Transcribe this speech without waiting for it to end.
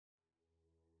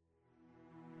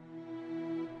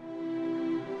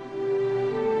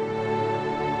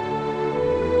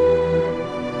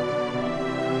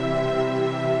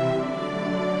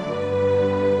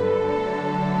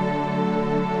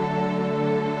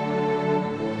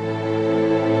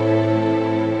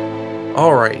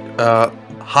All right.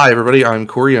 Hi, everybody. I'm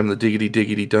Corey. I'm the Diggity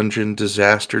Diggity Dungeon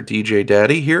Disaster DJ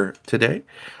Daddy here today.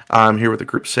 I'm here with the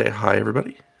group. Say hi,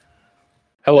 everybody.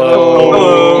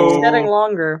 Hello. It's getting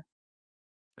longer.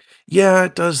 Yeah,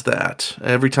 it does that.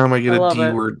 Every time I get I a love D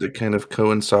it. word that kind of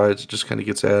coincides, it just kind of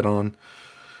gets add on.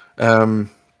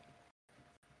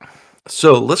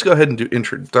 So let's go ahead and do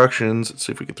introductions. Let's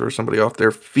see if we can throw somebody off their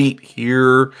feet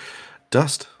here.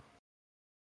 Dust.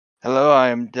 Hello, I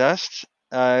am Dust.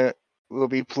 I will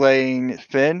be playing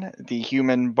Finn, the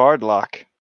human Bardlock.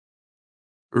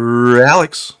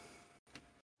 Alex.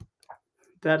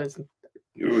 That is.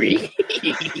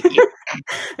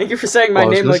 Thank you for saying my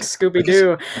name like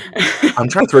Scooby-Doo. I'm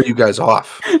trying to throw you guys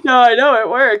off. No, I know it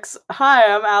works. Hi,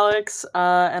 I'm Alex,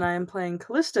 and I am playing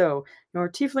Callisto, your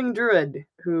tiefling druid,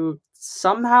 who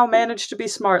somehow managed to be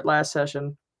smart last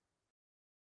session.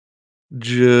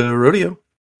 Rodeo.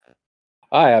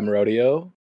 Hi, I'm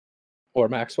Rodeo, or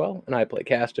Maxwell, and I play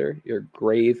Caster, your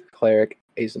grave cleric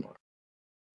Azamar.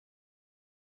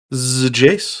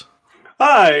 Jace.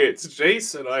 Hi, it's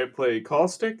Jace, and I play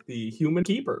Caustic, the human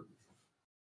keeper.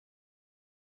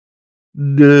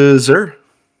 Zer.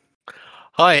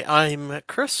 Hi, I'm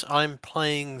Chris. I'm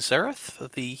playing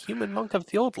Zareth, the human monk of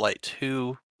the Old Light,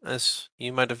 who, as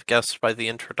you might have guessed by the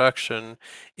introduction,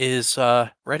 is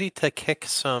ready to kick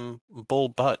some bull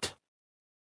butt.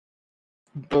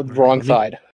 Wrong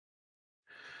side.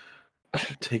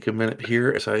 Take a minute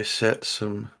here as I set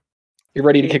some. You're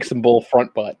ready to kick some bull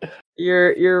front butt.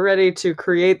 You're ready to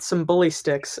create some bully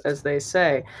sticks, as they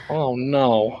say. Oh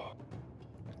no.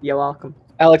 You're welcome.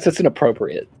 Alex, that's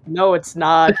inappropriate. No, it's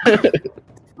not.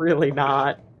 Really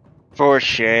not. For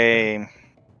shame.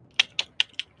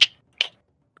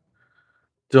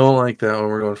 Don't like that one.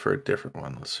 We're going for a different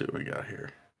one. Let's see what we got here.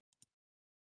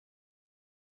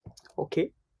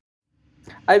 Okay.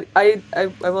 I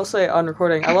will say on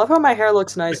recording, I love how my hair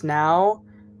looks nice now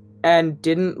and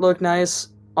didn't look nice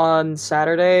on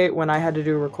Saturday when I had to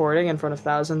do recording in front of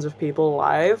thousands of people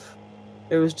live.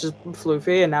 It was just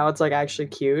floofy, and now it's like actually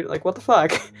cute. Like, what the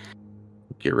fuck?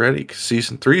 Get ready, because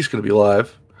season 3 is going to be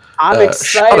live. I'm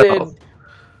excited.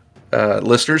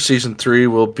 Listeners, season 3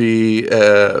 will be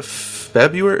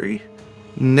February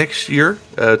next year,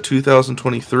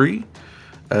 2023.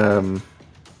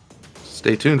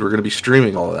 Stay tuned. We're going to be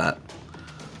streaming all of that.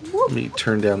 Let me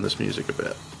turn down this music a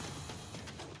bit.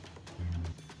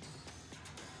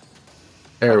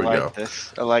 There we go.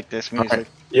 I like this music. Right.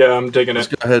 Yeah, I'm digging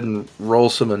Let's it. go ahead and roll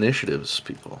some initiatives,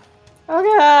 people. Oh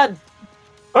god.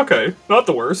 Okay, not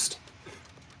the worst.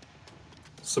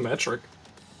 Symmetric.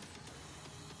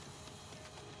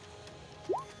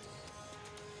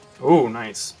 Oh,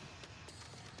 nice.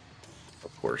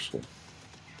 Of course.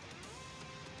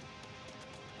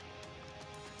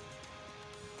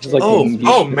 This is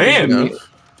like man.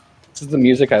 This is the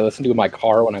music I listen to in my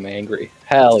car when I'm angry.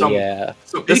 Hell yeah.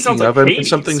 So this sounds Speaking of, like I made Hades.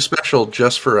 something special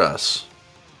just for us.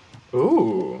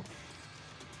 Ooh.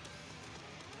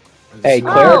 Hey,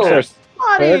 Oh, clerics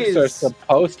are bodies!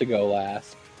 supposed to go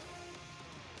last.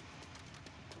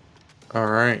 All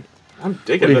right. I'm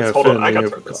digging We this. have Hold on, Finn, I we gotta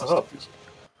have turn this Costa. up.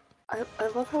 I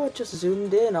love how it just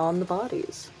zoomed in on the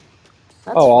bodies.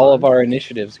 That's All of fun. our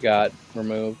initiatives got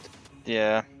removed.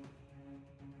 Yeah.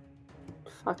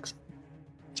 Fuck.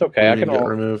 It's okay, I We can didn't get all...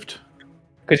 removed.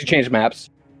 Because you changed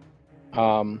maps.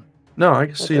 No, I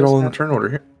can see it does all in the happen. turn order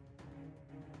here.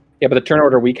 Yeah, but the turn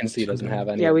order we can see doesn't have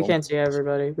any Yeah, of we them. can't see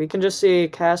everybody. We can just see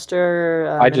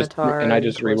Caster, I just Minotaur,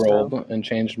 Callisto. re-rolled. And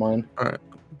changed mine. All right.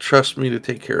 Trust me to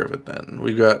take care of it then.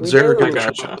 We've got We Zarek do. with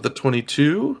Gotcha. a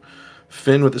 22,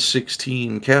 Finn with a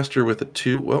 16, Caster with a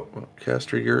 2. Well,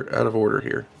 Caster, you're out of order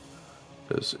here.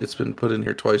 Because it's been put in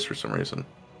here twice for some reason.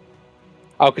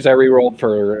 Oh, because I re-rolled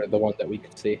for the one that we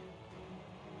could see.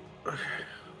 Let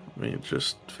me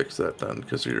just fix that then,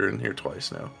 because you're in here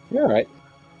twice now. You're alright.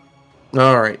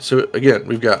 All right, so again,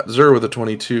 we've got Zur with a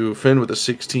 22, Finn with a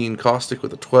 16, Caustic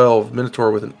with a 12,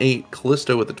 Minotaur with an 8,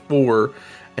 Callisto with a 4,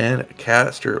 and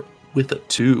Caster with a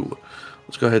 2.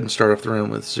 Let's go ahead and start off the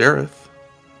round with Zareth.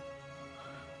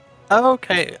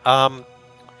 Okay.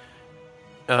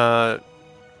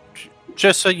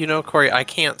 Just so you know, Corey, I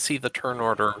can't see the turn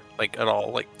order like at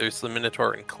all. Like, there's the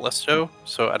Minotaur and Callisto,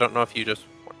 so I don't know if you just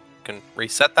can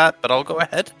reset that, but I'll go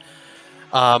ahead.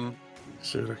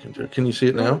 See what I can do. Can you see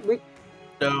it now?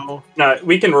 No. Nah,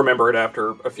 we can remember it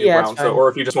after a few Yeah, it's rounds, fine. or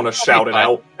if you just want to shout it fine.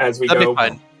 out as we That'd go.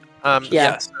 be fine.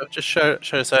 Yeah. So just show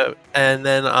us out. And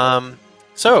then,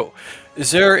 so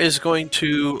Zer is going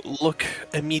to look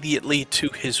immediately to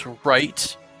his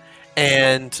right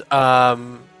and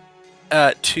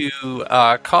to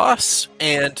Koss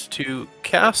and to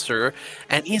Caster,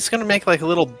 and he's going to make like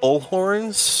little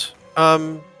bullhorns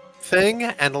thing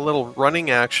and a little running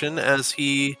action as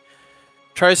he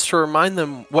tries to remind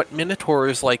them what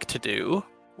Minotaurs like to do,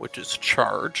 which is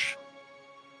charge.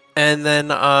 And then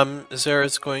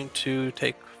Zera's going to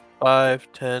take 5,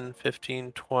 10,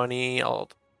 15, 20,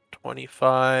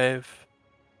 25,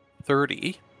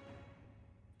 30.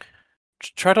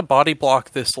 Try to body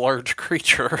block this large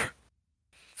creature.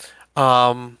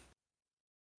 And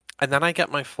then I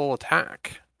get my full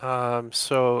attack.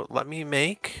 So let me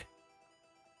make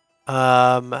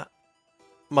my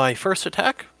first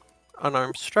attack,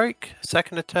 unarmed strike,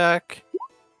 second attack,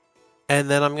 and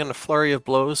then I'm going to flurry of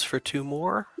blows for 2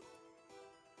 more.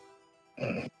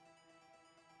 Did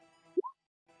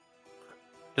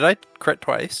I crit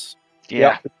twice?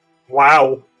 Yeah.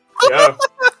 Wow. Yeah.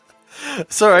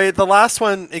 Sorry, the last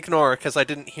one ignore because I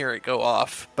didn't hear it go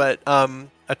off. But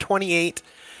a 28,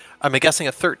 I'm guessing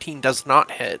a 13 does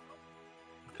not hit.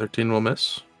 13 will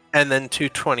miss. And then 2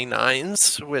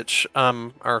 29s, which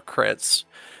are crits.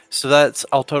 So that's,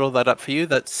 I'll total that up for you.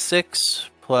 That's 6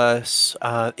 plus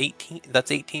 18.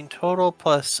 That's 18 total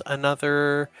plus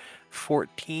another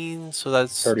 14. So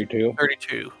that's 32.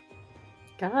 32.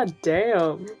 God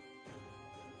damn.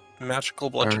 Magical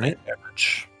bludgeoning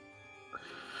damage.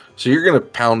 So you're going to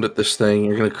pound at this thing.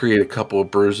 You're going to create a couple of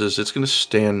bruises. It's going to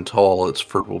stand tall. Its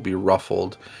fur will be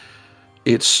ruffled.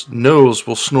 Its nose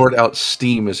will snort out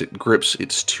steam as it grips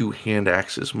its 2 hand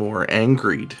axes, more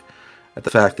angried at the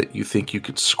fact that you think you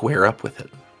could square up with it.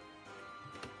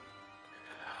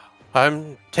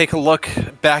 Take a look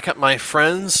back at my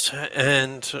friends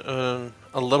and a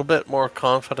little bit more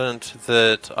confident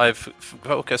that I've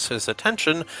focused his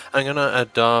attention. I'm gonna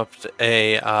adopt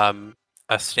a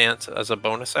stance as a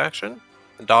bonus action,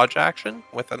 a dodge action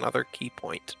with another key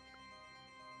point.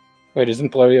 Wait,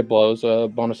 isn't Flurry of Blows a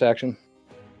bonus action?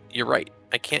 You're right.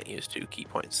 I can't use 2 key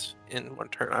points in one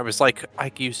turn. I was like,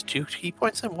 I used 2 key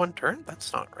points in one turn?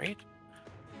 That's not right.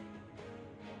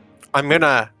 I'm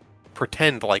gonna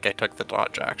pretend like I took the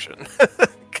dodge action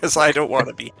because I don't want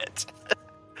to be hit.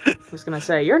 I was gonna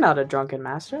say, you're not a drunken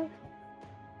master.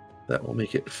 That will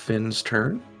make it Finn's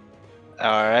turn.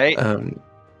 All right.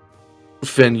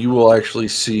 Finn, you will actually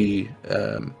see,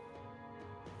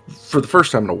 for the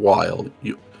first time in a while,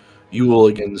 you will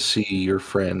again see your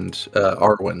friend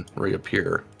Arwen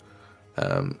reappear.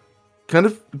 Kind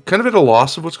of at a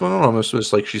loss of what's going on,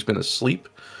 almost like she's been asleep.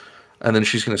 And then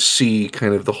she's going to see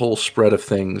kind of the whole spread of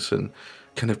things and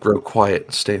kind of grow quiet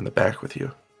and stay in the back with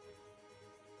you.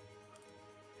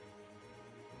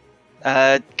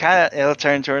 It'll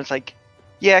turn towards like,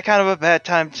 yeah, kind of a bad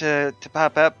time to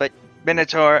pop up, but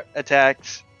Minotaur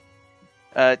attacks.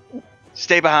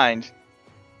 Stay behind.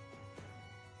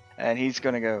 And he's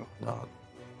going to go.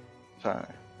 Fine.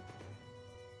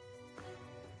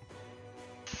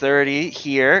 30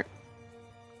 here.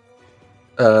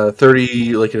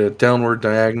 30, like a downward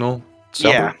diagonal.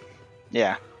 Yeah.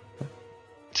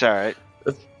 It's alright.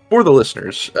 For the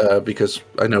listeners, because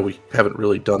I know we haven't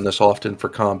really done this often for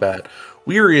combat,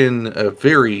 we are in a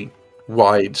very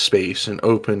wide space, an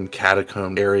open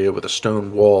catacomb area with a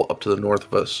stone wall up to the north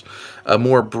of us, a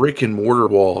more brick and mortar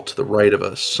wall to the right of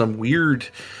us, some weird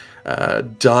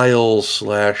dial /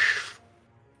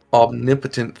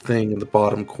 omnipotent thing in the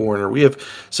bottom corner. We have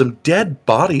some dead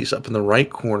bodies up in the right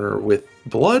corner with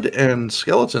blood and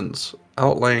skeletons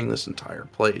outlaying this entire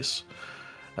place.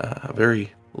 A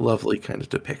very lovely kind of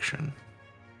depiction.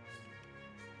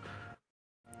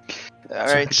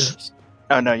 Alright.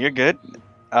 Oh no, you're good.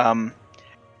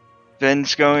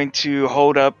 Finn's going to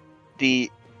hold up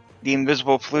the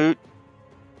invisible flute.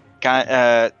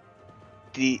 Even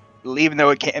though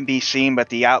it can't be seen, but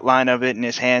the outline of it in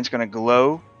his hand's going to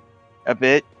glow a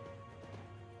bit.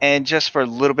 And just for a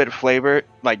little bit of flavor,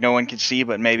 like no one can see,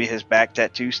 but maybe his back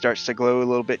tattoo starts to glow a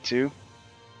little bit too.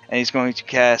 And he's going to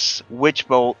cast Witch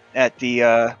Bolt at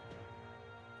the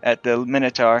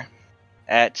Minotaur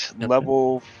at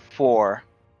level 4.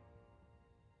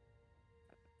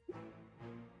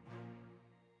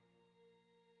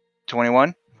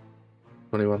 $21.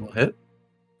 21 will hit.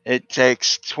 It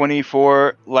takes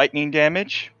 24 lightning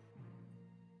damage.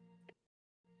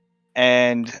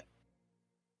 And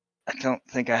I don't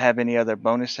think I have any other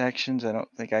bonus actions. I don't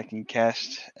think I can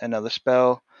cast another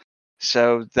spell.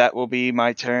 So that will be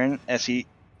my turn as he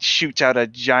shoots out a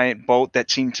giant bolt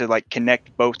that seems to like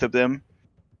connect both of them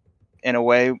in a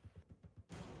way.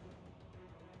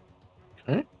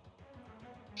 Okay.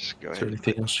 Just go Is there ahead.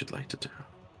 anything else you'd like to do?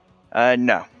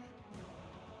 No.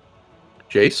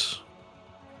 Jace?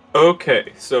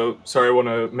 Okay, so sorry, I want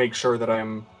to make sure that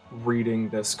I'm reading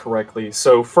this correctly.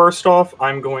 So first off,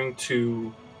 I'm going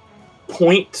to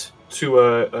point to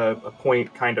a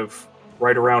point kind of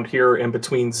right around here in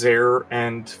between Zer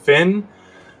and Finn.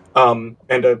 And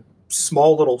a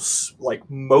small little like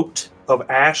moat of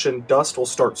ash and dust will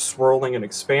start swirling and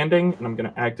expanding, and I'm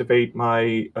going to activate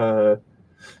my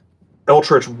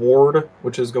Eldritch Ward,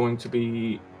 which is going to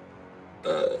be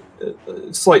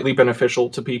slightly beneficial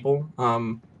to people.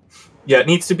 It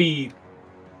needs to be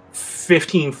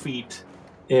 15 feet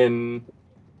in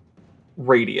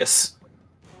radius.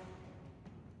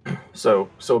 So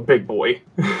a big boy.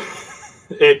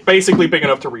 It basically big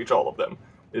enough to reach all of them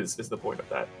is the point of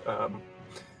that.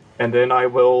 And then I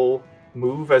will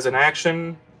move as an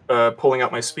action, pulling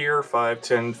out my spear, 5,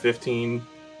 10, 15,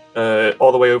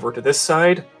 all the way over to this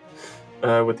side,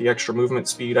 with the extra movement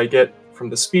speed I get from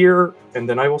the spear, and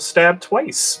then I will stab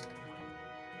twice.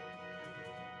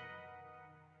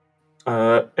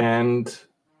 And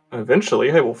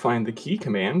eventually I will find the key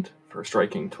command for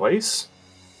striking twice.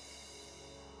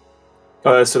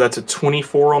 So that's a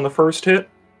 24 on the first hit.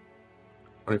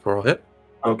 24 will hit.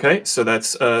 Okay, so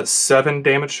that's 7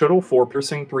 damage total, 4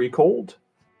 piercing, 3 cold.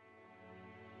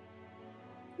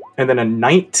 And then a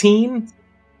 19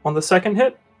 on the second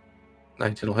hit.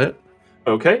 19 will hit.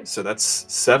 Okay, so that's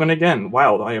 7 again.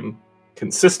 Wow, I am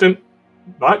consistent.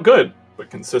 Not good,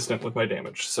 but consistent with my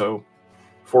damage. So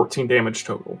 14 damage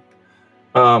total.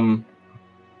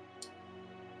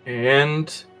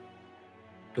 And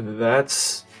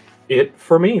that's it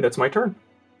for me. That's my turn.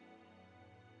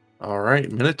 All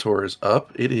right, Minotaur is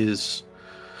up. It is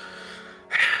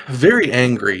very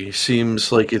angry.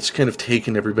 Seems like it's kind of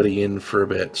taken everybody in for a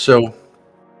bit. So,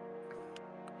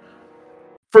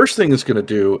 first thing it's going to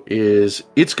do is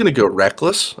it's going to go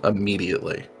reckless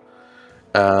immediately.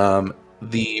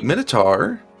 The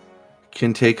Minotaur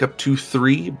can take up to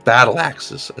 3 battle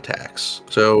axes attacks.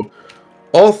 So,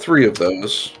 all 3 of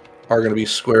those are going to be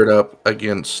squared up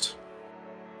against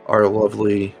our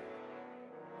lovely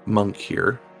monk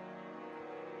here.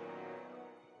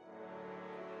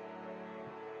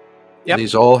 Yep.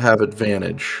 These all have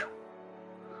advantage.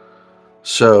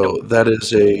 So that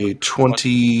is a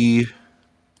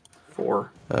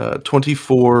 24, a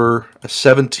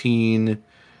 17,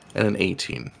 and an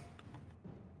 18.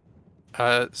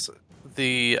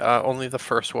 Only the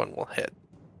first one will hit.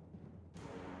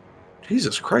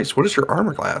 Jesus Christ, what is your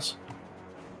armor class?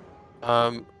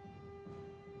 The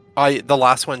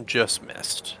last one just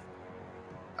missed.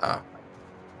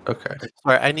 Okay.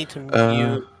 Sorry, I need to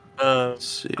mute. Let's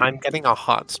see. I'm getting a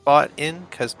hotspot in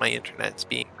because my internet's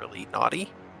being really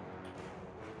naughty.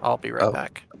 I'll be right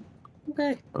back.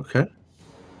 Okay. Okay.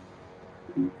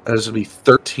 That is going to be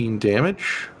 13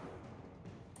 damage.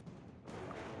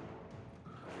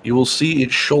 You will see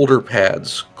its shoulder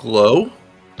pads glow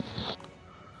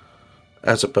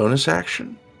as a bonus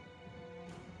action.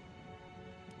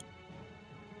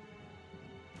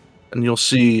 And you'll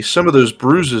see some of those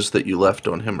bruises that you left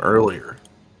on him earlier.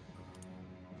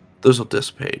 Those will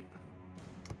dissipate.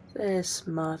 This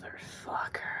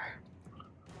motherfucker.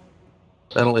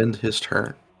 That'll end his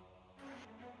turn.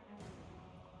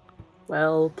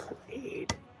 Well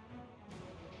played.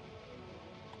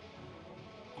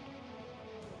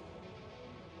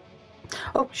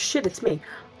 Oh shit, it's me.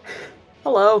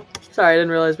 Hello. Sorry, I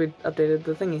didn't realize we updated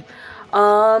the thingy.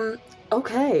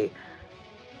 Okay.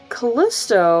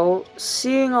 Callisto,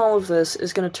 seeing all of this,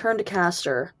 is going to turn to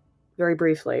Castor very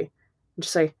briefly and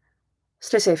just say,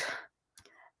 "Stay safe."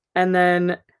 And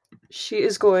then she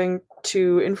is going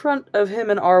to, in front of him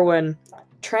and Arwen,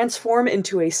 transform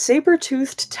into a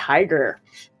saber-toothed tiger.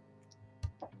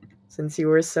 Since you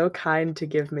were so kind to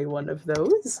give me one of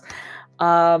those.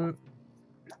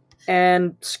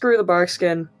 And screw the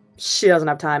barkskin. She doesn't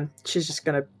have time. She's just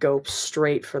going to go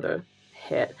straight for the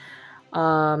hit.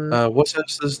 What size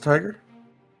is this tiger?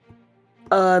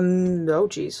 Oh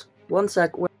geez. One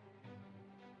sec. When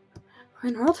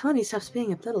Roll20 stops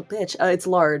being a little bitch. It's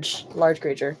large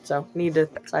creature, so need to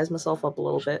size myself up a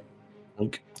little bit.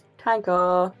 Okay.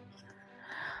 Tanka.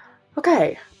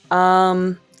 Okay.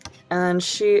 And then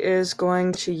she is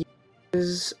going to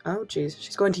use. Oh geez.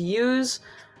 She's going to use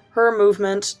her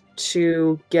movement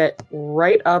to get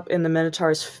right up in the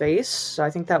Minotaur's face. So I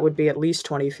think that would be at least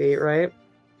 20 feet, right?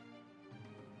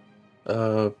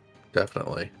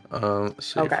 Definitely. Let's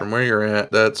see, Okay. from where you're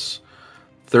at, that's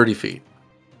 30 feet.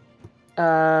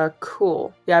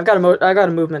 Cool. Yeah, I got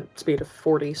a movement speed of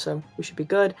 40, so we should be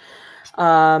good.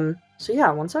 So yeah,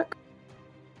 one sec.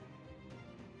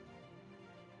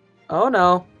 Oh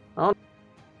no. Oh.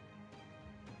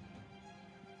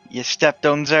 You stepped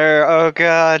on there. Oh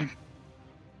god.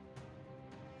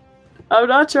 I'm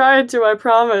not trying to, I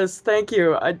promise. Thank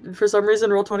you. For some reason,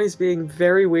 Roll20 is being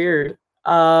very weird.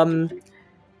 And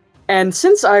And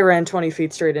since I ran 20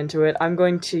 feet straight into it, I'm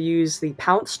going to use the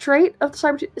pounce trait of the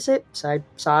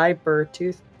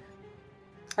Sabertooth.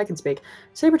 I can speak.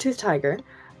 Sabertooth Tiger.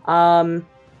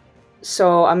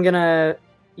 So I'm gonna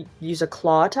use a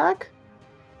claw attack,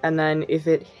 and then if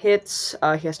it hits,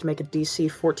 he has to make a DC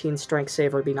 14 strength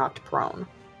save or be knocked prone.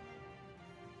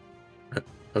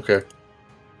 Okay.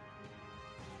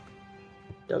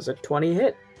 Does a 20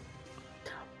 hit?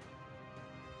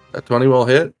 A 20 will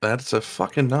hit. That's a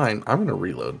fucking 9. I'm gonna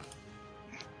reload.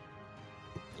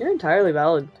 You're entirely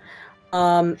valid.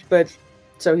 But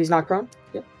so he's knocked prone?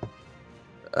 Yep.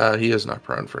 He is not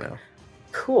prone for now.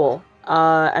 Cool.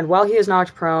 And while he is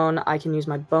knocked prone, I can use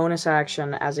my bonus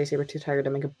action as a Sabertooth Tiger to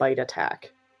make a bite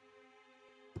attack.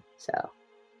 So.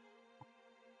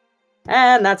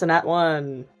 And that's a nat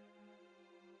 1.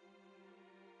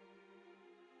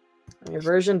 The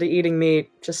aversion to eating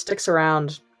meat just sticks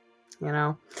around, you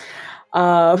know.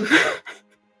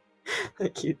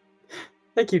 Thank you,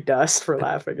 Dust, for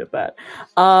laughing at that.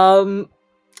 But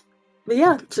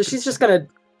yeah, so she's just gonna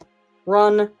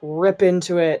rip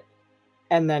into it,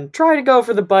 and then try to go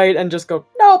for the bite and just go,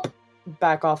 nope!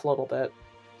 Back off a little bit.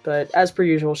 But as per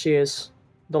usual, she is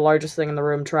the largest thing in the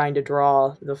room trying to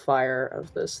draw the fire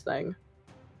of this thing.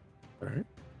 Alright.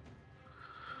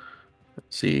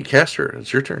 Let's see, Caster,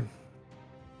 it's your turn.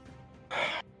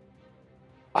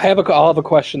 I'll have a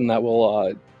question that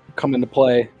will come into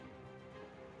play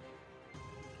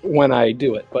when I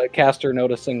do it. But Caster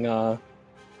noticing,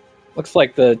 looks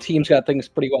like the team's got things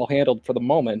pretty well handled for the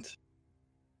moment.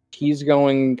 He's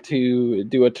going to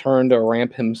do a turn to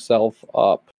ramp himself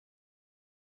up.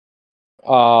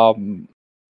 And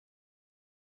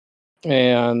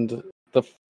the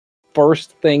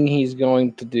first thing he's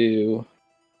going to do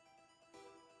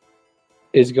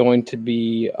is going to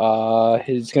be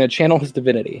he's going to channel his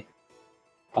divinity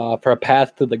for a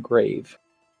path to the grave.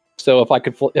 So if I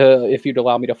could, if you'd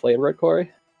allow me to flavor it, Corey.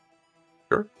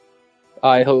 Sure.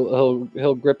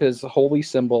 He'll grip his holy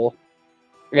symbol,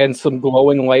 and some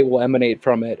glowing light will emanate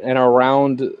from it, and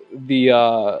around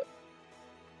the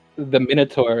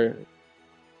Minotaur,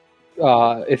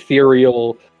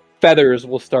 ethereal feathers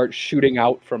will start shooting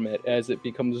out from it as it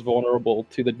becomes vulnerable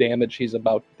to the damage he's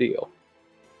about to deal.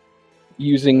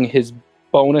 Using his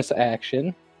bonus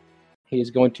action, he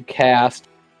is going to cast,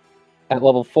 at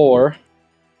level 4,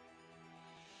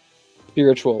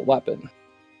 Spiritual Weapon.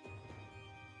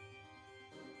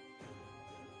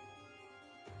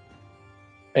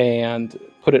 And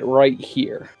put it right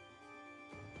here.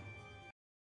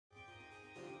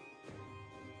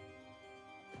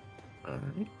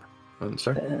 Alright. One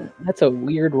second. That's a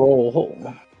weird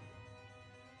roll.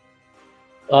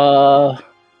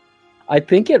 I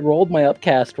think it rolled my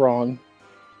upcast wrong.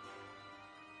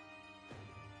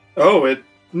 Oh,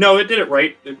 no, it did it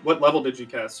right. What level did you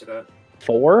cast it at?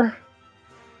 4?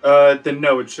 Then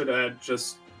no, it should add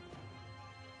just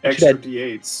extra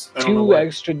d8s. I don't know 2 what.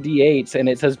 extra d8s, and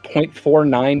it says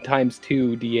 0.49 times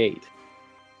 2 d8.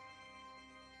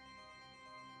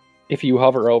 If you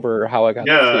hover over how I got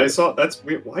Yeah, the 2. I saw that's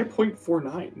weird. Why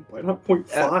 0.49? Why not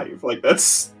 0.5? Like,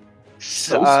 that's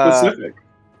so specific.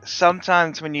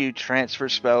 Sometimes when you transfer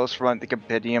spells from the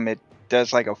compendium, it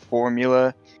does like a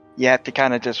formula. You have to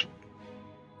kind of just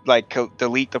like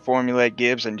delete the formula it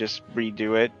gives and just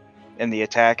redo it in the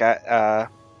attack.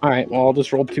 Alright, well, I'll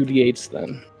just roll 2 d8s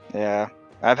then. Yeah,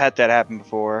 I've had that happen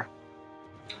before.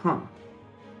 Huh.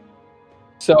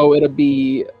 So it'll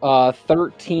be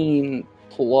 13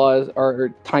 plus,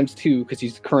 or times 2, because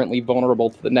he's currently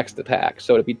vulnerable to the next attack.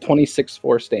 So it'll be 26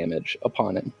 force damage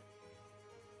upon him.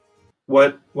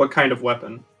 What kind of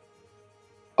weapon?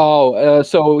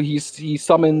 So he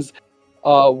summons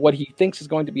what he thinks is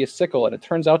going to be a sickle, and it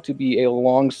turns out to be a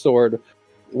long sword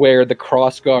where the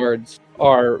cross guards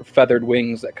are feathered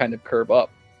wings that kind of curve up.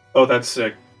 Oh, that's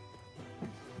sick.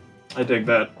 I dig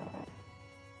that.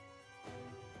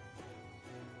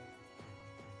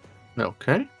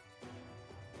 Okay.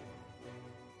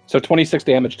 So 26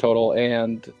 damage total,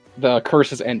 and the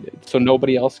curse is ended, so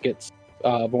nobody else gets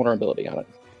vulnerability on it.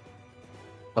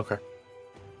 Okay.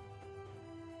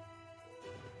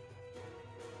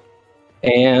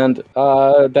 And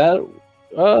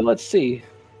let's see.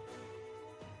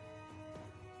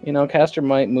 Caster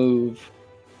might move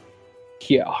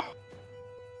here,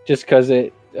 just because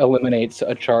it eliminates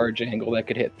a charge angle that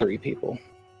could hit 3 people.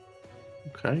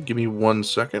 Okay, give me 1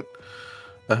 second.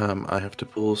 I have to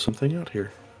pull something out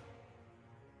here.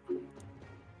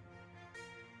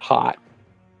 Hot.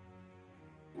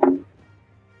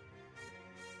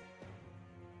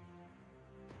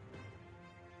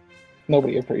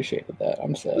 Nobody appreciated that.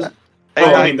 I'm sad.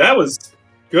 I mean, that was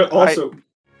good. Also,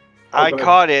 I go ahead.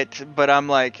 caught it, but I'm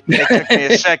like, it took me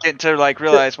a second to like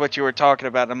realize what you were talking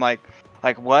about. I'm like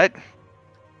what?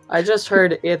 I just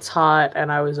heard it's hot,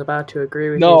 and I was about to agree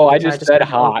with No, you. I because just said couldn't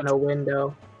hot. Open a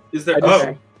window. Is there? I just-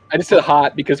 Okay. I just said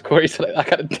hot because Corey said I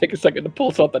gotta take a second to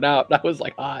pull something out, and I was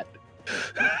like hot.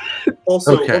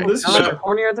 Also, Okay. on this Oh, you're map.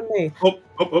 hornier than me.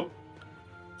 Oh.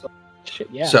 Shit,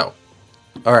 yeah. So,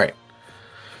 all right.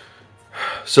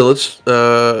 So let's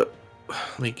let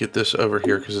me get this over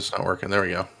here because it's not working. There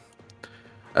we go.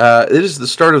 It is the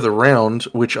start of the round,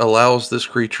 which allows this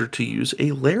creature to use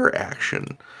a lair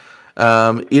action.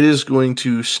 It is going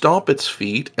to stomp its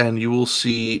feet, and you will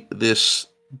see this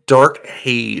dark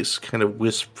haze kind of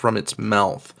wisp from its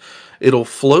mouth. It'll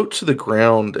float to the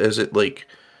ground as it like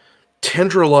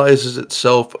tendrilizes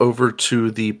itself over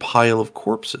to the pile of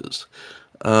corpses.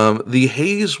 The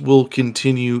haze will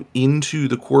continue into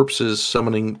the corpses,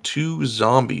 summoning 2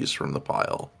 zombies from the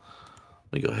pile.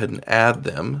 Let me go ahead and add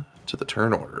them to the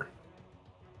turn order.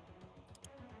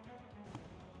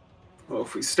 Well,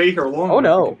 if we stay here long Oh, enough,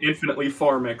 no. we can infinitely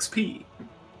farm XP.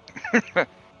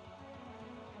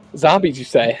 Zombies, you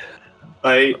say?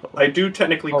 I do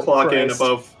technically Oh, clock in Christ.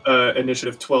 above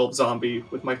initiative 12 zombie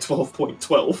with my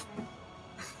 12.12.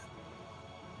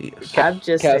 Yes. I'm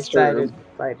just Caster- excited.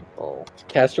 Fightful.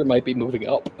 Caster might be moving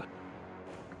up.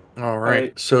 All right.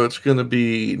 Right. So it's going to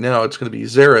be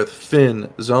Zareth,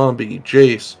 Finn, Zombie,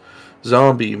 Jace,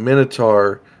 Zombie,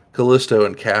 Minotaur, Callisto,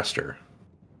 and Caster.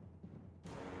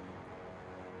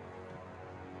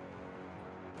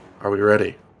 Are we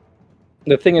ready?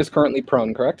 The thing is currently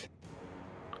prone, correct?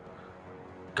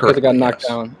 Because it got Currently, knocked yes.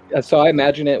 down. So I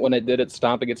imagine it when it did it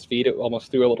stomping its feet, it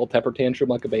almost threw a little temper tantrum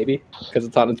like a baby because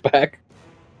it's on its back.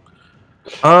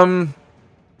 It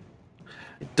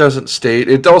doesn't state.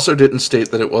 It also didn't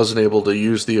state that it wasn't able to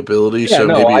use the ability, Yeah, so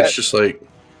no, maybe I- it's just like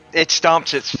It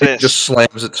stomps its it fist. just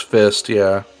slams its fist.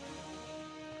 Yeah.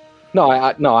 No,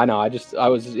 I know. I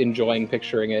was enjoying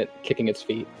picturing it kicking its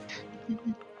feet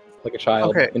like a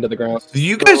child Okay. into the ground.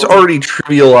 You guys already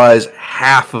trivialize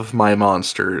half of my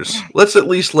monsters. Let's at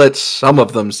least let some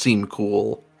of them seem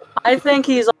cool. I think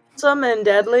he's awesome and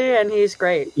deadly, and he's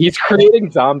great. He's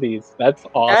creating zombies. That's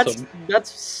awesome.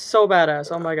 That's so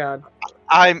badass. Oh my god.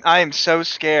 I'm so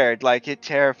scared. Like it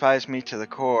terrifies me to the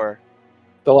core.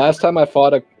 The last time I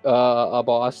fought a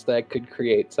boss that could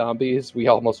create zombies, we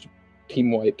almost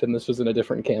team wiped, and this was in a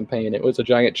different campaign. It was a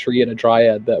giant tree and a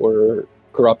dryad that were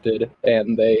corrupted,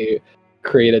 and they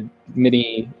created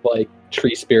mini like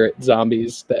tree spirit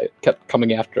zombies that kept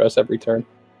coming after us every turn.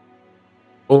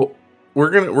 Well, we're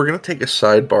gonna take a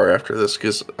sidebar after this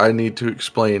because I need to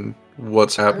explain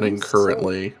what's happening I'm so-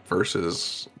 currently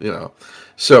versus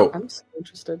So, I'm so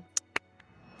interested.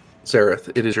 Zareth,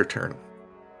 it is your turn.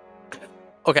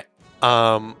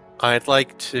 I'd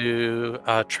like to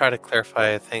try to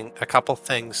clarify a couple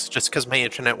things, just because my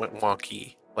internet went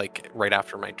wonky, like right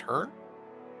after my turn.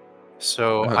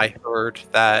 So Uh-huh. I heard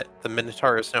that the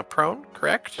Minotaur is now prone,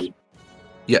 correct?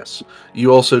 Yes,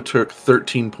 you also took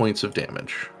 13 points of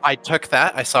damage. I took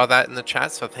that. I saw that in the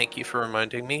chat, so thank you for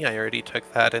reminding me. I already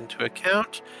took that into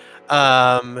account.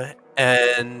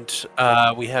 And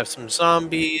we have some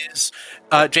zombies.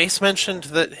 Jace mentioned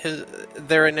that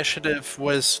their initiative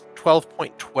was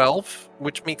 12.12,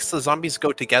 which makes the zombies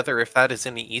go together if that is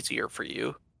any easier for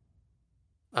you.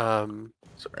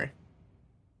 Sorry.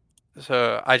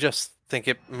 So I just think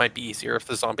it might be easier if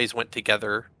the zombies went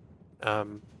together.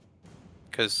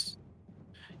 Because,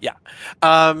 yeah.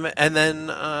 And then,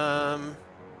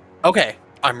 okay,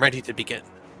 I'm ready to begin.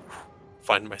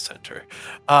 Find my center.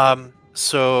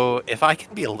 So if I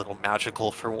can be a little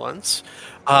magical for once,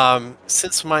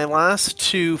 since my last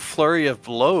 2 flurry of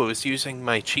blows using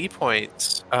my chi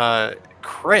points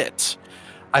crit,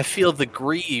 I feel the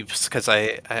greaves because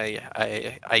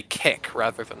I kick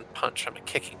rather than punch. I'm a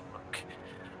kicking monk.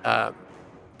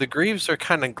 The greaves are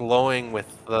kind of glowing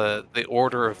with the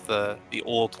order of the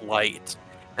old light,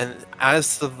 and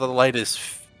as the light is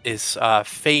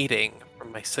fading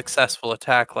from my successful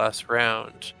attack last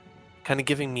round, kind of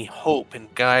giving me hope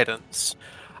and guidance,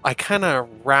 I kind of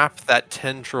wrap that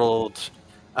tendrilled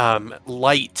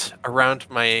light around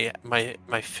my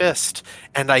fist,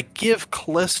 and I give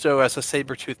Callisto as a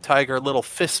saber-toothed tiger a little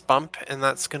fist bump, and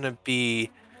that's going to be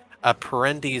a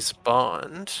Perendi's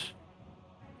bond.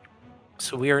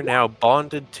 So we are now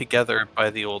bonded together by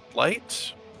the old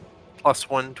light.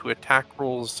 +1 to attack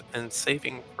rolls and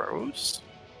saving throws.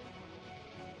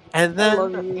 And I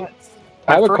love then you.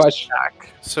 I have a first question. attack.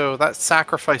 So that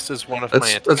sacrifices one of my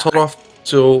attacks. Let's hold off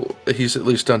till he's at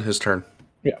least done his turn.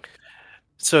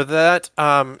 So that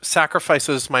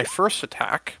sacrifices my first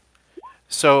attack.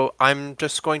 So I'm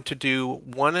just going to do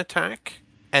 1 attack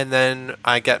And then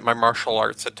I get my martial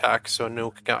arts attack, so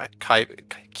no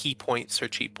key points or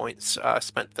cheat points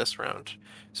spent this round.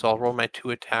 So I'll roll my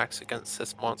 2 attacks against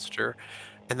this monster.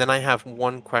 And then I have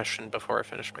one question before I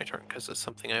finish my turn, because it's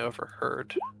something I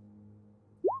overheard.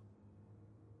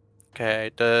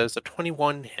 Okay, does a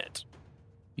 21 hit?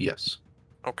 Yes.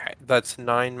 Okay, that's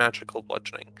 9 magical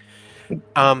bludgeoning.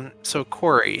 So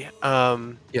Corey,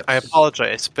 Yes. I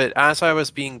apologize, but as I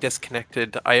was being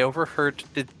disconnected, I overheard,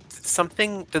 did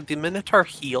the Minotaur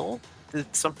heal?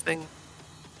 Did something...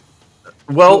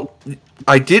 Well,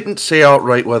 I didn't say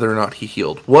outright whether or not he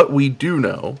healed. What we do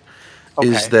know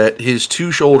is that his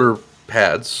 2 shoulder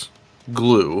pads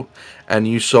glue, and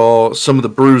you saw some of the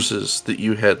bruises that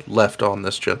you had left on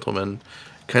this gentleman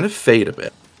kind of fade a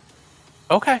bit.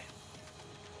 Okay.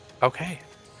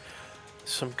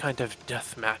 Some kind of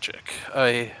death magic.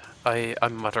 I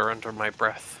mutter under my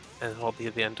breath, and it'll be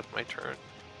the end of my turn.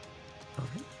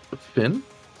 Finn?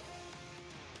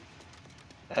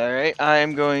 Alright, I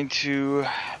am going to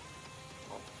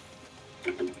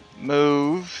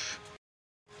move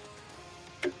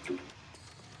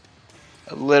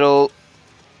a little.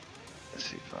 Let's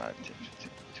see, 5, 10, 15,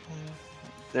 20,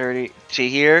 30 to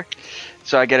here.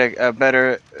 So I get a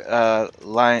better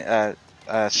line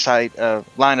of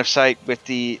sight with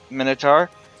the Minotaur.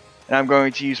 And I'm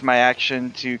going to use my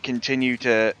action to continue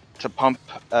to pump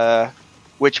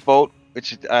Witch Bolt,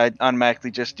 which I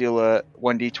automatically just deal a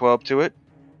 1d12 to it.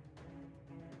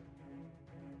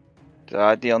 So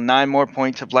I deal 9 more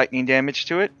points of lightning damage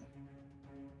to it.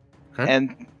 Okay.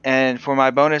 And for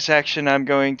my bonus action, I'm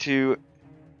going to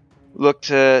look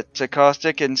to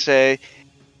Caustic and say,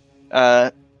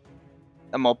 I'm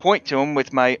gonna point to him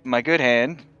with my good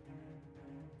hand,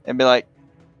 and be like,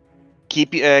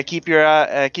 keep your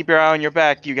eye on your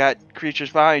back. You got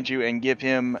creatures behind you, and give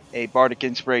him a bardic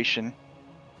inspiration.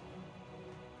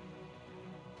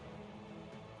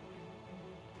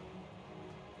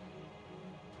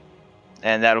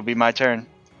 And that'll be my turn.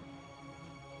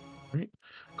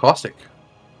 Caustic.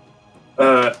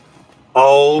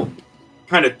 I'll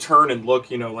kind of turn and look,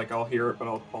 like I'll hear it, but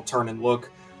I'll turn and look,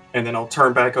 and then I'll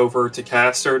turn back over to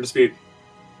Castor to speak.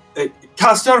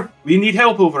 Castor, we need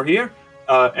help over here.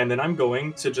 And then I'm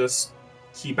going to just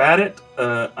keep at it.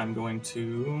 I'm going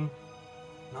to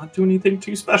not do anything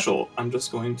too special. I'm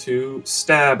just going to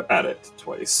stab at it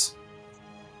twice.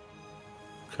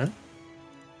 Okay.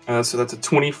 So that's a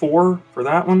 24 for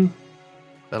that one.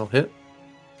 That'll hit.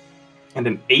 And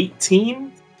an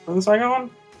 18 for the second one.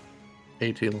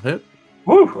 18 will hit.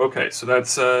 Woo! Okay, so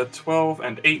that's 12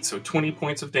 and 8, so 20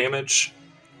 points of damage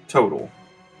total.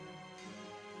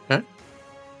 Okay.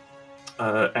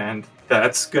 And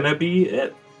that's gonna be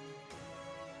it.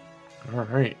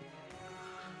 Alright.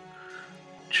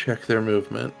 Check their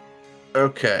movement.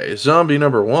 Okay, zombie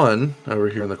number 1 over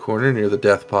here in the corner near the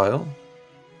death pile.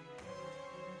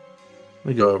 Let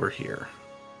me go over here.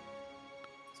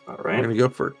 All We're right. going to go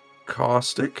for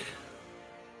Caustic.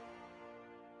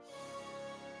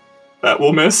 That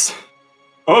will miss.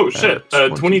 Oh, shit.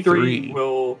 23 23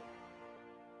 will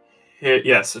hit.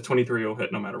 Yes, a 23 will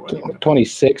hit no matter what.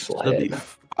 26 will That'll be hit.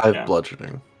 5 Yeah.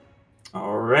 bludgeoning.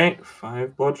 All right.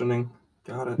 5 bludgeoning.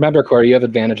 Got it. Remember, Corey, you have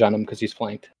advantage on him because he's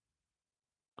flanked.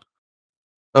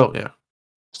 Oh, yeah.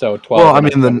 So 12. Well, I and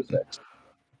mean, then- 26.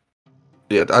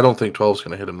 Yeah, I don't think 12's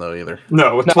going to hit him, though, either.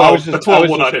 No, a No, 12, I a 12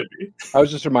 will was not just- hit me. I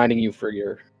was just reminding you for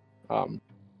your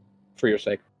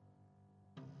sake.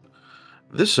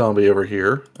 This zombie over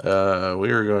here,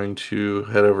 we are going to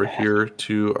head over here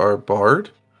to our bard.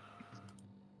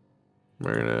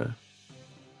 We're going to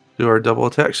do our double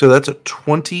attack. So that's a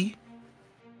 20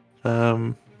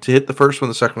 to hit the first one.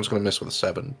 The second one's going to miss with a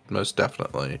 7, most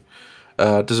definitely.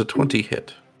 Does a 20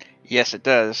 hit? Yes, it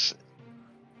does.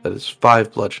 That is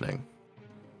 5 bludgeoning.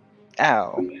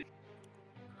 Ow.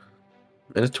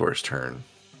 Minotaur's turn.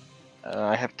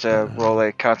 I have to roll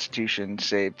a Constitution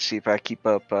save to see if I keep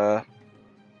up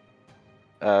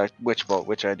Witch Bolt,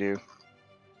 which I do.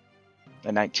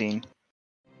 A 19.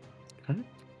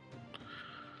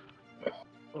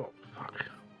 Oh, fuck.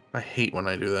 I hate when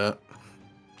I do that.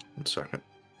 1 second.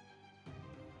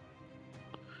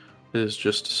 It has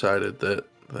just decided that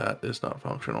that is not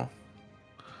functional.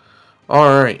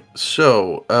 Alright,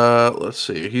 so, let's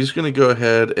see. He's going to go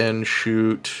ahead and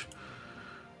shoot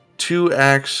 2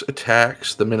 axe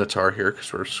attacks, the Minotaur here,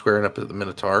 because we're squaring up at the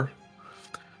Minotaur.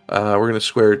 We're going to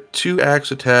square 2 axe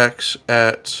attacks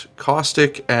at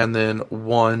Caustic, and then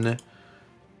 1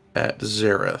 at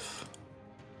Zareth.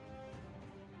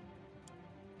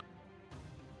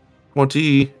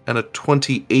 20 and a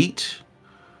 28.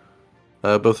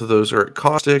 Both of those are at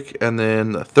Caustic, and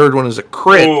then the third one is a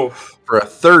crit Oof. for a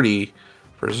 30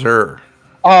 for Zur.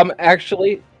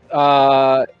 Actually,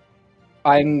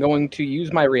 I'm going to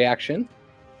use my reaction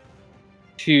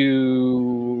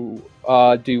to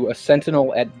do a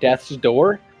sentinel at death's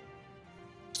door.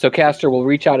 So Caster will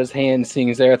reach out his hand, seeing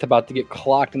Zareth about to get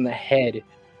clocked in the head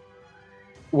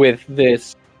with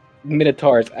this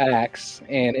Minotaur's axe,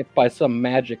 and if by some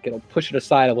magic it'll push it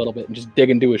aside a little bit and just dig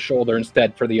into his shoulder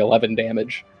instead for the 11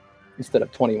 damage instead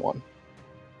of 21.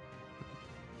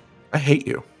 I hate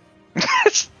you.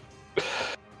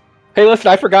 Hey, listen,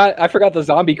 I forgot the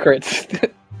zombie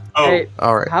crits. Oh, Hey,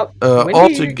 All right. how, when do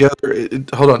All you- together,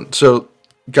 hold on. So,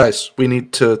 guys, we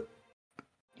need to.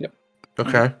 Yep.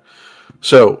 Okay.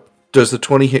 So, does the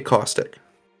 20 hit caustic?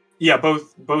 yeah,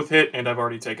 both hit, and I've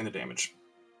already taken the damage.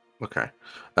 Okay.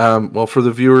 Well, for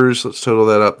the viewers, let's total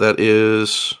that up. That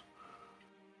is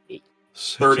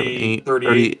 38.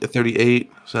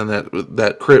 38. So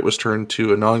that crit was turned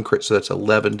to a non-crit, so that's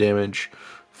 11 damage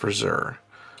for Zur.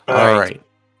 All right.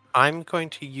 I'm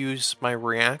going to use my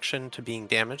reaction to being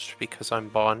damaged because I'm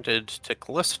bonded to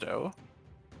Callisto.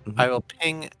 Mhm. I will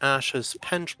ping Ash's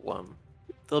pendulum.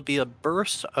 There'll be a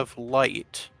burst of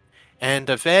light and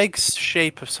a vague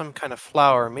shape of some kind of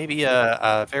flower, maybe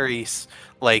a very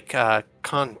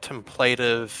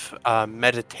contemplative,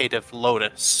 meditative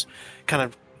lotus, kind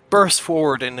of burst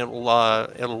forward, and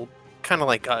it'll kind of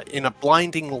like in a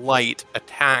blinding light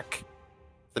attack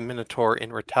the Minotaur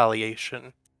in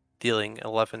retaliation, dealing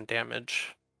 11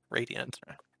 damage radiant.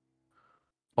 I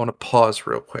want to pause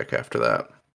real quick after that.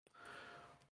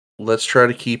 Let's try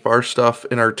to keep our stuff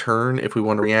in our turn. If we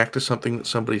want to react to something that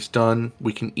somebody's done,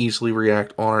 we can easily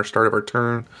react on our start of our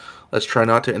turn. Let's try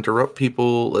not to interrupt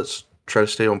people. Let's try to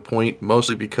stay on point,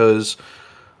 mostly because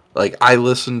I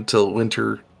listened to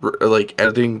Winter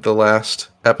editing the last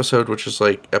episode, which is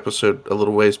episode a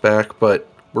little ways back, but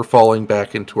we're falling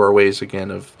back into our ways again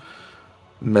of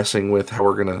messing with how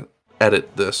we're going to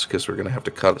edit this, because we're going to have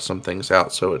to cut some things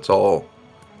out so it's all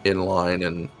in line.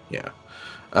 And yeah,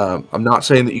 I'm not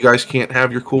saying that you guys can't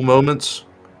have your cool moments,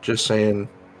 just saying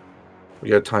we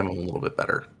got to time them a little bit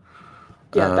better.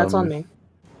 Yeah, that's on me.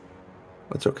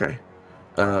 That's okay.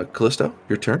 Callisto,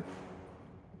 your turn.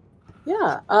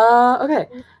 Yeah. Okay.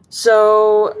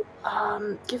 So,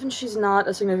 given she's not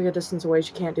a significant distance away,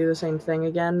 she can't do the same thing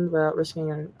again without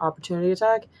risking an opportunity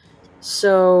attack.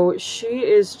 So she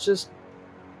is just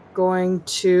going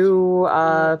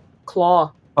to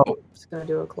claw. Oh. She's gonna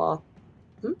do a claw.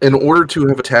 In order to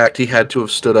have attacked, he had to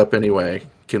have stood up anyway.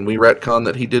 Can we retcon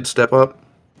that he did step up?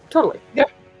 Totally. Yeah.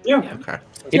 Okay.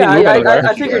 He Yeah, didn't move anywhere.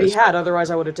 I figured he Yes. had. Otherwise,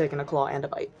 I would have taken a claw and a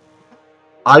bite.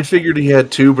 I figured he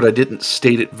had two, but I didn't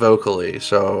state it vocally,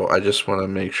 so I just want to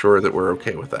make sure that we're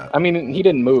okay with that. I mean, he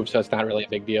didn't move, so it's not really a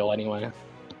big deal anyway.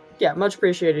 Yeah, much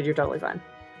appreciated. You're totally fine.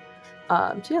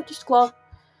 So yeah, just claw.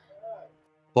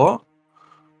 Claw?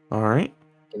 Alright.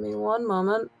 Give me one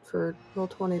moment for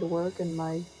Roll20 to work and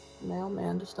my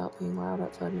mailman to stop being loud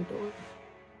outside my door.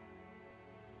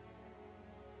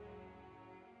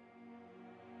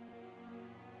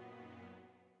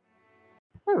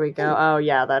 There we go. Oh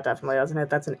yeah, that definitely doesn't hit.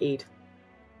 That's an 8.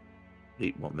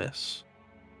 8 will miss.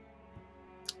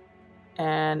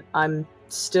 And I'm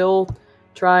still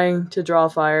trying to draw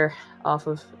fire off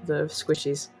of the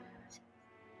squishies.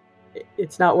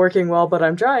 It's not working well, but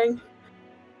I'm trying.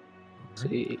 Let's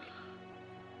see.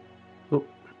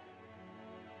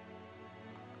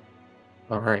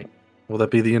 Alright. Will that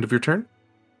be the end of your turn?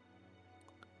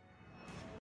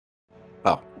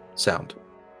 Oh, sound.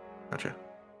 Gotcha.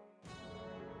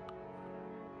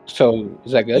 So,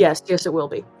 is that good? Yes, it will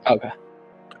be. Okay.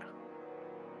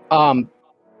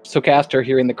 So Caster,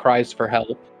 hearing the cries for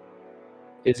help,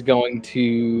 is going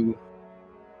to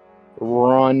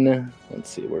run. Let's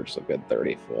see, where's a good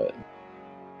 30 foot?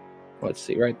 Let's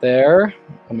see, right there.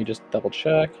 Let me just double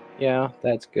check. Yeah,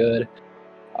 that's good.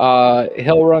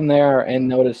 He'll run there and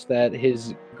notice that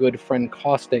his good friend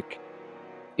Caustic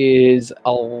is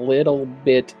a little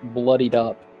bit bloodied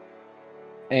up,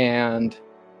 and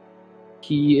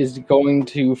he is going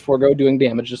to forego doing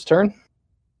damage this turn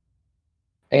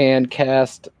and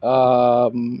cast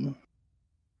Aura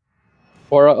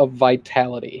of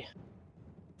Vitality.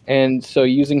 And so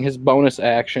using his bonus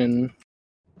action,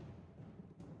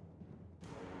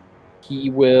 he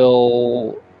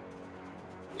will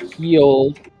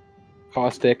heal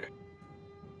Caustic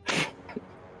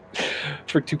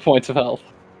for 2 points of health.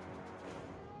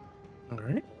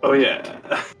 Alright. Oh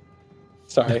yeah.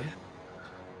 Sorry.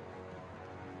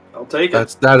 I'll take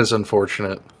it. That is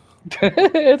unfortunate.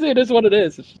 It is what it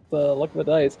is. It's just luck of the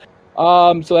dice.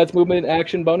 So that's movement,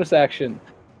 action, bonus action.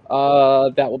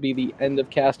 That will be the end of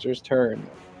Caster's turn.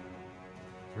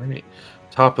 Alright.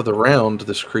 Top of the round,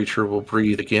 this creature will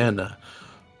breathe again.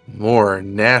 More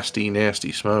nasty,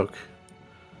 nasty smoke.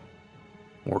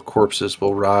 More corpses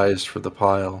will rise for the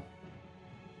pile.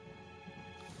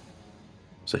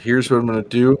 So here's what I'm going to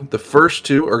do. The first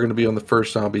two are going to be on the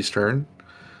first zombie's turn.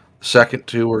 The second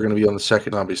two are going to be on the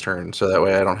second zombie's turn. So that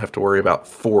way I don't have to worry about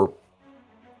 4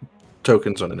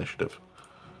 tokens on initiative.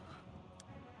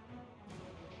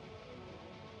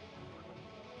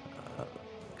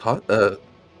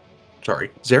 Sorry,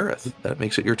 Zareth. That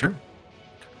makes it your turn.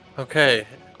 Okay.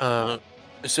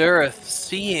 Zareth,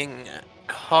 seeing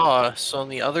Koss on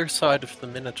the other side of the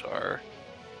Minotaur,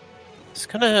 is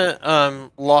gonna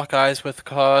lock eyes with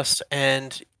Koss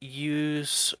and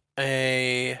use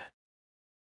a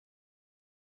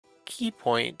key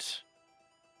point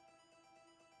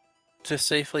to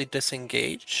safely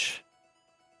disengage.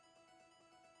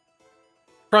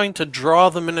 Trying to draw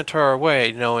the Minotaur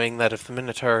away, knowing that if the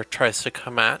Minotaur tries to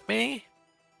come at me,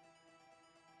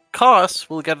 Koss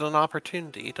will get an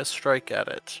opportunity to strike at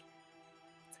it.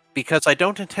 Because I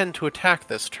don't intend to attack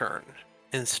this turn.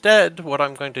 Instead, what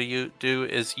I'm going to do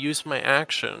is use my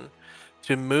action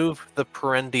to move the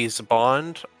Perendi's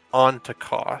bond onto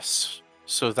Koss,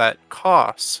 so that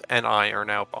Koss and I are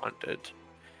now bonded,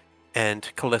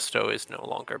 and Callisto is no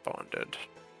longer bonded.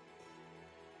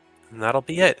 And that'll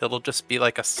be it. It'll just be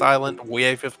like a silent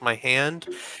wave of my hand,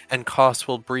 and Koss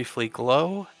will briefly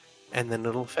glow, and then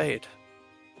it'll fade.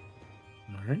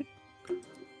 All right.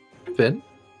 Finn?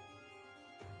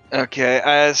 Okay,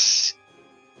 as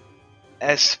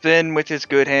Finn with his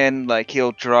good hand, like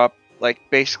he'll drop, like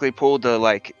basically pull the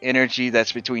like energy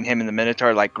that's between him and the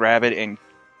Minotaur, like grab it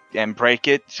and break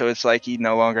it, so it's like he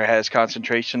no longer has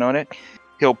concentration on it.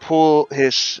 He'll pull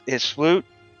his flute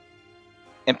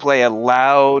and play a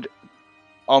loud,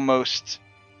 almost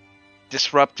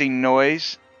disrupting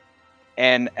noise.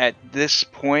 And at this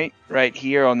point right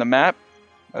here on the map,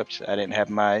 oops, I didn't have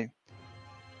my.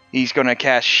 He's gonna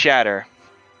cast Shatter,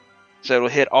 so it'll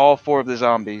hit all 4 of the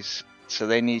zombies. So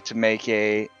they need to make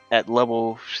at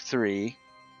level 3.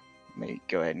 Let me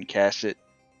go ahead and cast it.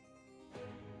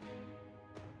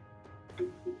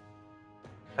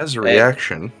 As a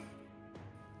reaction,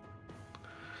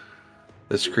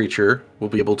 this creature will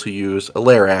be able to use a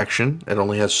lair action. It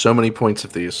only has so many points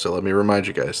of these, so let me remind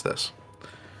you guys this.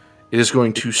 It is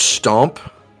going to stomp,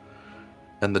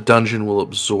 and the dungeon will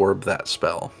absorb that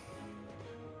spell.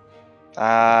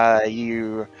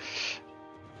 You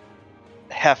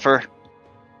heifer.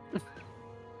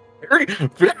 Very,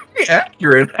 very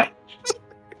accurate.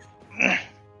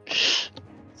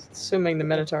 Assuming the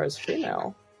Minotaur is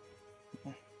female.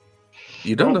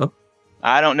 You don't know.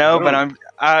 I don't know,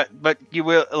 but you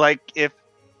will, like, if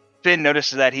Finn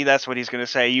notices that's what he's gonna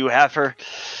say. You heifer.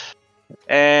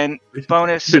 And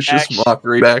bonus Vicious action,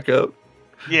 mockery back up.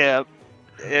 yeah,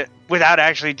 without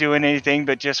actually doing anything,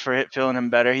 but just for it feeling him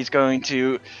better, he's going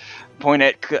to point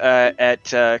at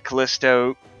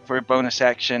Callisto for a bonus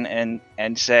action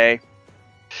and say,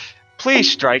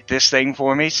 "Please strike this thing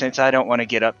for me, since I don't want to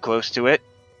get up close to it,"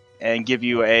 and give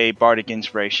you a bardic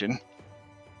inspiration.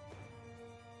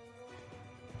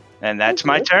 And that's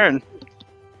my turn.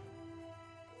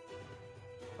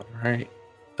 All right.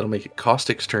 That'll make it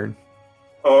Caustic's turn.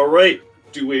 All right,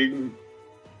 doing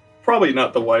probably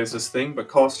not the wisest thing, but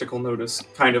Caustic will notice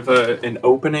kind of an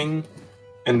opening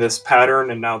in this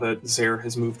pattern, and now that Zare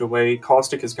has moved away,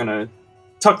 Caustic is going to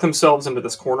tuck themselves into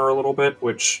this corner a little bit,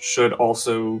 which should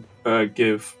also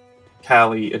give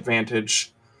Callie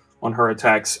advantage on her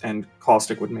attacks, and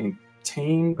Caustic would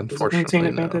maintain. Unfortunately,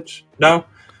 advantage? No?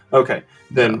 Okay,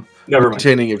 then No. never mind.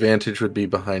 Maintaining advantage would be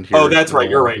behind here. Oh, that's right.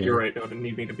 You're right. Here. You're right. It would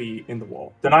need me to be in the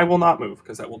wall. Then I will not move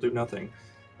because that will do nothing.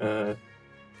 Well,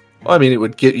 I mean, it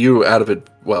would get you out of it.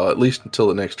 Well, at least until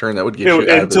the next turn, that would get you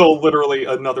out until of it. literally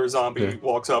another zombie Yeah.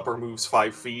 walks up or moves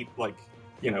 5 feet. Like,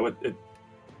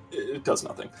 it does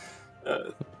nothing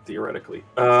theoretically.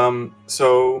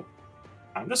 So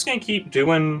I'm just gonna keep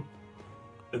doing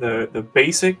the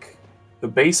basic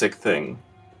thing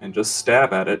and just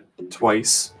stab at it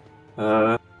twice.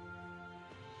 A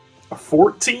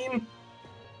 14.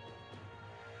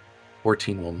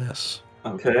 14 will miss.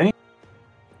 Okay.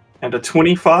 And a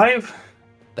 25.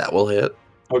 That will hit.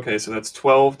 Okay, so that's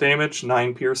 12 damage,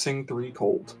 9 piercing, 3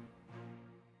 cold.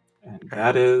 And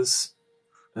that is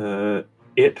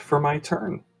it for my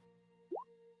turn.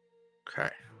 Okay.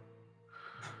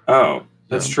 Oh,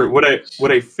 that's true.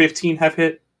 Would a 15 have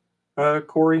hit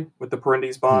Corey with the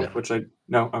Perendi's bond? No. Which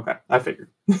no. Okay, I figured.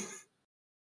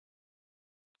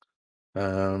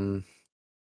 All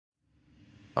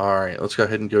right, let's go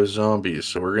ahead and go zombies.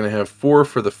 So we're gonna have 4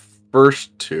 for the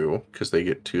first 2 because they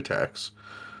get 2 attacks,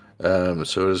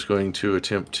 So it is going to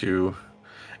attempt to.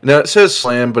 Now it says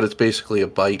slam, but it's basically a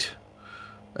bite.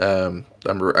 I'm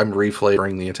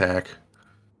reflavoring the attack.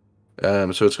 So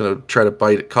it's going to try to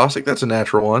bite at Caustic. That's a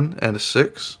natural 1 and a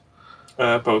 6.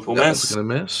 Both will That miss. one's going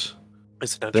to miss.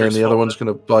 Is it not Then your the other fault? one's going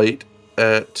to bite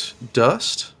at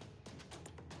Dust.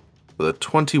 With a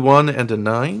 21 and a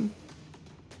 9.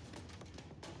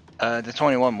 The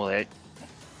 21 will hit.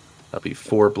 That'll be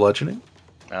 4 bludgeoning.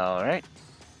 All right.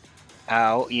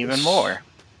 Ow, even more.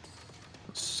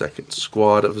 Second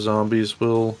squad of zombies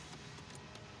will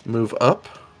move up.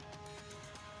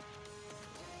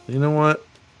 You know what?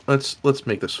 Let's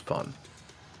make this fun.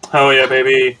 Oh yeah,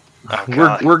 baby. Oh,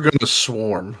 God. We're gonna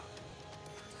swarm.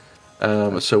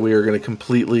 So we are gonna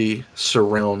completely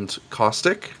surround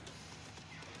Caustic.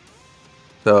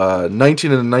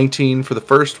 19 and a 19 for the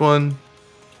first one,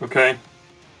 Okay.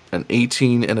 an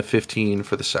 18 and a 15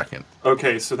 for the second.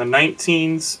 Okay, so the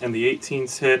 19s and the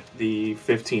 18s hit, the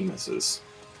 15 misses.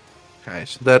 Okay,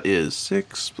 so that is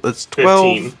 6. That's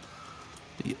 12.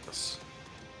 15. Yes.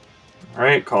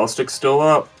 Alright, Caustic's still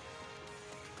up.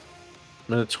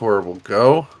 Minotaur will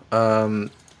go.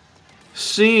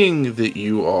 Seeing that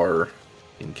you are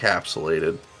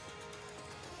encapsulated,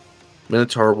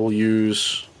 Minotaur will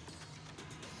use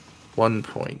 1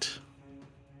 point.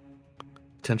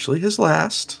 Potentially his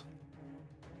last.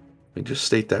 Let me just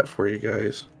state that for you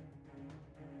guys.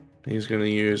 He's going to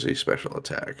use a special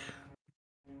attack.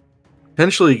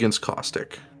 Potentially against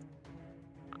Caustic.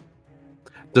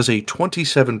 Does a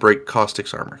 27 break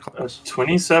Caustic's armor class?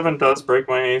 27 does break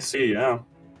my AC, yeah.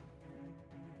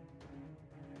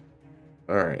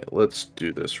 Alright, let's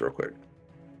do this real quick.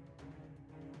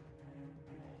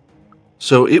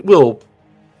 So it will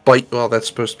bite. Well, that's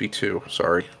supposed to be 2.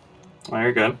 Sorry. Oh,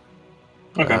 you're good.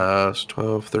 Okay. So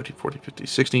 12, 13, 14, 15,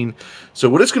 16. So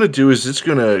what it's going to do is it's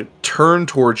going to turn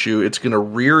towards you. It's going to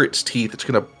rear its teeth. It's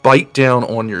going to bite down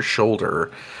on your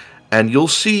shoulder. And you'll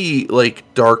see, like,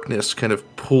 darkness kind of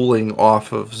pulling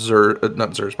off of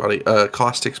not Zer's body,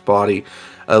 Caustic's body.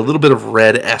 A little bit of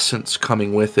red essence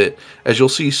coming with it. As you'll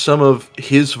see some of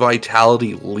his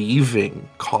vitality leaving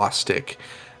Caustic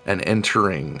and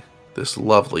entering this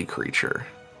lovely creature.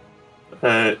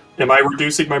 Am I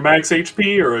reducing my max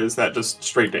HP, or is that just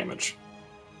straight damage?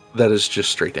 That is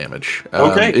just straight damage.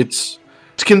 Okay. It's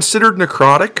considered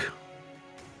necrotic,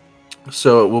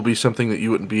 so it will be something that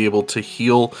you wouldn't be able to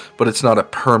heal, but it's not a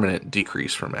permanent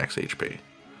decrease from max HP.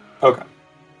 Okay.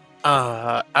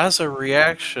 As a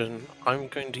reaction, I'm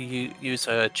going to use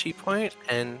a chi point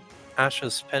and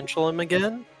Ash's Pendulum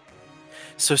again.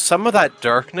 So some of that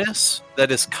darkness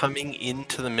that is coming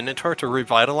into the Minotaur to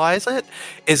revitalize it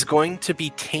is going to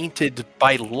be tainted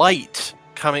by light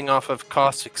coming off of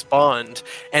Caustic's bond,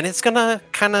 and it's going to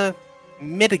kind of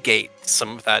mitigate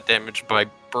some of that damage by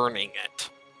burning it.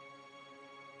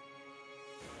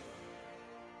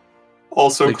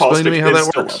 Also, Explain Caustic to me how is that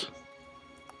still works. up.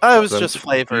 I was Then just you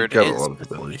flavored. got a lot of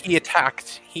ability. He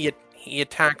attacked. He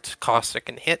attacked Caustic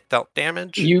and dealt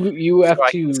damage. You have So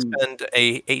I to spend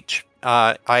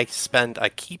I spend a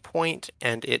key point,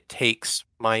 and it takes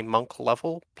my monk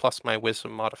level plus my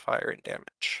wisdom modifier in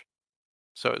damage.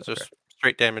 So it's just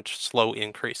straight damage, slow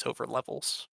increase over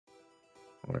levels.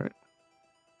 All right.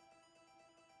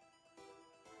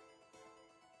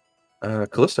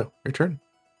 Callisto, your turn.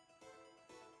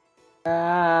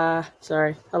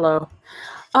 Sorry. Hello.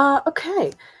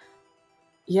 Okay.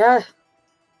 Yeah.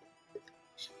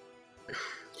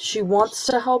 She wants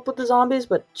to help with the zombies,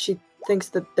 but she thinks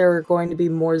that there are going to be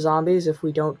more zombies if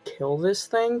we don't kill this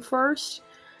thing first.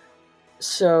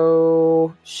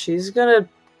 So she's gonna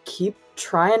keep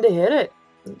trying to hit it.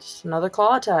 Just another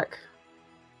claw attack.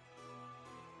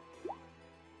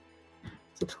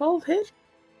 It's a 12 hit.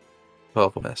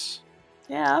 12 will miss.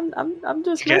 Yeah, I'm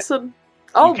just You get- missing.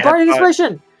 Oh, get Bardic five-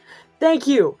 Inspiration! Thank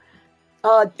you!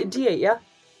 D8, yeah?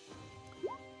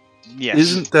 Yes.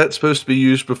 Isn't that supposed to be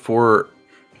used before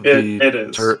the It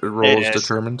is. roll It is is.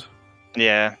 determined?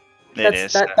 Yeah, it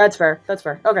is. That's fair. That's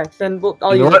fair. Okay, then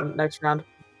I'll You know use what? it next round.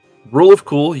 Rule of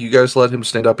cool, you guys let him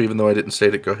stand up even though I didn't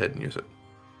state it. Go ahead and use it.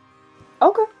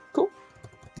 Okay, cool.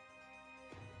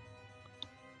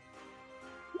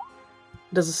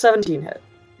 Does a 17 hit?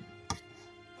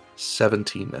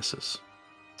 17 misses.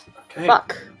 Okay.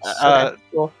 Fuck. Okay,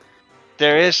 cool.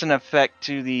 There is an effect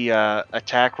to the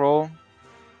attack roll.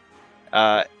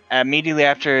 Immediately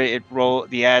after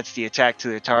the adds the attack to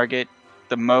the target,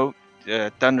 the moat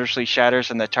thunderously shatters,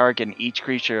 and the target and each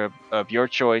creature of your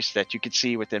choice that you can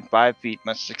see within 5 feet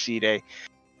must succeed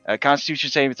a Constitution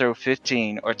saving throw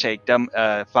 15 or take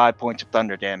 5 points of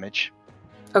thunder damage.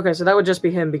 Okay, so that would just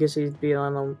be him because he'd be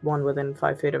on the one within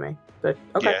 5 feet of me. But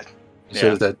okay. You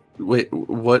said that. Wait,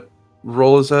 what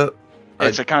roll is that?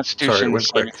 It's a Sorry, it Constitution went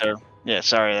saving quick. throw. Yeah,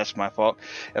 sorry, that's my fault.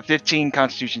 A 15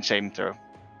 Constitution saving throw.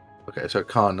 Okay, so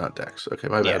con, not dex. Okay,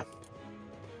 my Yeah. bad.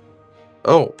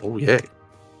 Oh, yay.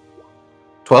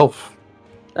 12.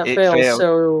 That It fails. failed.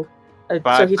 So he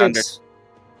 5 thunder. takes.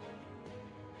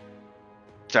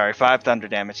 Sorry, 5 thunder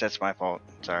damage. That's my fault.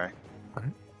 Sorry.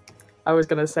 I was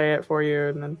gonna say it for you,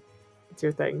 and then it's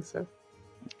your thing. So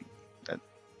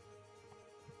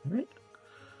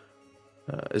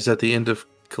Is that the end of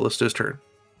Callisto's turn?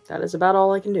 that is about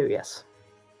all I can do. Yes.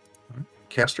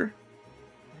 Caster?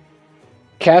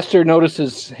 Caster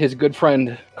notices his good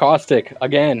friend Caustic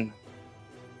again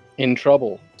in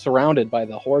trouble, surrounded by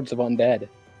the hordes of undead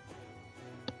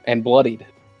and bloodied.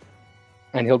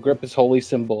 And he'll grip his holy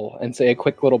symbol and say a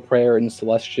quick little prayer in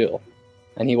Celestial,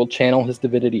 and he will channel his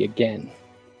divinity again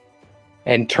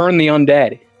and turn the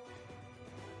undead.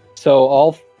 So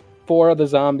all 4 of the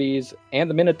zombies and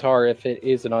the Minotaur, if it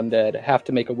is an undead, have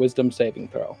to make a wisdom saving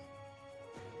throw.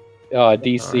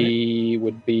 DC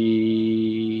would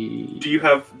be... Do you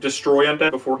have Destroy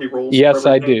Undead before he rolls? Yes,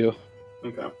 I do.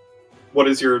 Okay. What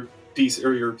is your DC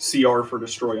or your CR for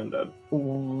Destroy Undead?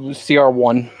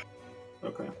 CR1.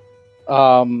 Okay.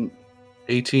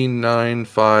 18, 9,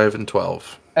 5, and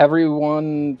 12.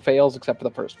 Everyone fails except for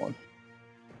the first one.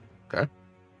 Okay.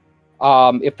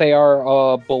 If they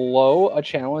are below a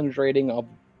challenge rating of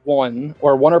 1,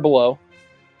 or 1 or below,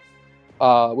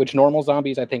 which normal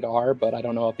zombies I think are, but I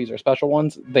don't know if these are special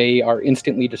ones, they are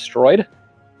instantly destroyed.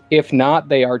 If not,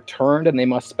 they are turned and they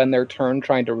must spend their turn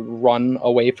trying to run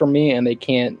away from me, and they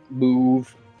can't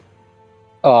move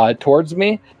towards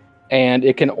me. And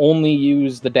it can only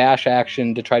use the dash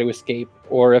action to try to escape,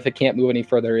 or if it can't move any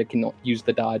further, it can use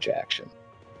the dodge action.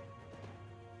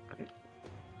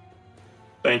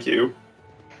 Thank you.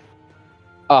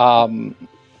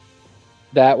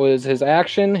 That was his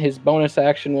action. His bonus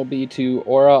action will be to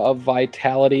Aura of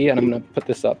Vitality, and I'm going to put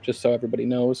this up just so everybody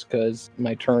knows, because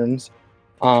my turns.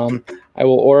 I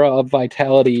will Aura of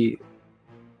Vitality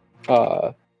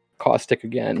Caustic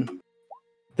again.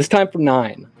 This time for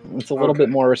 9. It's a little bit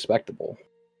more respectable.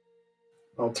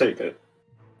 I'll take it.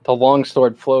 The long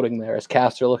sword floating there as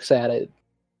Caster looks at it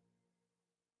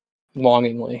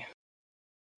longingly.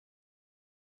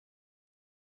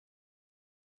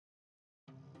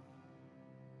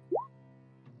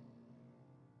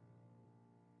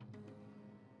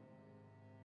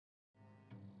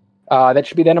 That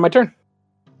should be the end of my turn.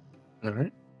 All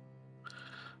right.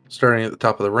 Starting at the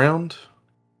top of the round.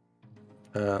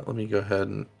 Let me go ahead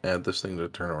and add this thing to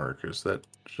turn order because that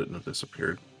shouldn't have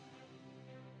disappeared.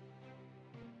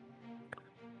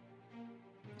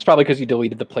 It's probably because you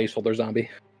deleted the placeholder zombie.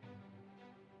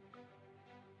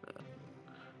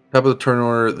 Top of the turn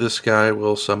order, this guy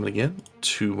will summon again.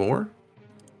 2 more.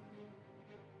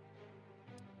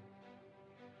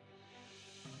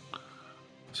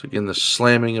 So again, the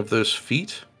slamming of those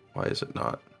feet. Why is it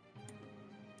not?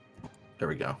 There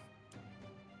we go.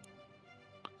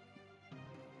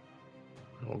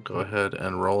 We'll go ahead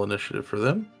and roll initiative for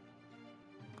them.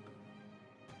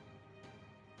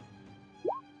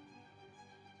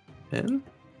 And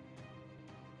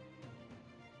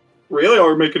Really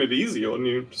are making it easy on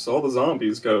you. Just all the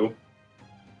zombies go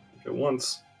at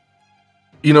once.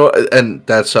 you know, and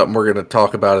that's something we're going to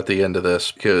talk about at the end of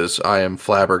this because I am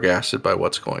flabbergasted by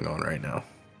what's going on right now.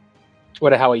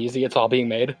 How easy it's all being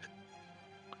made.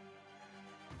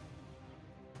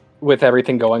 With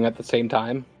everything going at the same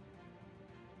time.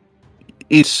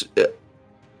 It's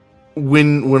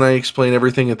when I explain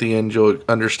everything at the end, you'll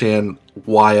understand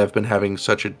why I've been having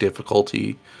such a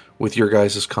difficulty with your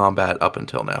guys' combat up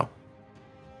until now.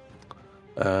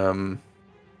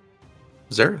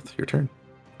 Zareth, your turn.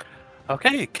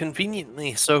 Okay,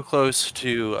 conveniently so close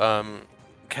to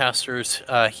Caster's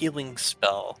healing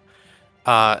spell.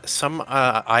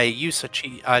 I use a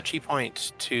chi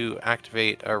point to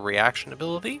activate a reaction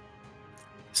ability.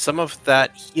 Some of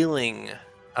that healing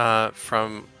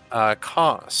from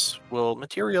Kos will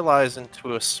materialize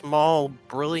into a small,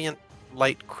 brilliant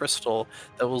light crystal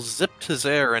that will zip to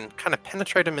Zer and kind of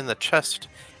penetrate him in the chest.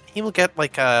 He will get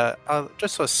like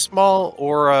just a small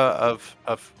aura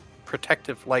of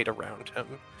protective light around him,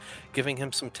 giving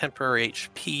him some temporary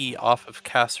HP off of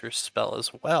Caster's spell as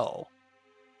well.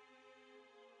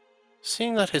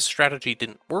 Seeing that his strategy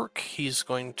didn't work, he's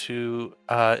going to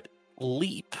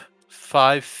leap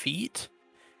 5 feet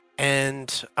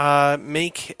and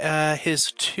make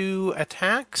his 2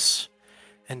 attacks.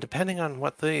 And depending on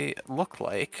what they look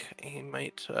like, he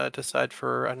might decide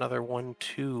for another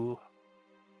 1-2.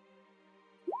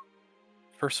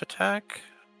 First attack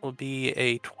will be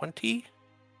a 20.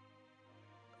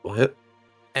 Will hit.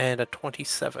 and a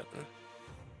 27.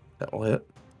 That will hit.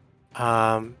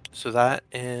 So that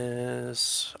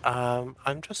is,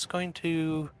 I'm just going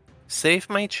to save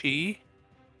my chi,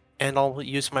 and I'll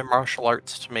use my martial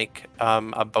arts to make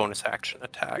a bonus action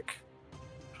attack,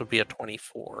 which will be a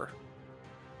 24,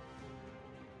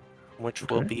 which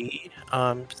will be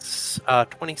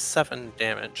 27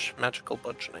 damage, magical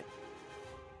bludgeoning.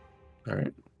 All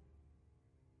right.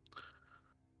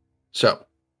 So,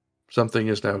 something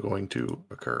is now going to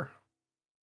occur.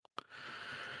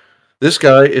 This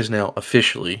guy is now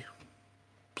officially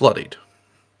bloodied.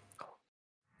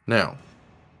 Now,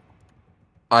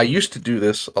 I used to do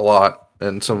this a lot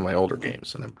in some of my older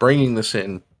games, and I'm bringing this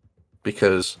in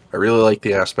because I really like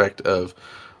the aspect of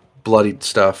bloodied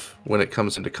stuff when it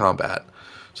comes into combat.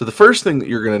 So the first thing that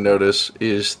you're going to notice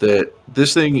is that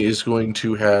this thing is going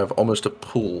to have almost a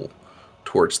pull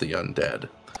towards the undead.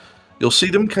 You'll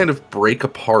see them kind of break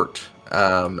apart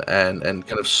and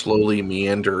kind of slowly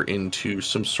meander into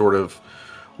some sort of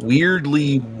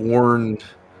weirdly worn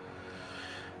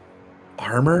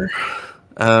armor.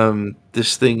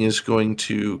 This thing is going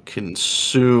to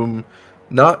consume,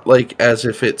 not like as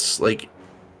if it's like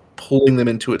pulling them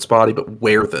into its body, but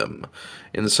wear them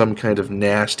in some kind of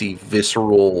nasty,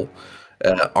 visceral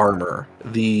armor.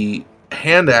 The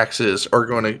hand axes are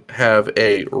going to have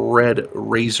a red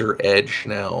razor edge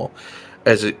now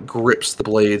as it grips the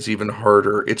blades even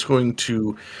harder. It's going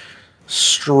to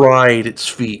stride its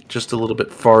feet just a little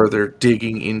bit farther,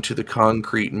 digging into the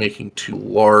concrete, making two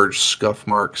large scuff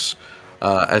marks,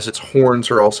 as its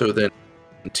horns are also then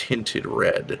tinted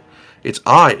red. Its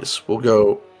eyes will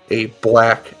go a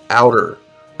black outer.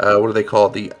 What do they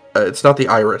call it? It's not the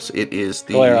iris. It is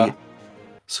the Sclera.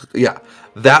 Yeah,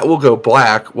 that will go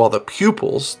black, while the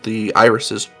pupils, the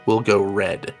irises, will go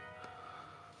red.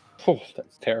 Oh,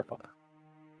 that's terrifying.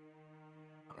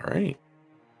 All right.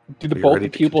 Do Are you both ready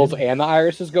the to pupils continue? and the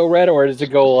irises go red, or does it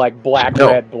go like black,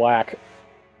 No. red, black?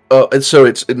 Oh, and so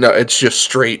it's just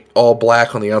straight all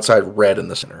black on the outside, red in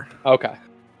the center. Okay.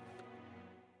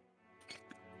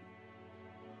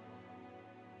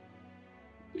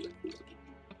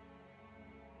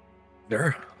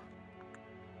 There.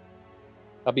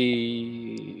 That'll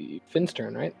be Finn's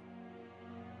turn, right?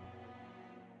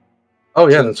 Oh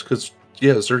yeah, that's because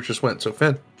Zerg just went. So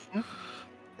Finn.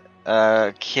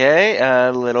 Okay,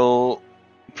 a little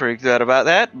freaked out about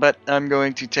that, but I'm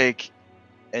going to take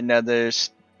another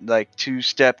 2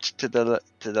 steps to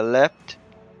the left.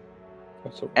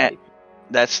 That's so Eh. right.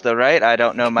 That's the right. I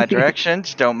don't know my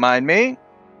directions. Don't mind me.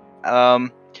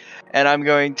 And I'm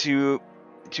going to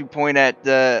point at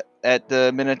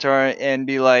the Minotaur and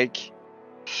be like,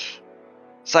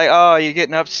 it's like, oh, you're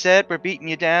getting upset? We're beating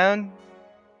you down?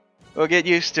 Well, get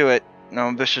used to it.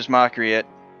 No, vicious mockery it.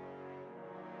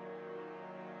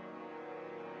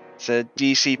 It's a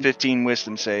DC 15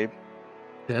 Wisdom save.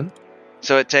 10.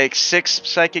 So it takes 6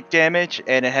 psychic damage,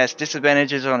 and it has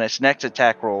disadvantages on its next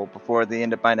attack roll before the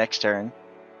end of my next turn.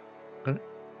 Okay.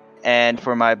 And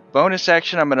for my bonus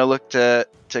action, I'm going to look to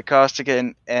Caustic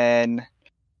and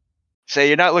say,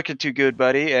 you're not looking too good,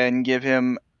 buddy, and give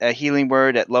him a healing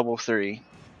word at level 3.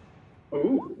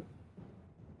 Ooh.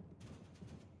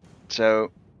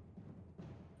 So,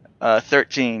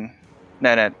 13.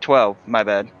 No, 12. My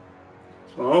bad.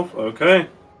 12, okay.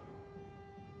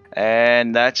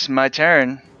 And that's my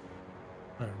turn.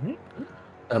 All right.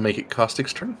 I'll make it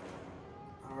Caustic's turn.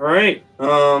 Alright,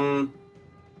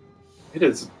 it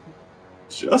is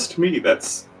just me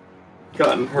that's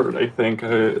gotten hurt, I think,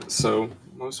 so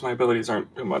most of my abilities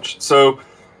aren't too much. So,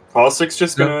 Caustic's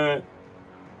just gonna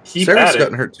keep Sarah's at it.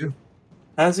 gotten hurt too.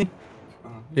 Has he?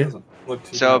 Yeah. Doesn't look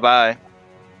too So bad.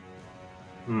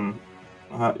 bye.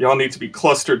 Y'all need to be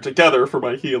clustered together for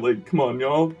my healing. Come on,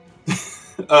 y'all.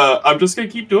 I'm just gonna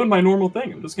keep doing my normal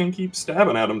thing. I'm just gonna keep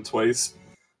stabbing at him twice,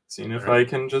 seeing if I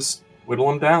can just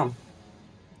whittle him down.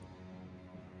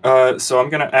 So I'm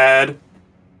gonna add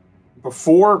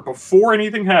before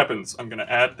anything happens. I'm gonna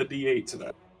add the D8 to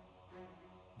that.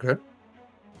 Okay.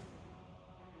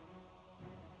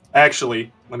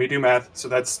 Actually, let me do math. So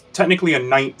that's technically a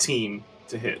 19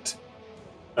 to hit,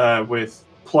 with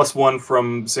 +1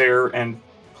 from Zaire and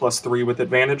 +3 with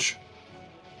advantage.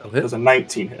 That'll hit. Does a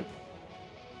 19 hit?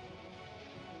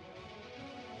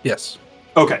 Yes.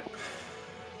 Okay.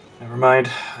 Never mind.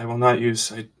 I will not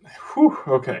use.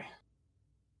 Okay.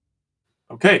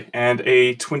 Okay, and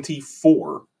a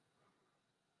 24.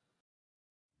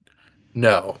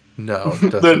 No.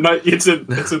 It doesn't. It's in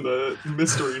the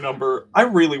mystery number. I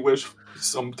really wish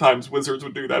sometimes wizards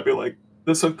would do that. Be like,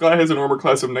 this guy has an armor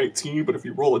class of 19, but if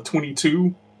you roll a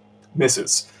 22,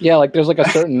 misses. Yeah, like there's like a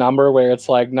certain number where it's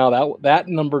like, no, that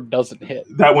number doesn't hit.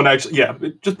 That one actually, yeah.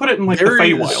 Just put it in like There the is-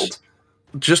 Feywild.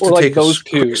 Just Or to like take those a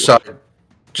quick two. side,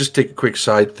 just take a quick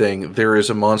side thing. There is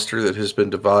a monster that has been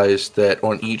devised that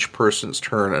on each person's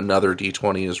turn, another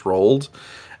d20 is rolled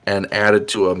and added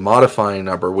to a modifying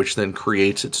number, which then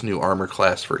creates its new armor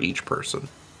class for each person.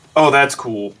 Oh, that's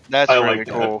cool. That's I really like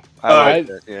that. cool. I like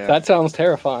that. Yeah. That sounds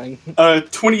terrifying.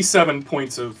 27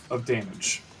 points of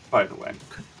damage, by the way.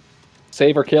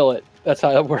 Save or kill it. That's how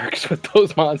it works with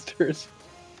those monsters.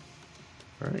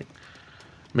 All right.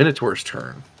 Minotaur's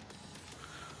turn.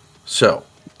 So,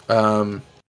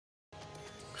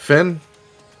 Finn,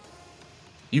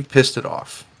 you've pissed it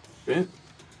off. Eh?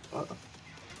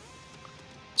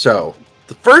 So,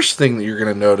 the first thing that you're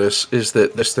going to notice is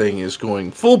that this thing is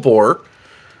going full bore.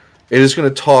 It is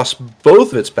going to toss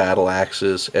both of its battle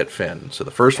axes at Finn. So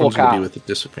the first Full one's going to cow. be with a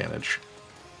disadvantage.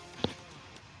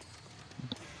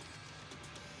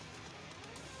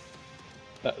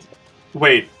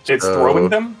 Wait, it's So- throwing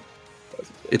them?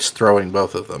 It's throwing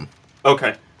both of them.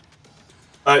 Okay.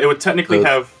 It would technically So-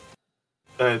 have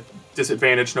a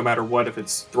disadvantage no matter what if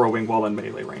it's throwing while in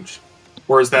melee range.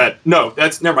 Or is that... No,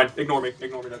 that's... Never mind. Ignore me.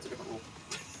 That's a different rule.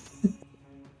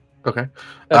 Okay.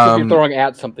 That's if you're Um, throwing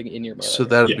at something in your melee. So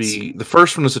that would Yes. be... The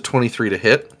first one is a 23 to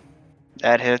hit.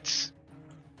 That hits.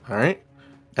 All right.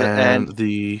 And- And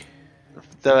the...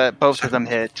 Both of them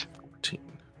hit. 14.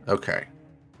 Okay.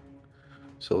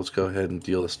 So let's go ahead and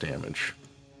deal this damage.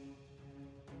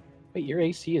 Wait, your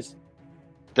AC is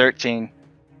 13.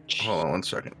 Hold on one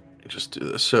second. Let me just do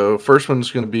this. So first one's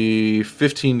going to be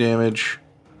 15 damage.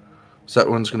 So that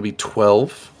one's going to be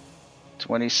 12.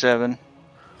 27.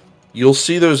 You'll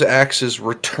see those axes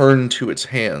return to its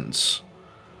hands.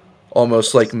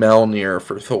 Almost like Mjolnir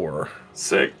for Thor.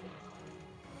 Sick.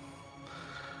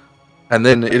 And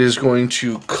then it is going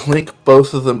to clink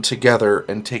both of them together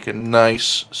and take a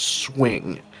nice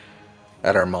swing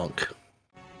at our monk.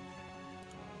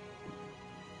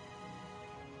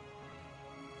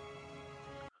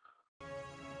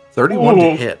 $31 to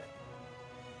Ooh. hit.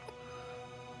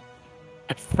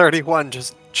 31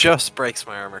 just breaks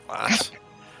my armor class.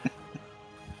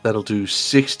 That'll do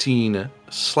 16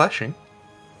 slashing.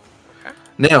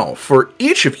 Now, for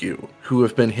each of you who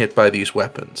have been hit by these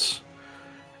weapons,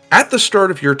 at the start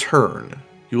of your turn,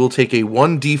 you will take a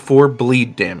 1d4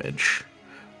 bleed damage.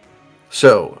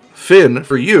 So, Finn,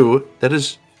 for you, that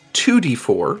is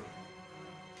 2d4,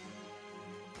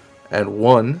 and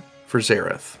 1 for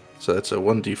Zareth. So that's a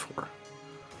 1d4.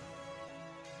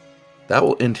 That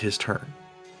will end his turn.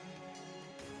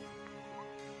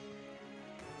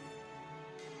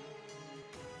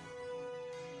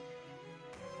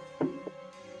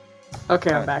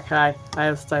 Okay, I'm back. Hi. I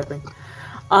was typing.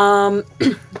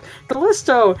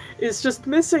 Callisto is just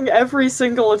missing every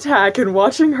single attack and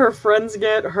watching her friends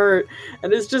get hurt,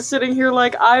 and is just sitting here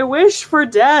like, I wish for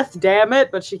death, damn it!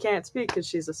 But she can't speak because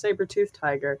she's a saber-toothed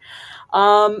tiger.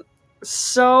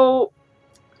 So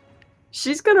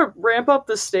she's gonna ramp up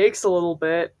the stakes a little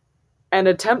bit and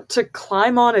attempt to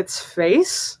climb on its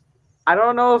face. I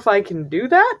don't know if I can do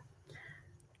that.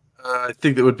 I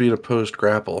think that would be an opposed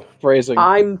grapple. phrasing.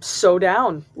 I'm so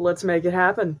down. Let's make it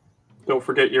happen. Don't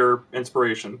forget your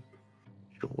inspiration.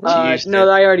 used No,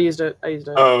 it. I already used it. I used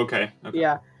it. Oh, okay.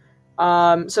 Yeah.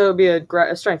 So it'd be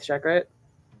a strength check, right?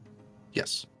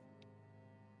 Yes.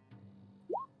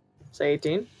 Say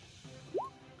 18.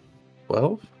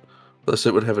 12. Plus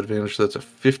it would have advantage, so that's a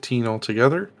 15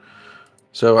 altogether.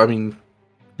 So, I mean,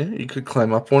 yeah, you could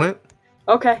climb up on it.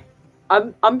 Okay.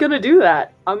 I'm gonna do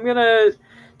that. I'm gonna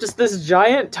just this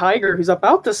giant tiger who's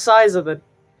about the size of the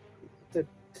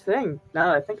thing. Now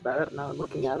that I think about it, now I'm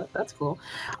looking at it, that's cool.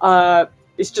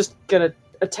 Is just gonna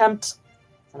attempt,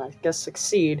 and I guess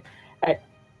succeed, at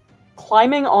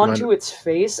climbing onto its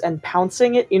face and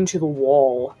pouncing it into the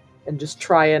wall, and just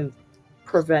try and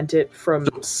prevent it from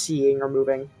seeing or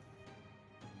moving.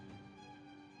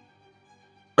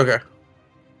 Okay.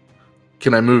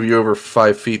 Can I move you over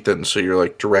 5 feet then, so you're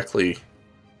like directly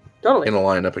Totally. in a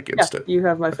line up Yeah, against it? you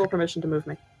have my full permission to move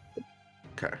me.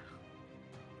 Okay.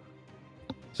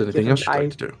 Is there anything Given else you'd I-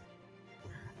 like to do?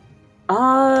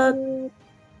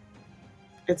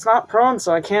 It's not prone,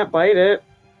 so I can't bite it.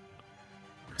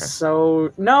 Okay.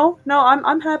 So no,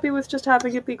 I'm happy with just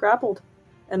having it be grappled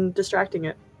and distracting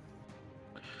it.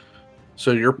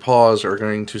 So your paws are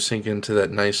going to sink into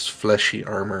that nice fleshy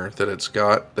armor that it's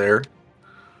got there.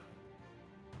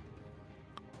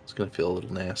 It's going to feel a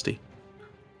little nasty.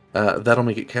 That'll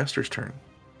make it Caster's turn.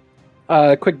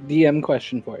 Quick DM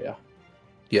question for you.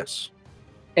 Yes.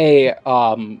 A,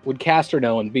 would Caster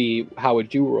know, and B, how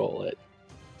would you roll it?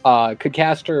 Could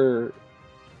Caster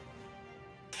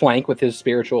flank with his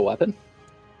spiritual weapon?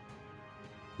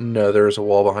 No, there is a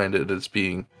wall behind it. It's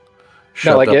being No,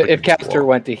 shoved like up if against the Caster wall.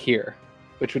 went to here,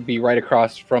 which would be right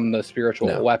across from the spiritual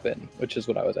No. weapon, which is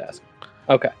what I was asking.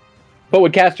 Okay. But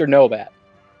would Caster know that?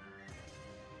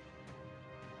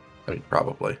 I mean,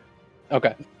 probably.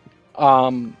 Okay.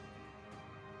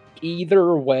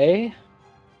 Either way,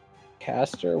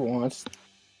 Caster wants...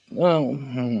 Oh,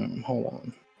 hold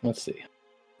on. Let's see.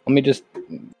 Let me just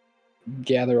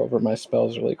gather over my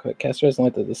spells really quick. Caster doesn't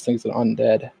like that this thing's an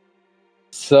undead.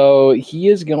 So he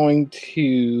is going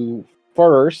to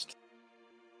first,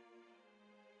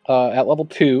 at level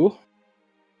 2,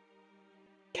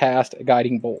 cast a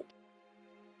guiding bolt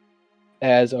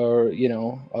as a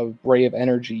ray of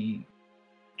energy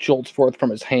jolts forth from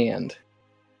his hand,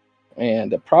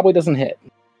 and it probably doesn't hit.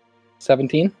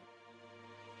 17.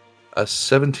 A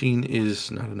 17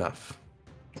 is not enough.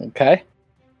 Okay.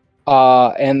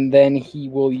 And then he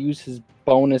will use his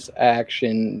bonus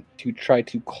action to try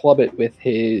to club it with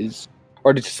his,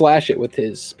 or to slash it with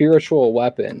his spiritual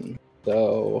weapon.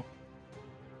 So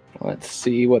let's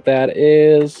see what that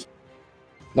is.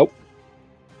 Nope.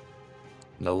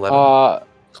 An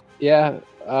 11.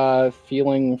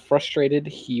 Feeling frustrated,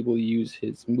 he will use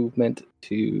his movement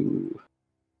to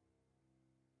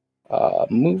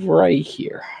move right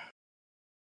here.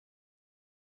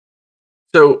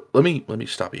 So let me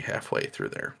stop you halfway through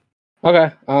there.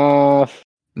 Okay.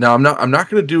 Now I'm not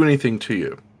going to do anything to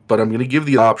you, but I'm going to give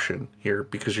the option here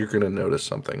because you're going to notice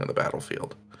something on the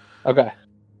battlefield. Okay.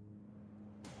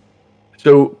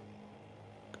 So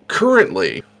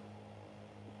currently,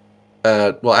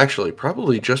 well, actually,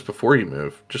 probably just before you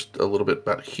move, just a little bit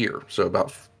about here. So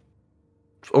about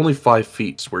only 5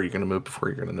 feet is where you're going to move before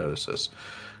you're going to notice this.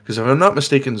 Because if I'm not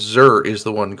mistaken, Zur is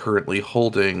the one currently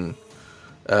holding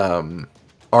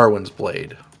Arwen's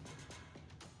blade.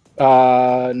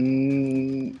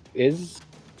 Is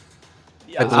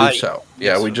I believe so.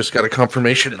 Yeah, we just got a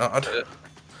confirmation nod.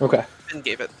 okay. And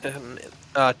gave it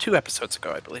 2 episodes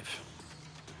ago, I believe.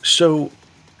 So,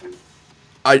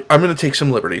 I'm going to take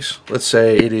some liberties. Let's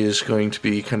say it is going to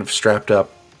be kind of strapped up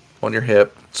on your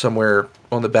hip, somewhere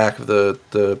on the back of the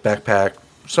backpack,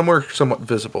 somewhere somewhat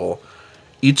visible.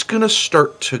 It's going to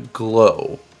start to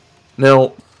glow.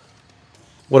 Now,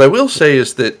 what I will say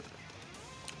is that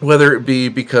whether it be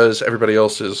because everybody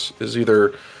else is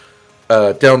either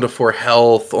down to 4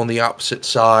 health on the opposite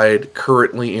side,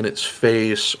 currently in its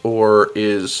face, or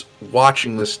is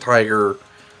watching this tiger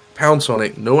pounce on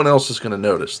it, no one else is going to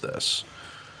notice this.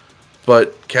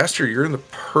 But Caster, you're in the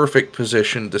perfect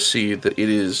position to see that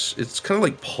it's kind of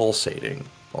like pulsating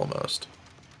almost.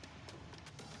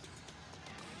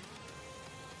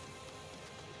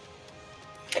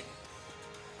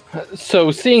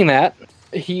 So seeing that,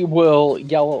 he will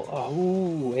yell,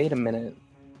 "Oh, wait a minute.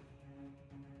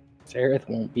 Zareth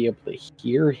won't be able to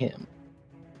hear him."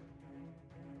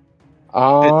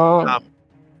 I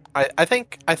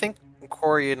think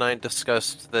Corey and I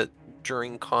discussed that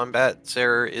during combat,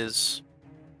 Zer is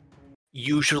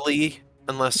usually,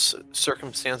 unless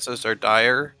circumstances are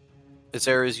dire,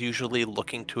 Zer is usually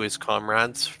looking to his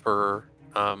comrades for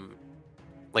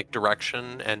like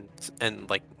direction and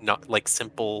like not like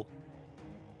simple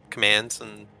commands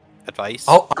and advice.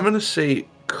 I'm going to say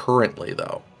currently,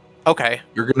 though. Okay.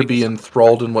 You're going to be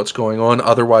enthralled in what's going on.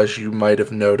 Otherwise, you might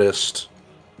have noticed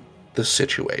the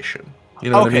situation. You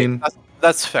know what I mean?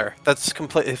 That's fair. That's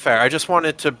completely fair. I just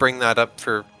wanted to bring that up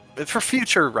for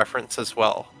future reference as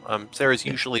well. Sarah's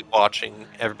usually watching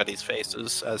everybody's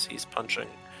faces as he's punching.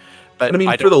 But and I mean,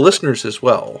 I for the don't- listeners as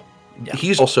well, Yeah.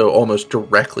 he's also almost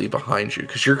directly behind you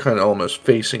because you're kind of almost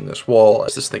facing this wall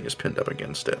as this thing is pinned up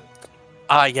against it.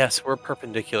 Yes, we're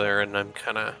perpendicular, and I'm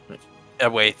kind of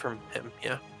away from him.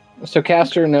 Yeah. So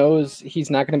Caster knows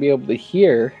he's not going to be able to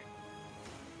hear.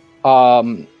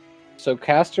 So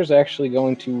Caster's actually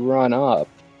going to run up,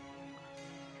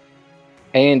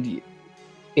 and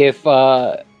if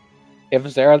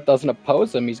Zareth doesn't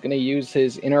oppose him, he's going to use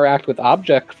his interact with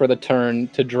object for the turn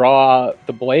to draw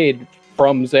the blade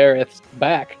from Zareth's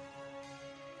back.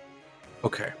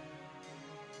 Okay.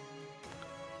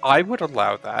 I would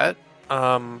allow that.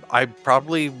 I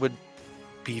probably would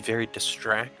be very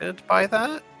distracted by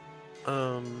that.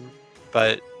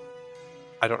 But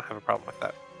I don't have a problem with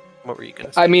that. What were you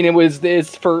gonna say? I mean,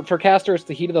 it's for Caster, it's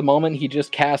the heat of the moment. He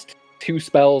just cast 2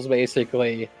 spells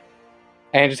basically,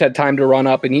 and just had time to run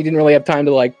up, and he didn't really have time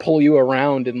to like pull you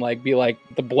around and like be like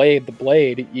the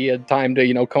blade. He had time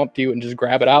to come up to you and just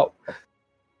grab it out.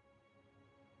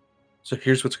 So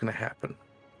here's what's going to happen.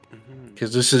 Mhm.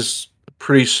 Because this is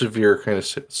pretty severe kind of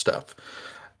stuff.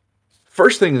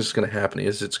 First thing that's going to happen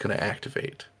is it's going to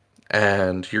activate.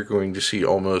 and you're going to see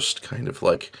almost kind of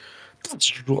like a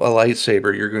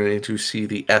lightsaber. You're going to see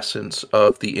the essence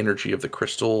of the energy of the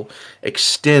crystal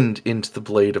extend into the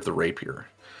blade of the rapier.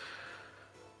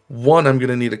 One, I'm going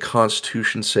to need a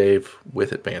Constitution save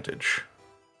with advantage.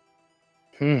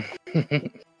 Because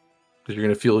you're going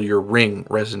to feel your ring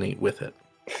resonate with it.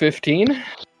 15?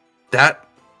 That...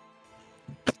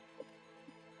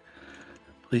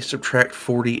 Please subtract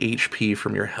 40 HP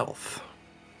from your health.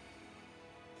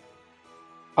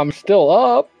 I'm still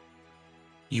up.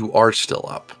 You are still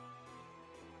up.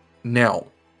 Now,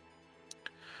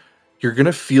 you're going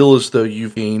to feel as though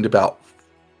you've gained about,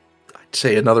 I'd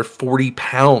say, another 40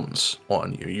 pounds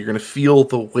on you. You're going to feel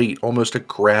the weight, almost a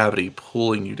gravity,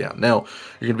 pulling you down. Now,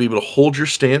 you're going to be able to hold your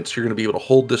stance. You're going to be able to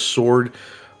hold this sword.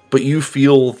 But you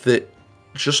feel that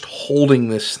just holding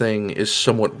this thing is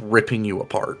somewhat ripping you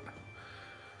apart.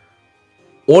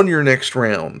 On your next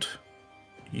round,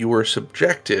 you are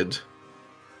subjected,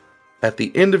 at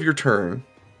the end of your turn,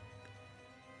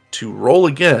 to roll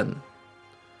again.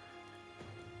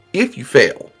 If you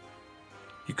fail,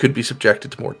 you could be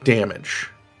subjected to more damage,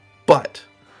 but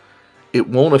it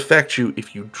won't affect you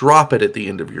if you drop it at the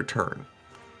end of your turn.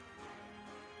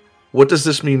 What does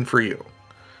this mean for you?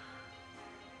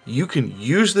 You can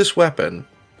use this weapon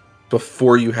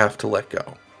before you have to let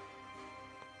go.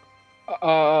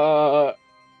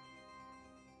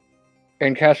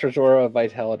 And Caster's Aura of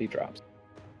Vitality drops.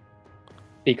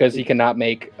 Because he cannot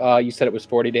make, you said it was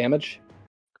 40 damage?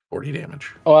 40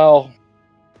 damage. Well,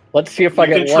 let's see if I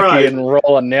You get can try. lucky and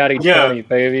roll a natty 20,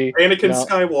 baby. Anakin No.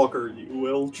 Skywalker, you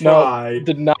will try.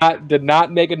 No, did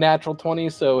not make a natural 20,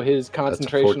 so his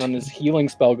concentration on his healing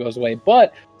spell goes away.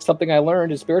 But something I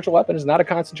learned is spiritual weapon is not a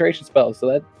concentration spell,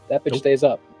 so that bitch stays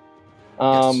up.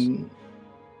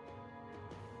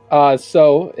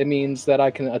 So it means that I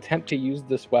can attempt to use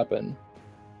this weapon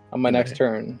on my next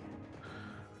turn.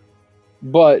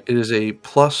 But it is a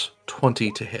plus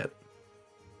 20 to hit.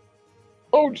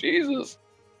 Oh, Jesus.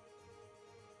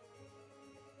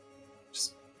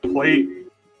 Just play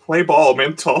ball,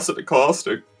 man. Toss it to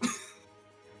Caustic.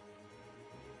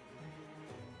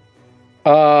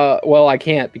 Well, I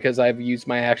can't because I've used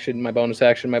my action, my bonus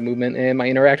action, my movement, and my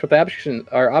interact with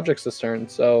objects this turn.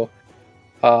 So,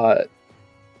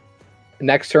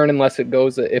 next turn, unless it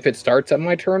goes, if it starts on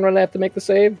my turn when I have to make the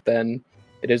save, then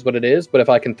it is what it is. But if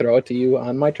I can throw it to you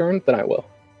on my turn, then I will.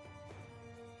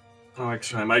 Oh,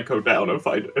 actually, I might go down if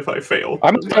I fail.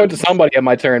 I'm gonna throw it to somebody on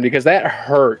my turn because that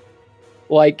hurt.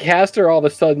 Like Caster, all of a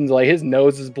sudden, like his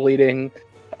nose is bleeding,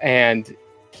 and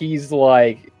he's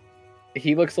like,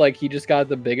 he looks like he just got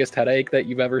the biggest headache that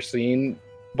you've ever seen,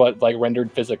 but like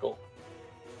rendered physical.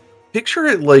 Picture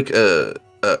it like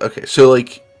okay, so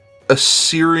like a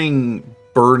searing,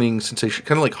 burning sensation,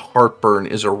 kind of like heartburn,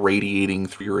 is irradiating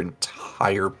through your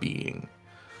entire being.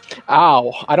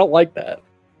 Ow! I don't like that.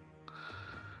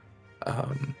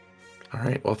 All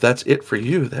right. Well, if that's it for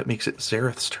you, that makes it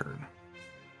Zareth's turn.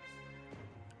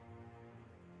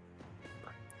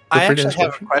 I actually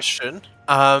have a question.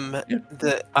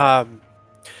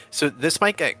 So this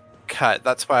might get cut.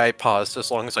 That's why I paused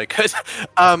as long as I could.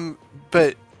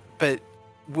 But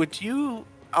would you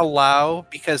allow,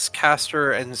 because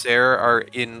Caster and Zare are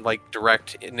in like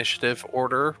direct initiative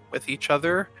order with each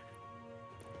other,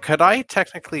 could I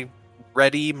technically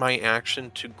ready my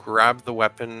action to grab the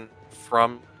weapon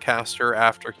from Caster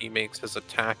after he makes his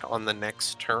attack on the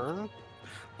next turn?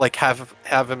 Like have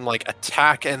him like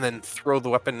attack and then throw the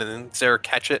weapon and then Zare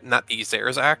catch it and that be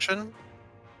Zare's action?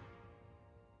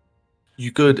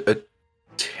 You could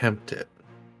attempt it.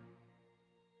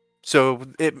 So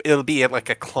it'll be like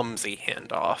a clumsy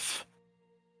handoff.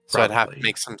 So I'd have to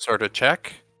make some sort of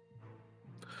check.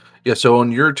 Yeah, so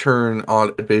on your turn,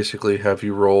 I'll basically have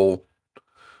you roll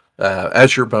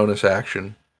as your bonus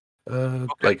action,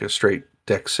 like a straight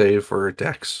dex save or a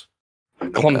dex.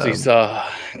 Clumsy's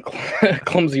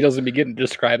clumsy doesn't begin to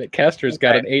describe it. Caster's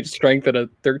got an 8 strength and a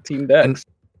 13 dex. And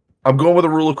I'm going with a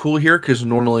rule of cool here because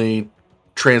normally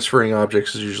transferring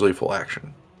objects is usually full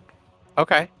action.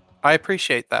 Okay, I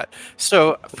appreciate that.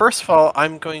 So first of all,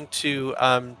 I'm going to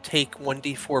take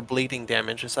 1d4 bleeding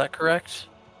damage. Is that correct?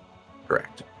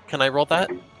 Correct. Can I roll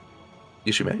that?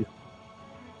 Yes, you may.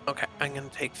 Okay, I'm going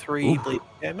to take 3 bleeding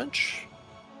damage.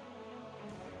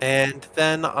 And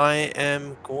then I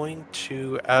am going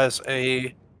to,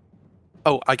 I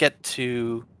get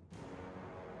to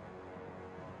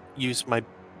use my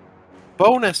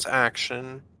bonus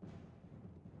action.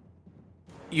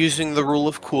 Using the rule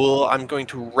of cool, I'm going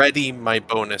to ready my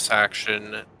bonus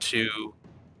action to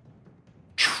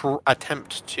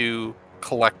attempt to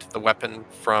collect the weapon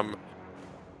from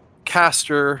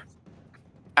Caster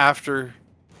after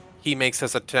he makes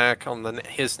his attack on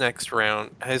his next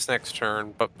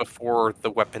turn, but before the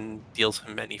weapon deals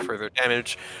him any further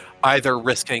damage, either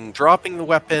risking dropping the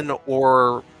weapon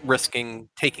or risking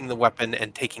taking the weapon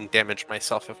and taking damage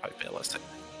myself if I fail a save.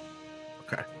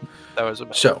 Okay. That was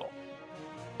a So,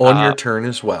 on your turn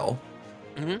as well.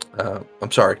 Mhm.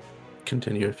 I'm sorry.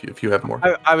 Continue if you have more.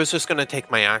 I was just going to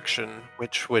take my action,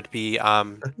 which would be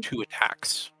 2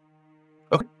 attacks.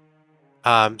 Okay.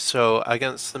 So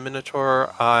against the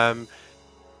Minotaur, I'm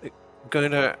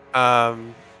going to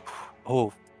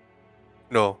oh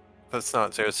no, that's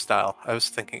not Zera's style. I was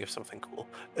thinking of something cool.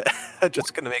 I'm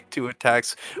just going to make 2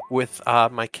 attacks with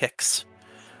my kicks.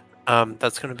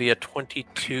 That's going to be a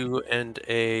 22 and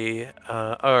a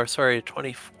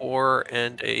 24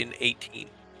 and an 18.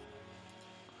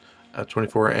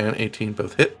 24 and 18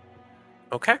 both hit.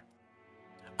 Okay.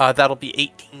 That'll be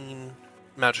 18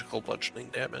 magical bludgeoning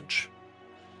damage.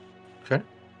 Okay.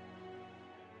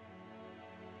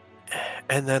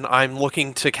 And then I'm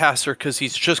looking to Caster because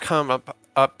he's just come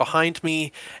up behind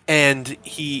me, and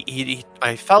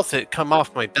I felt it come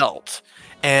off my belt.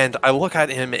 And I look at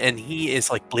him, and he is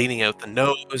like bleeding out the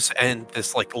nose, and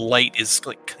this like light is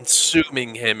like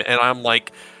consuming him. And I'm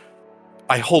like,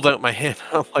 I hold out my hand.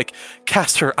 I'm like,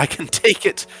 Caster, I can take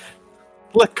it.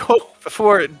 Let go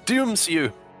before it dooms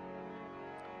you.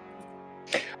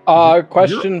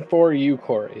 Question for you,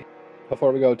 Corey,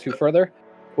 before we go too further.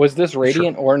 Was this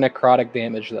radiant or necrotic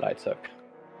damage that I took?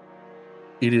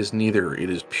 It is neither. It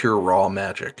is pure raw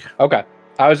magic. Okay.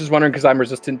 I was just wondering because I'm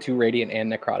resistant to radiant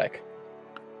and necrotic.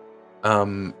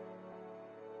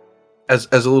 As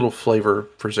a little flavor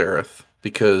for Zareth,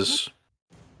 because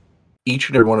each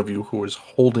and every one of you who is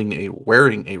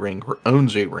wearing a ring or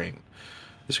owns a ring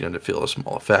is going to feel a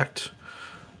small effect.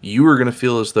 You are going to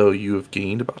feel as though you have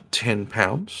gained about 10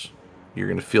 pounds. You're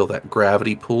going to feel that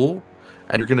gravity pull,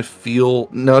 and you're going to feel...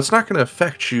 No, it's not going to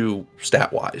affect you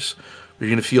stat-wise, but you're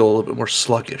going to feel a little bit more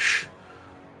sluggish,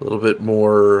 a little bit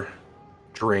more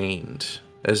drained,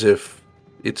 as if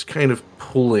it's kind of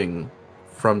pulling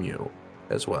from you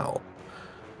as well.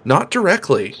 Not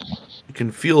directly. You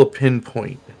can feel a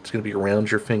pinpoint. It's going to be around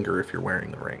your finger if you're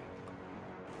wearing the ring.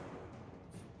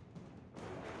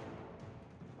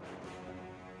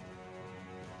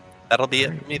 That'll be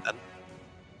it for me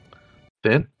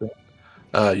then.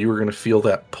 Then, you were going to feel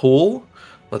that pull.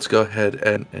 Let's go ahead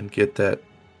and get that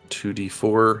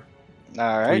 2d4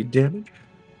 All right. damage.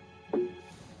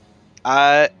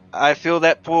 I feel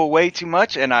that pull way too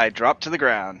much, and I drop to the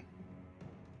ground.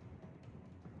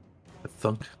 A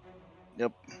thunk.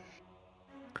 Yep.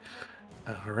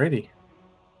 Alrighty.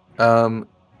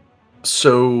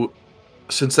 So,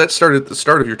 since that started at the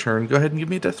start of your turn, go ahead and give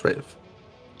me a death save.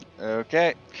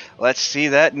 Okay. Let's see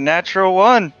that natural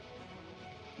 1.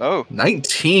 Oh.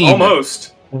 19.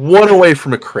 Almost. 1 away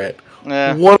from a crit.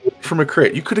 1 away from a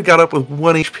crit. You could have got up with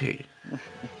 1 HP.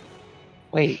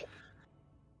 Wait.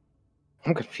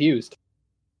 I'm confused.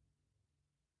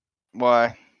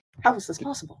 Why? How is this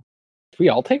possible? Did we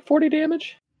all take 40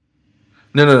 damage?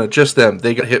 No, just them.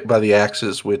 They got hit by the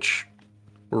axes, which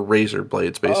were razor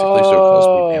blades, basically, so it caused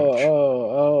me damage.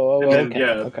 And then, okay.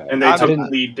 yeah, Okay. and they I took didn't-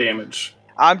 bleed damage.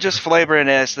 I'm just flavoring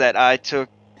this that I took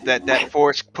that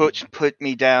force put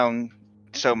me down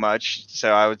so much,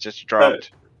 so I was just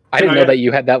dropped. I didn't know that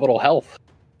you had that little health.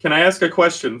 Can I ask a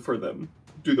question for them?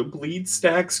 Do the bleed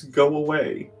stacks go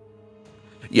away?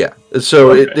 Yeah,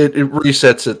 so Okay. it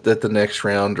resets at the next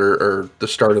round or the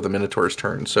start of the Minotaur's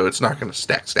turn, so it's not going to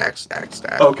stack.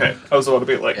 Okay, I was about to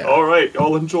be like, Yeah. all right,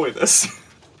 I'll enjoy this.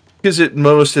 Because at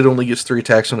most, it only gets 3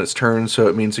 attacks on its turn, so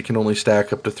it means it can only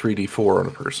stack up to 3d4 on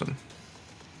a person.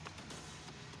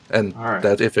 And All right.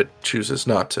 that if it chooses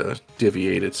not to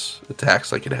deviate its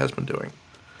attacks like it has been doing.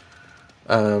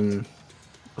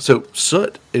 So,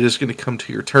 Soot, it is going to come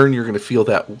to your turn. You're going to feel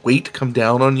that weight come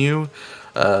down on you.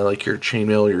 Like your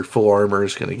chainmail, your full armor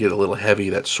is going to get a little heavy.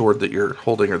 That sword that you're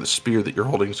holding or the spear that you're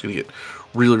holding is going to get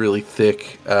really, really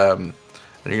thick. And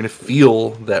you're going to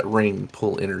feel that ring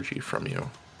pull energy from you.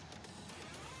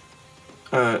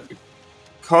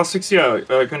 Caustics,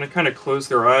 gonna kind of close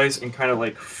their eyes and kind of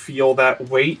like feel that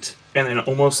weight, and then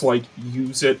almost like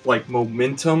use it like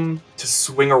momentum to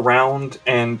swing around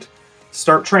and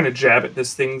start trying to jab at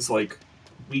this thing's like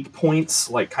weak points,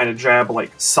 like kind of jab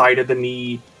like side of the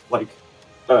knee, like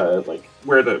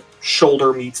where the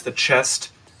shoulder meets the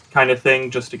chest, kind of thing,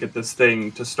 just to get this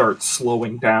thing to start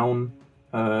slowing down.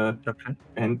 Okay.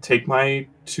 And take my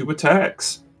 2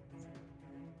 attacks.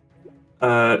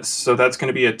 So that's going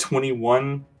to be a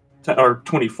 21 or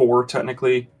 24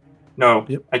 technically. No,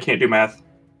 Yep. I can't do math.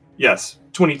 Yes,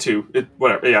 22.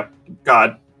 Whatever. Yeah,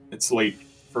 God, it's late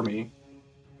for me.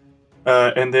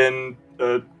 And then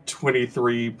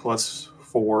 23 plus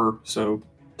 4, so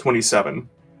 27.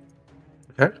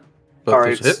 Okay. Both All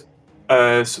those right.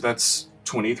 hit. So that's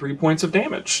 23 points of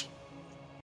damage.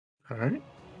 All right.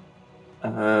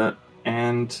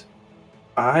 And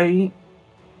I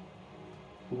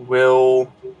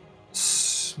will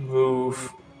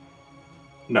move.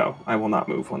 No, I will not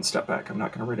move one step back. I'm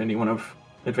not going to rid anyone of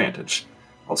advantage.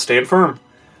 I'll stand firm.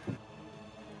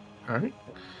 All right.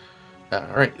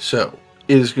 All right. So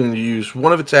it is going to use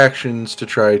one of its actions to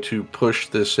try to push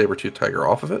this saber-tooth tiger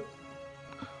off of it.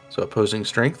 So opposing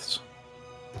strengths.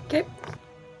 Okay.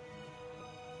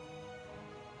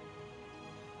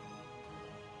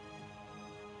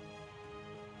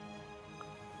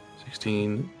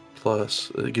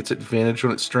 Plus, it gets advantage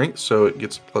on its strength, so it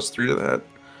gets +3 to that.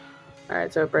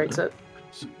 Alright, so it breaks it.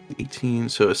 18,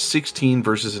 so a 16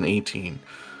 versus an 18.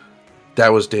 That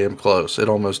was damn close. It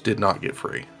almost did not get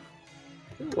free.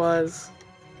 It was.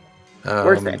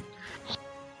 Worth it.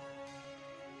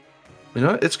 You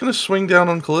know, it's going to swing down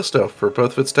on Callisto for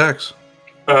both of its attacks.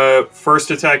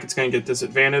 First attack, it's going to get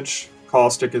disadvantage.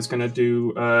 Caustic is going to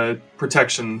do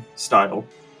protection style.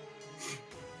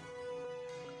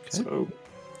 Okay. So.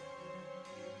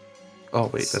 Oh,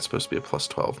 wait, that's supposed to be a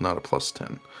 +12, not a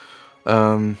 +10.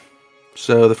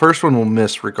 So the first one will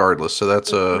miss regardless, so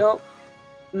that's a...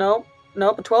 Nope.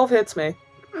 A 12 hits me.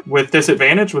 With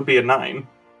disadvantage would be a 9.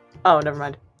 Oh, never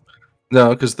mind. No,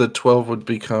 because the 12 would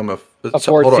become a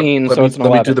 14, so it's an 11.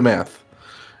 Let me do the math.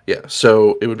 Yeah,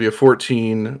 so it would be a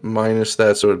 14 minus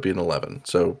that, so it would be an 11.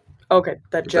 So okay,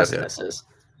 that just hit. misses.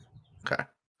 Okay.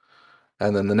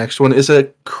 And then the next one is a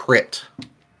crit.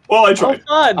 Well, I tried.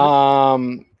 Oh,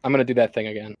 fun. I'm gonna do that thing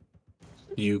again.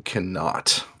 You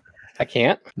cannot. I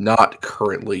can't? Not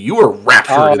currently. You are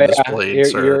raptured in this blade,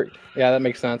 sir. Yeah, that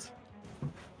makes sense.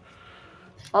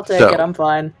 I'll take it, I'm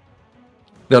fine.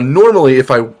 Now, normally, if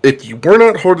you were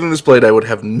not holding this blade, I would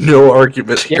have no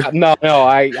argument here. Yeah, no,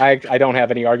 I don't have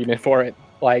any argument for it.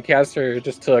 Like, Caster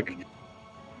just took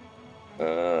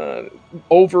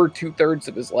over 2/3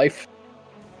 of his life,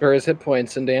 or his hit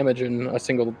points and damage in a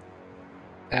single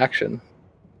action.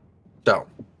 So,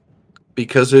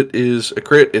 because it is a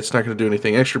crit, it's not going to do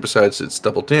anything extra besides its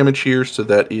double damage here, so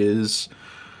that is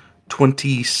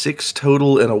 26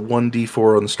 total and a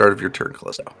 1d4 on the start of your turn,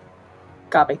 Callisto.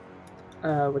 Copy.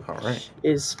 Which All right.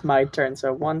 is my turn,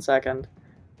 so 1 second.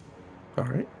 All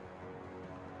right.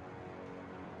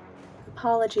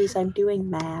 Apologies, I'm doing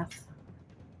math.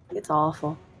 It's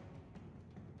awful.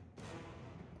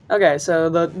 Okay, so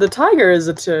the tiger is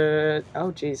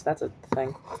oh geez, that's a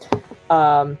thing.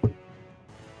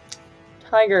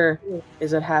 Tiger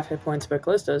is at half hit points, but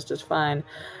Callisto is just fine.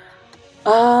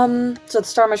 So at the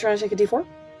start of my turn, I take a d4?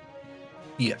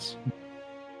 Yes.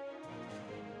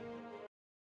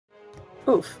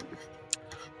 Oof.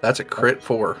 That's a crit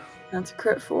 4. That's a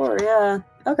crit 4, yeah.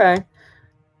 Okay.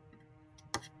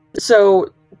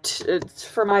 So,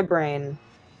 for my brain,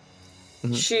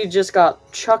 she just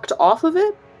got chucked off of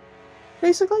it,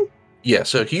 basically? Yeah,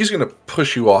 so he's going to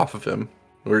push you off of him,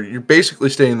 where you're basically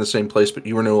staying in the same place, but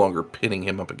you are no longer pinning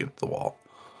him up against the wall.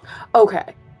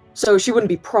 Okay. So she wouldn't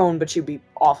be prone, but she'd be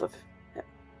off of him.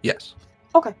 Yes.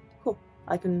 Okay, cool.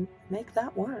 I can make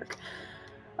that work.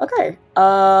 Okay,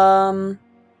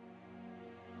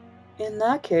 in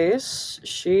that case,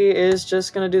 she is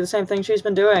just gonna do the same thing she's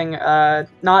been doing,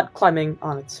 not climbing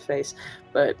on its face,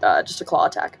 but just a claw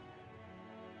attack.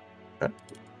 Okay.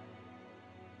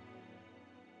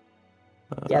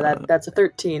 Yeah, that's a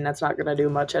 13. That's not gonna do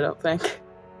much, I don't think.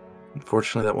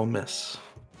 Unfortunately, that will miss.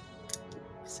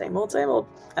 Same old, same old.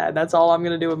 That's all I'm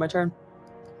gonna do with my turn.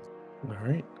 All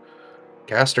right.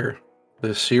 Caster,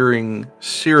 the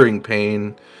searing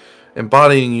pain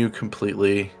embodying you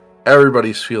completely.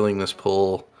 Everybody's feeling this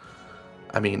pull.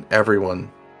 I mean,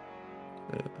 everyone.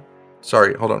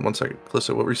 Sorry, hold on 1 second.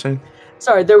 Callisto, what were you saying?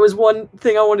 Sorry, there was one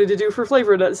thing I wanted to do for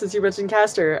flavor since you mentioned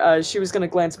Caster. She was going to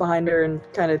glance behind her and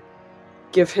kind of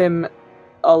give him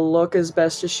a look as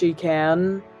best as she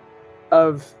can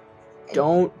of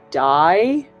don't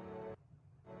die.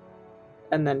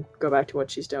 And then go back to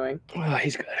what she's doing. Oh,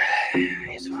 he's good.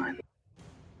 He's fine.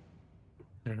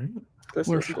 All right. Let's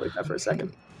believe that for a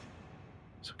second.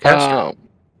 So, Caster.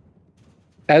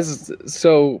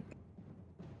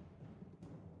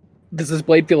 Does this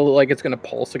blade feel like it's going to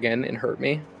pulse again and hurt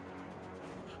me?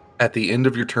 At the end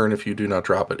of your turn, if you do not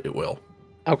drop it, it will.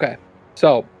 Okay.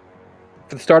 So,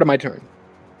 for the start of my turn,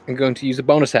 I'm going to use a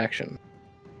bonus action.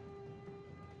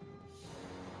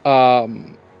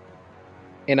 And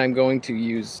I'm going to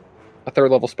use a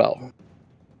 3rd level spell.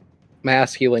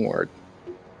 Mass Healing Word.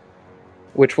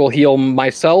 Which will heal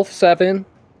myself 7,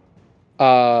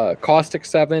 Caustic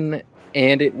 7,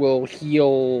 and it will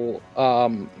heal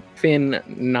Finn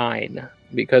 9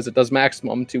 because it does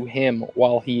maximum to him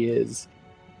while he is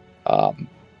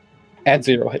at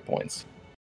 0 hit points.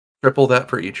 Triple that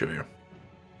for each of you.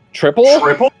 Triple?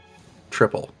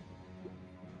 Triple.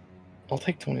 I'll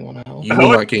take 21 health. You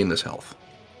will not gain this health.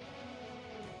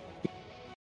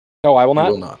 No, I will You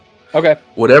not? will not. Okay.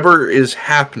 Whatever is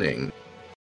happening,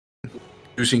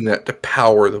 using that to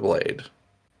power the blade.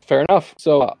 Fair enough.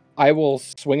 So I will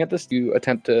swing at this to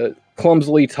attempt to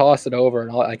clumsily toss it over,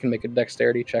 and I can make a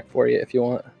dexterity check for you if you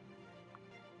want.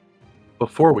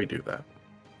 Before we do that,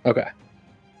 Okay.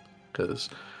 because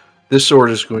this sword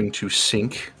is going to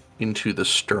sink into the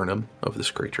sternum of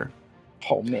this creature.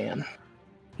 Oh, man.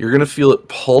 You're going to feel it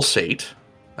pulsate.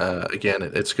 Again,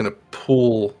 it's going to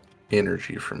pull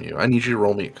energy from you. I need you to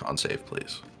roll me a con save,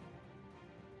 please.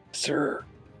 Sir.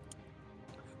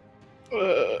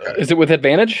 Is it with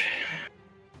advantage?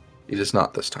 It is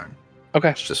not this time. Okay.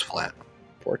 It's just flat.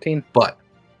 14. But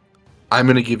I'm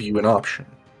going to give you an option.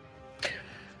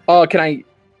 Can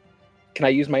I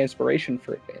use my inspiration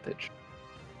for advantage?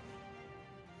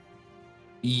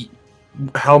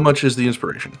 How much is the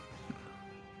inspiration?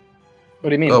 What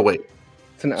do you mean? Oh, wait.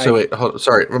 Sorry.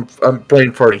 I'm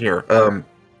brain farting here.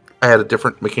 I had a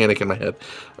different mechanic in my head.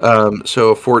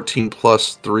 So 14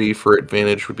 plus 3 for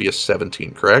advantage would be a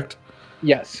 17, correct?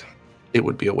 Yes. It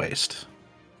would be a waste.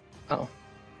 Oh.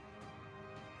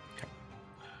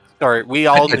 Sorry, we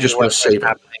all knew just what wanna was save it.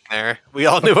 happening there. We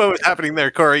all knew what was happening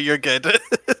there, Corey. You're good. I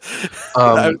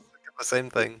was thinking the same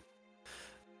thing.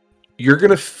 You're going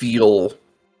to feel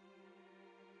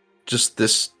just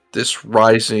this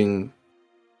rising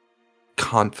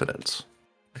confidence,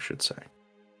 I should say.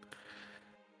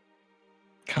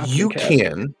 You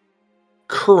can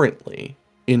currently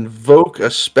invoke a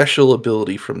special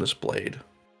ability from this blade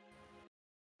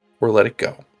or let it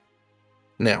go.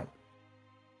 Now,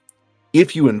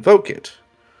 if you invoke it,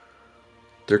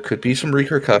 there could be some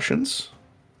repercussions,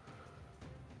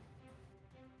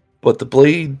 but the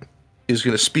blade is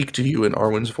going to speak to you in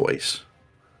Arwen's voice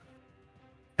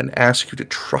and ask you to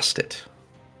trust it.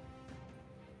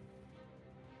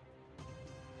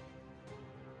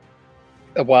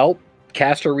 Well,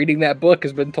 Castor reading that book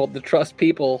has been told to trust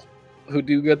people who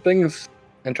do good things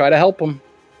and try to help them.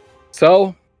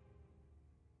 So,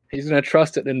 he's going to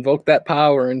trust it and invoke that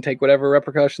power and take whatever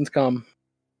repercussions come.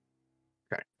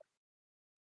 Okay.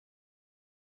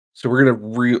 So we're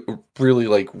gonna really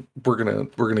we're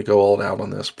gonna go all out on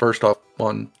this. First off,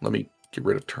 let me get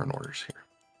rid of turn orders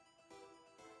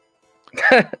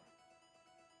here.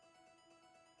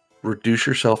 Reduce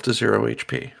yourself to 0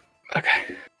 HP.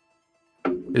 Okay.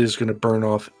 It is going to burn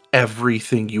off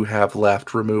everything you have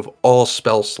left. Remove all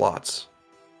spell slots.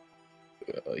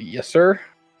 Yes, sir.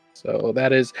 So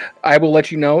that is, I will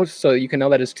let you know so you can know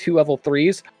that is 2 level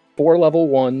 3s, 4 level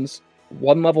 1s,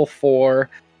 1 level 4,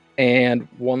 and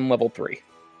 1 level 3.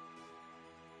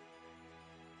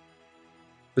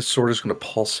 This sword is going to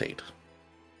pulsate.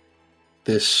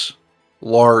 This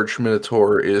large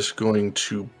minotaur is going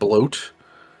to bloat,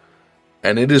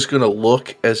 and it is going to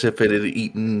look as if it had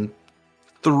eaten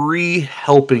 3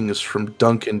 helpings from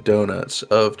Dunkin' Donuts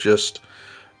of just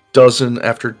dozen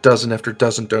after dozen after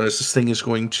dozen donuts. This thing is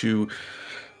going to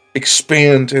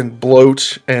expand and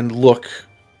bloat and look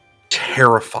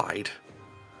terrified.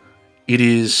 It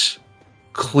is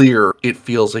clear it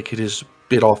feels like it has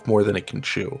bit off more than it can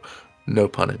chew. No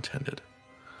pun intended.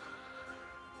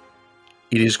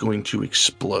 It is going to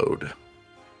explode.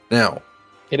 Now,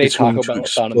 It ain't it's going Taco to Bell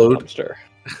found in the explode.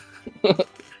 dumpster.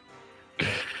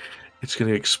 It's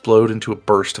going to explode into a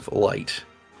burst of light.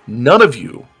 None of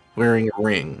you wearing a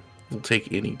ring will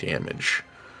take any damage.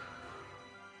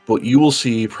 But you will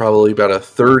see probably about a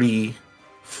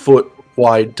 30-foot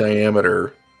wide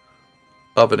diameter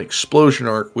of an explosion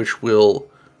arc, which will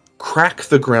crack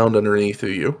the ground underneath of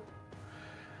you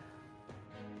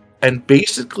and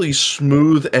basically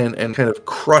smooth and kind of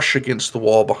crush against the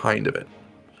wall behind of it.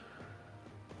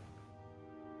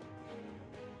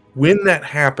 When that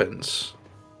happens,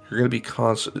 you're going to be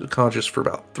conscious for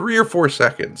about 3 or 4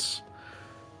 seconds.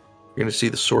 You're going to see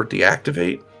the sword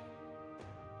deactivate, and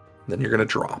then you're going to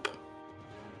drop.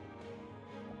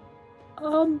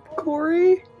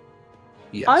 Corey?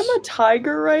 Yes. I'm a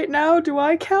tiger right now. Do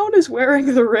I count as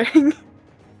wearing the ring?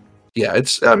 Yeah,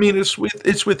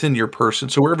 it's within your person,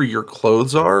 so wherever your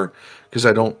clothes are, because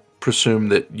I don't presume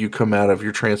that you come out of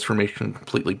your transformation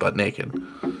completely butt naked.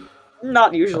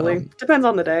 Not usually. Depends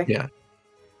on the day. Yeah.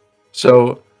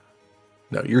 So,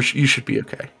 no, you should be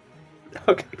okay.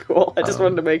 Okay, cool. I just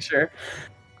wanted to make sure.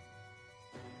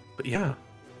 But yeah,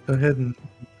 go ahead and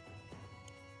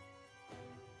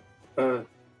Uh,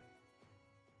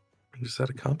 Just out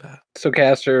of combat. So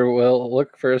Caster will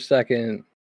look for a second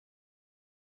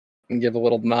and give a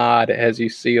little nod as you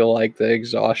see like the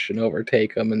exhaustion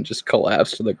overtake him and just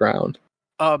collapse to the ground.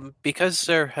 Because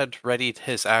Zer had readied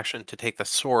his action to take the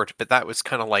sword, but that was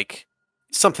kind of like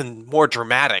something more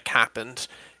dramatic happened.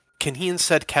 Can he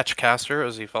instead catch Caster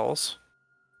as he falls?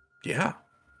 Yeah.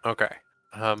 Okay.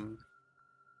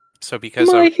 So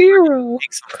because My I hero.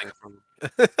 take something from,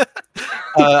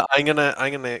 I'm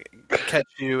gonna catch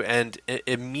you and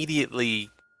immediately.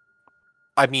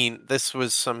 I mean, this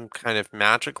was some kind of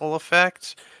magical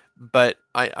effect, but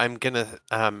I'm gonna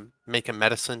make a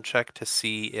medicine check to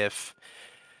see if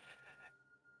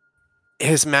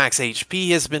his max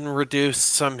HP has been reduced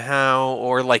somehow,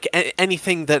 or like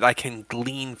anything that I can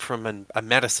glean from a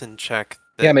medicine check.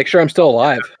 Yeah, make sure I'm still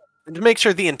alive. To make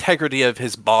sure the integrity of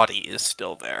his body is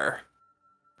still there.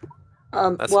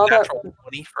 That's While a that natural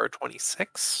 20 for a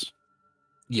 26.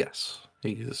 Yes.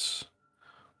 He is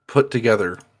put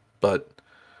together, but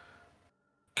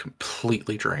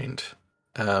completely drained.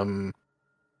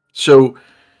 So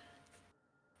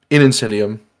in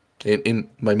Incendium, in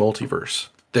my multiverse,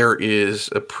 there is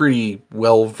a pretty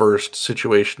well-versed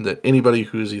situation that anybody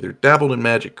who's either dabbled in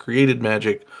magic, created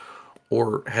magic,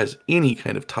 or has any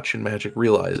kind of touch in magic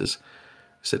realizes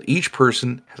is that each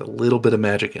person has a little bit of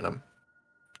magic in them.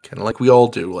 Kind of like we all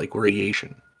do, like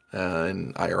radiation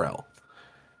in IRL.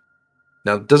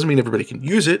 Now, it doesn't mean everybody can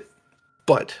use it,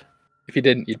 but If you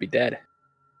didn't, you'd be dead.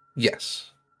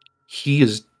 yes, he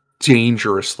is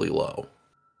dangerously low.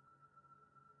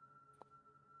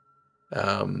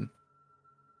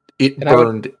 It And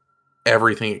burned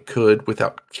everything it could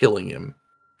without killing him.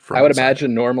 From I would inside.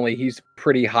 imagine normally he's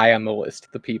pretty high on the list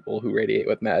of the people who radiate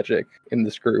with magic in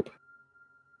this group.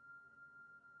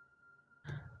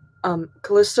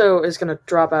 Callisto is gonna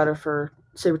drop out of her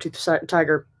saber-toothed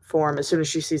tiger form as soon as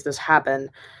she sees this happen,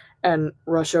 and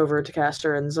rush over to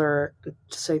Caster and Zur to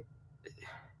say,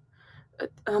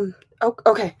 oh,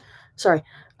 okay, sorry,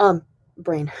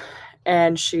 brain.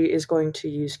 And she is going to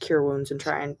use Cure Wounds and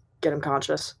try and get him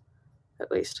conscious,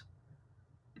 at least.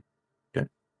 Okay.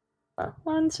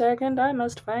 1 second, I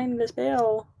must find the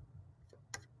spell.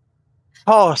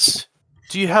 Boss,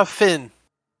 do you have Finn?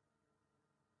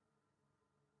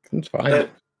 It's fine.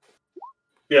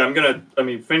 Yeah,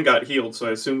 Finn got healed, so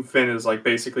I assume Finn is like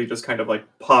basically just kind of like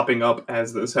popping up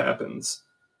as this happens.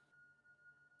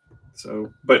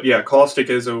 So, but yeah, Caustic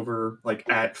is over like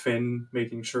at Finn,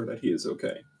 making sure that he is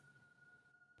okay.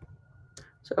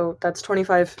 So that's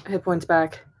 25 hit points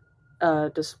back.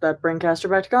 Does that bring Caster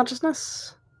back to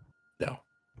consciousness? No.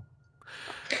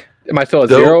 Am I still at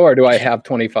Though- 0 or do I have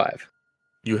 25?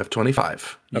 You have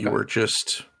 25. Okay. You were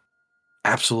just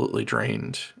absolutely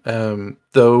drained.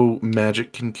 Though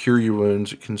magic can cure your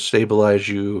wounds, it can stabilize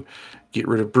you, get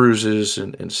rid of bruises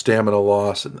and stamina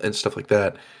loss and stuff like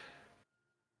that.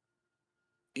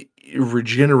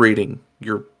 Regenerating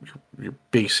your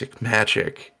basic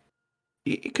magic,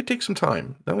 it could take some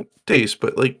time. Not days,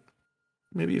 but like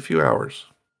maybe a few hours.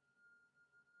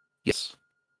 Yes.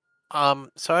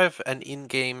 So I have an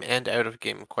in-game and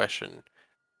out-of-game question.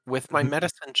 With my Mhm.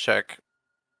 medicine check,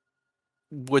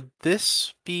 would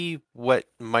this be what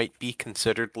might be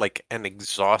considered like an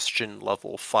exhaustion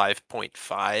level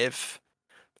 5.5?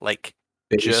 Like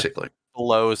just Basically.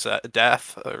 below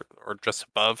death or just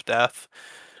above death?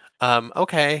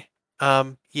 Okay.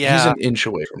 He's Yeah. an inch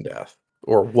away from death.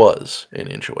 Or was an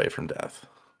inch away from death.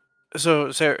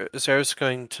 So Sarah's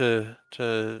going to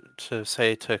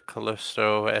say to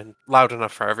Callisto, and loud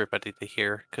enough for everybody to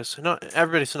hear, because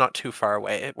everybody's not too far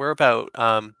away. We're about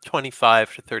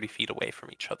 25 to 30 feet away from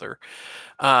each other.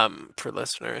 For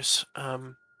listeners,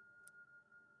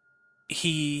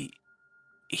 he's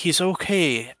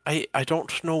okay. I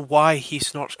don't know why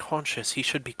he's not conscious. He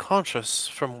should be conscious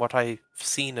from what I've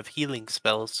seen of healing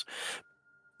spells,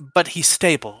 but he's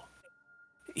stable.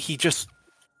 He's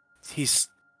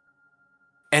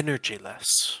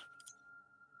energyless.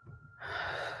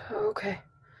 Okay.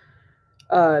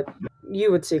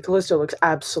 You would see Callisto looks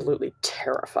absolutely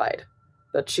terrified,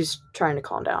 but she's trying to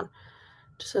calm down.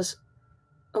 Just says,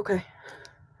 okay,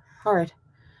 all right.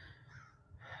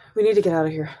 We need to get out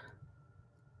of here.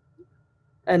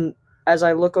 And as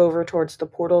I look over towards the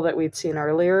portal that we'd seen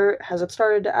earlier, has it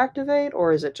started to activate,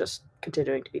 or is it just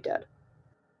continuing to be dead?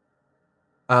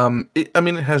 It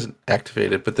hasn't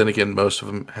activated, but then again, most of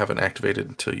them haven't activated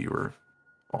until you were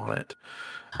on it.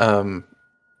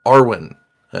 Arwen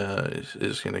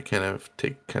is going to kind of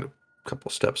take a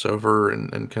couple steps over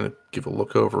and kind of give a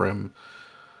look over him,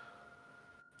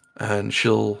 and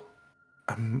she'll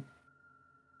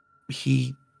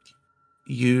he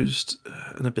used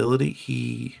an ability,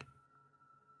 he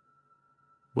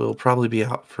will probably be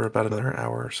out for about another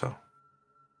hour or so.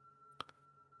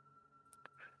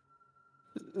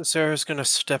 Zara's gonna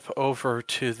step over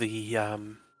to the,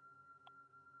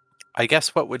 I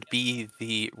guess what would be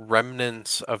the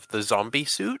remnants of the zombie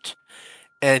suit,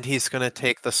 and he's gonna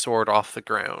take the sword off the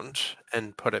ground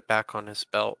and put it back on his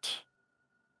belt.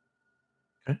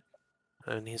 Okay.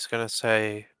 And he's gonna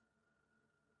say,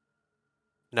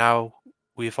 now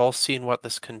we've all seen what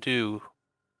this can do.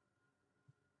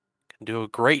 Can do a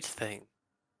great thing.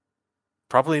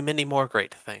 Probably many more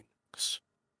great things.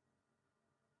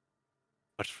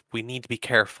 But we need to be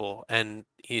careful, and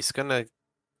he's gonna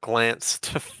glance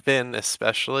to Finn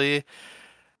especially.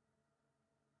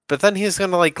 But then he's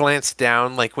gonna like glance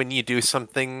down, like when you do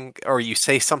something or you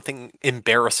say something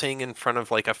embarrassing in front of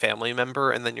like a family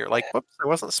member, and then you're like, "Whoops, I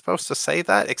wasn't supposed to say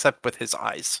that," except with his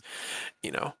eyes,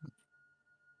 you know.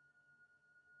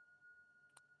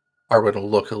 Arwen will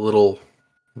look a little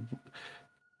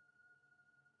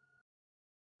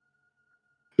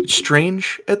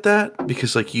strange at that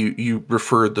because, like, you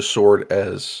referred the sword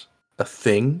as a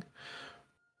thing,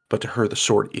 but to her, the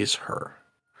sword is her.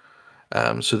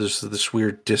 So there's this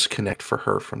weird disconnect for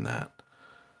her from that.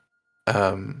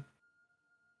 And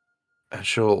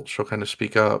she'll kind of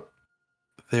speak up.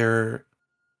 There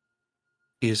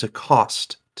is a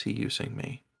cost to using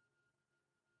me.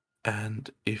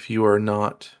 And if you are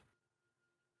not,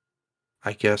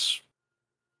 I guess,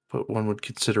 what one would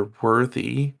consider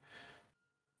worthy,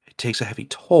 it takes a heavy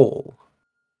toll.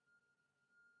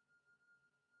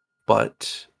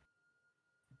 But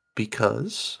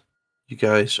because you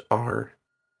guys are,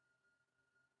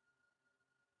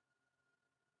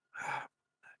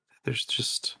 there's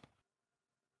just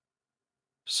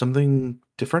something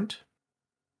different.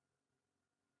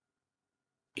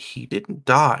 He didn't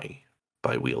die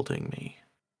by wielding me.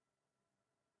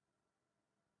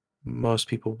 Most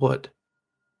people would.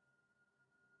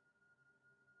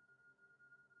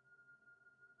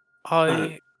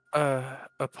 I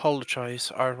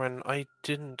apologize, Arwen. I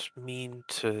didn't mean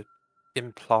to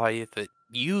imply that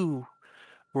you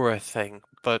were a thing,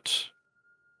 but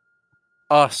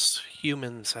us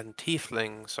humans and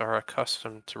tieflings are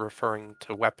accustomed to referring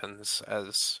to weapons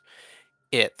as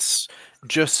its,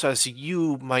 just as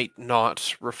you might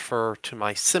not refer to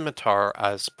my scimitar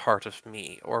as part of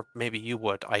me, or maybe you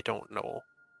would, I don't know.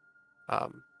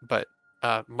 But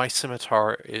my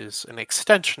scimitar is an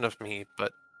extension of me,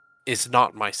 but is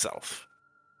not myself.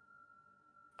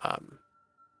 I,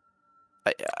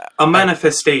 A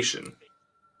manifestation.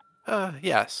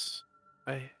 yes.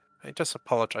 I just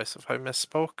apologize if I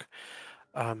misspoke.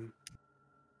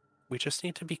 We just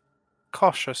need to be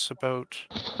cautious about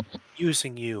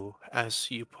using you,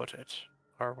 as you put it,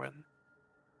 Arwen.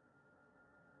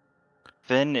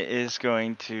 Finn is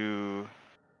going to.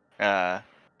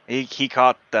 He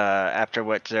caught after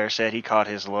what Zara said. He caught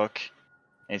his look.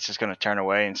 And it's just going to turn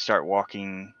away and start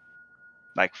walking,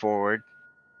 like forward,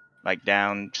 like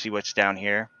down. See what's down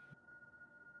here.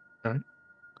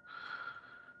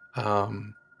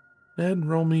 And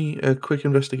roll me a quick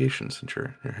investigation since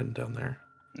you're heading down there.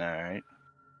 All right.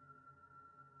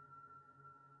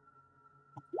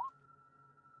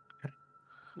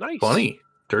 Nice. 20.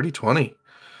 Dirty 20.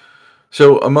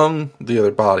 So among the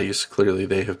other bodies, clearly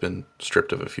they have been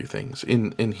stripped of a few things.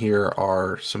 In here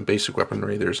are some basic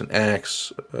weaponry. There's an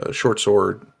axe, a short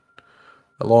sword,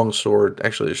 a long sword.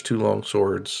 Actually, there's 2 long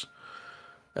swords,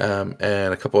 and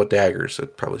a couple of daggers.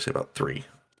 I'd probably say about 3.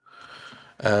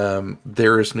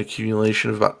 There is an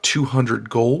accumulation of about 200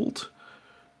 gold,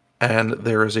 and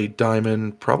there is a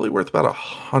diamond probably worth about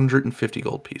 150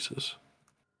 gold pieces.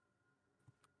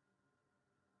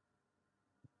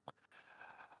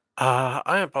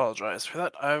 I apologize for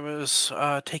that. I was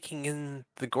taking in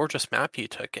the gorgeous map you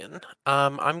took in.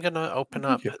 I'm gonna open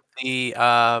up you. the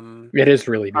It is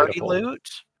really party beautiful. loot.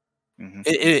 Mm-hmm.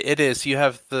 It is. You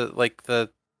have the like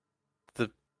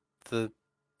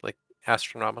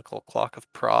astronomical clock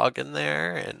of Prague in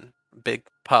there, and a big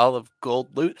pile of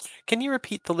gold loot. Can you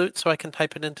repeat the loot so I can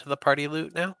type it into the party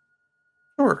loot now?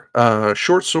 Sure.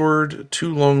 Short sword,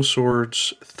 2 long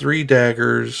swords, 3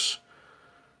 daggers,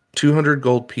 200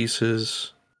 gold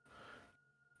pieces,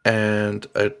 and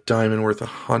a diamond worth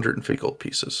 150 gold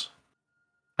pieces.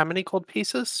 How many gold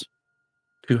pieces?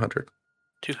 200.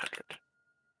 200.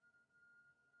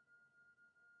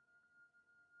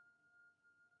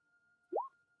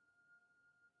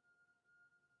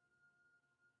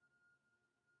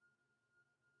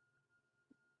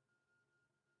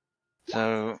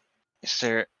 So, is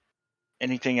there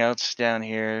anything else down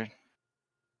here?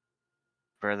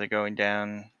 Further going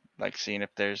down, like seeing if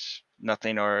there's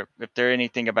nothing, or if there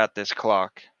anything about this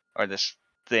clock or this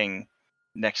thing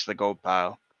next to the gold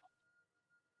pile.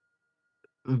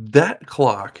 That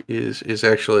clock is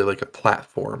actually like a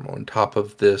platform on top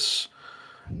of this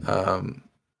um,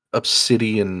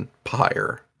 obsidian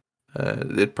pyre.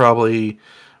 It probably,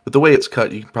 with the way it's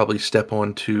cut, you can probably step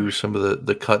onto some of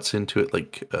the cuts into it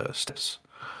like steps.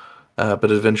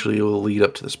 But eventually it will lead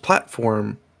up to this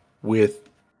platform with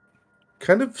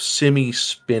kind of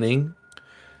semi-spinning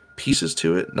pieces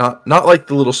to it. Not like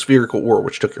the little spherical ore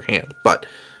which took your hand, but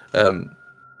um,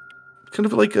 kind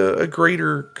of like a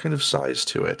greater kind of size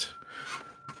to it.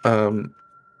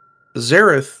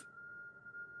 Zareth,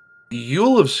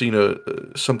 you'll have seen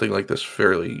something like this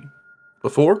fairly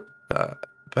before,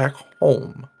 back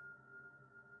home.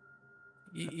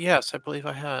 Yes, I believe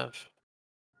I have.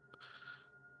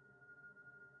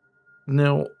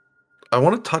 Now, I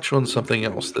want to touch on something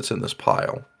else that's in this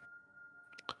pile.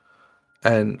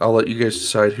 And I'll let you guys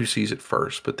decide who sees it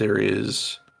first, but there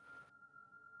is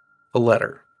a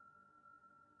letter.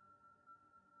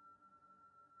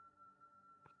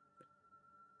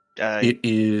 It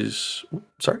is...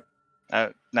 Sorry?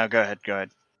 No, go ahead. Go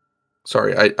ahead.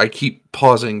 Sorry, I keep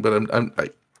pausing, but I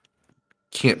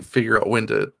can't figure out when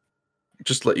to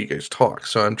just let you guys talk,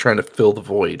 so I'm trying to fill the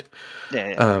void.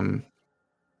 Yeah.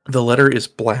 The letter is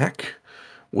black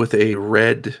with a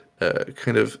red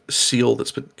kind of seal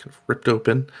that's been kind of ripped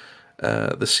open.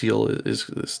 The seal is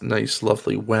this nice,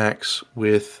 lovely wax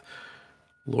with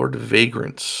Lord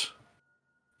Vagrant's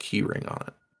keyring on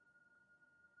it.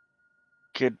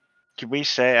 Could we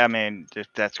say, I mean, if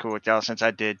that's cool with y'all, since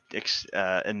I did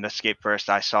investigate first,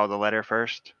 I saw the letter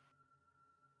first.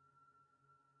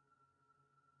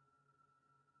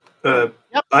 Yep.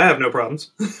 I have no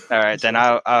problems. All right, then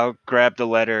I'll grab the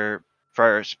letter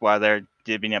first while they're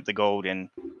divvying up the gold and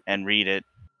read it,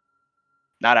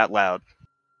 not out loud.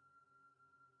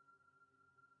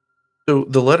 So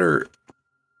the letter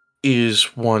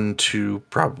is one to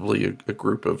probably a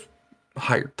group of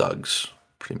hired thugs,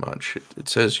 pretty much. It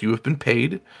says, "You have been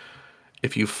paid.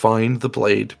 If you find the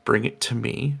blade, bring it to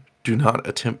me. Do not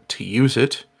attempt to use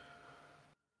it,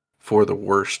 for the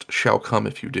worst shall come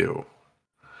if you do.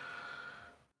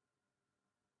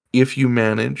 If you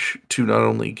manage to not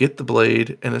only get the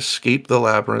blade and escape the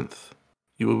labyrinth,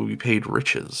 you will be paid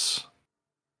riches.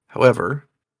 However,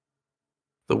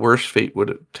 the worst fate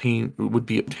would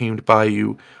be obtained by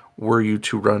you were you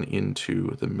to run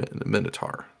into the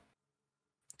Minotaur.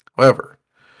 However,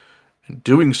 in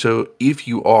doing so, if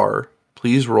you are,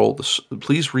 please read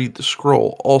the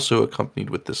scroll also accompanied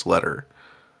with this letter,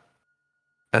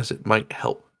 as it might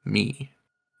help me,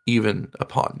 even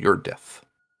upon your death."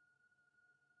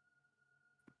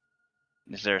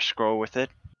 Is there a scroll with it?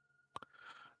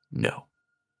 No.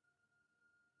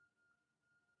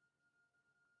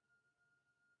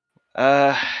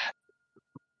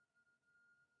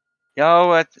 Y'all,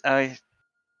 what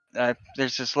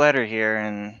there's this letter here,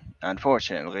 and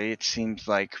unfortunately, it seems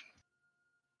like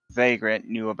Vagrant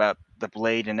knew about the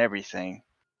blade and everything,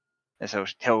 and so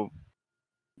he'll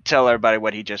tell everybody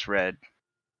what he just read.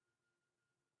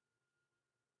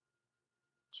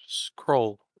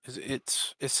 Scroll.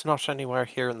 It's not anywhere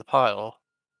here in the pile.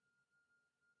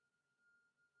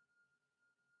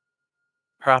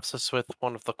 Perhaps it's with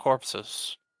one of the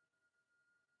corpses.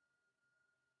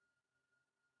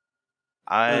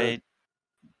 Go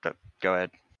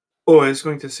ahead. Oh, I was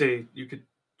going to say, you could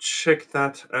check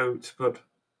that out, but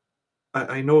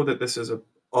I know that this is an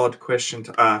odd question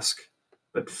to ask,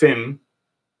 but Finn,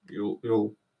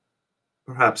 you'll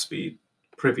perhaps be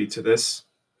privy to this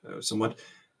somewhat.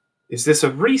 Is this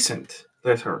a recent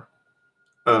letter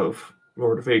of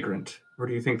Lord Vagrant, or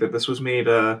do you think that this was made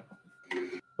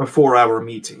before our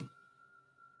meeting?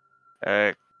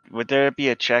 Would there be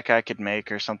a check I could make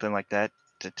or something like that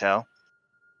to tell?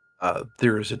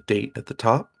 There is a date at the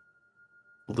top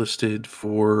listed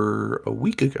for a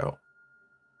week ago.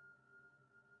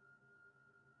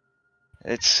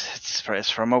 It's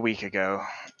from a week ago.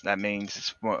 That means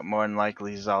it's more than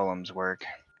likely Zalum's work.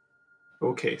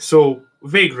 Okay, so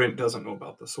Vagrant doesn't know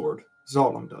about the sword.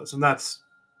 Zalum does, and that's,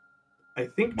 I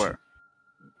think,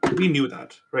 we knew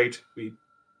that, right?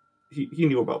 He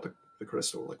knew about the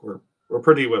crystal. Like we're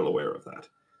pretty well aware of that.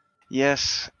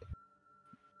 Yes.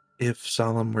 If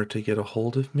Zalum were to get a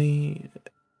hold of me,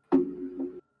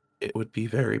 it would be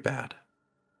very bad.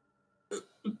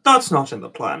 That's not in the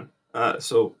plan.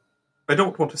 So I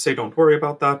don't want to say don't worry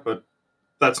about that, but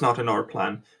that's not in our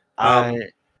plan.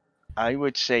 I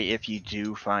would say if you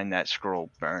do find that scroll,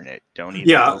 burn it. Don't even.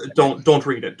 Yeah, don't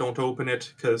read it. Don't open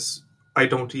it, because I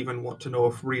don't even want to know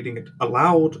if reading it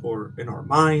aloud or in our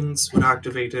minds would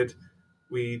activate it.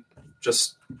 We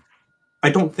Just, I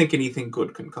don't think anything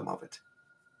good can come of it.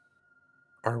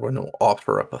 Arwen will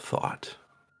offer up a thought.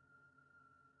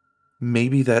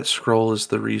 Maybe that scroll is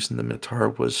the reason the Minotaur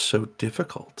was so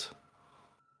difficult.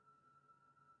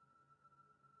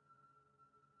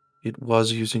 It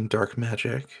was using dark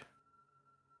magic.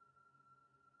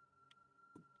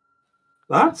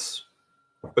 That's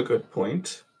a good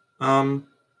point. The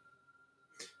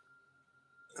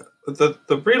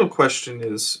real question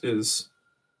is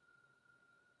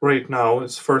right now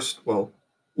is first, well,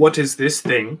 what is this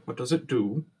thing? What does it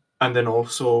do? And then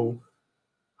also,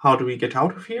 how do we get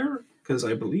out of here? Because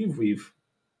I believe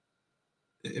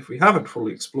if we haven't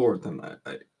fully explored, then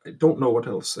I don't know what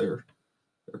else there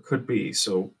could be.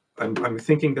 So I'm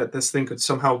thinking that this thing could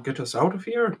somehow get us out of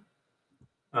here.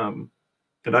 And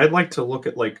I'd like to look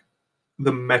at like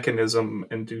the mechanism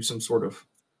and do some sort of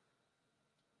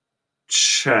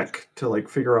check to like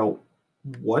figure out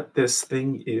what this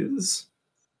thing is.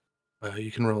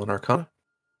 You can roll an Arcana.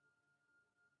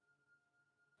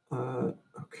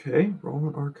 Okay, roll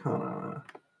an Arcana.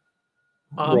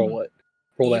 Roll it.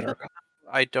 Roll that even Arcana.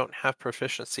 I don't have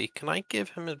proficiency. Can I give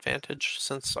him advantage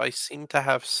since I seem to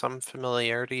have some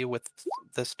familiarity with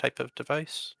this type of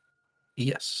device?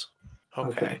 Yes.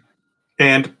 Okay.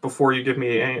 And before you give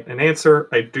me an answer,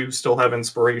 I do still have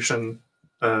inspiration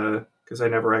because I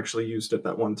never actually used it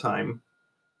that one time.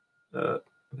 I'd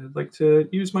like to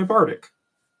use my bardic.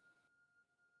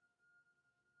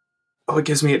 Oh, it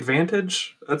gives me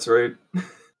advantage? That's right.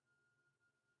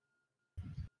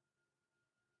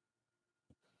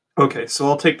 Okay, so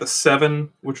I'll take the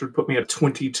 7, which would put me at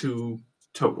 22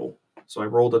 total. So I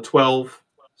rolled a 12,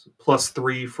 so plus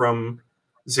 3 from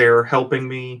Zare helping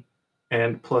me,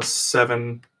 and plus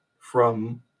 7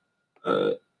 from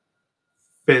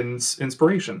Finn's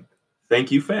inspiration.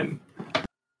 Thank you, Finn.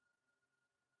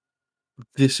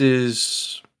 This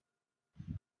is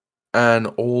an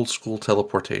old school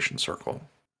teleportation circle,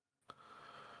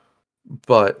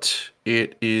 but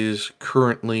it is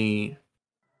currently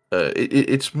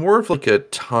it's more of like a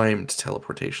timed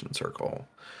teleportation circle.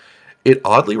 It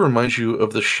oddly reminds you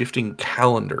of the shifting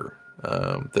calendar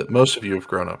that most of you have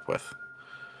grown up with.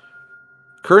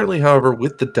 Currently, however,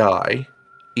 with the die,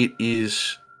 it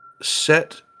is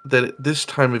set that at this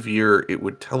time of year it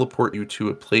would teleport you to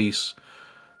a place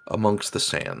amongst the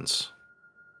sands.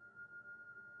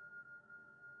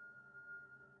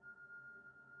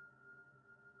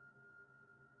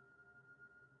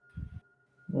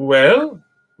 Well,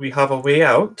 we have a way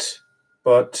out,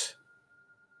 but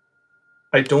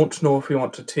I don't know if we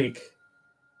want to take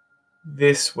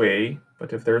this way,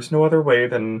 but if there's no other way,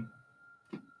 then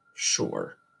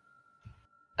sure.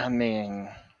 I mean,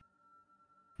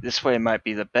 this way might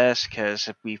be the best, because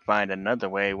if we find another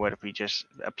way, what if we just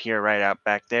appear right out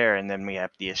back there and then we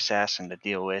have the assassin to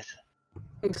deal with?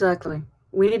 Exactly.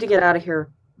 We need to get out of here.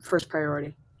 First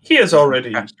priority. He is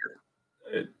already...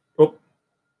 oh,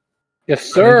 Yes, I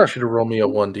think sir. you should roll me a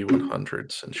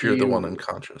 1d100 since you're the one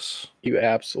unconscious. You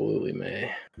absolutely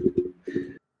may.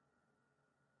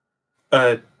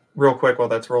 real quick while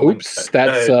that's rolling. Oops,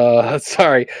 that's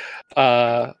sorry.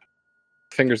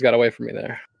 Fingers got away from me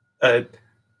there.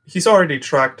 He's already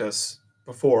tracked us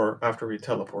before after we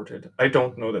teleported. I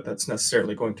don't know that that's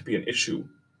necessarily going to be an issue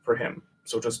for him.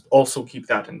 So just also keep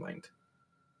that in mind.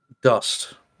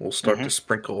 Dust will start to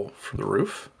sprinkle from the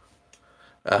roof.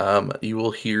 You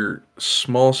will hear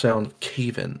small sound of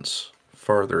cave-ins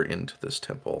farther into this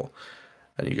temple.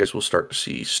 And you guys will start to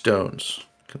see stones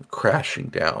kind of crashing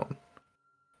down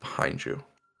behind you.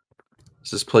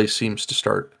 As this place seems to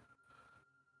start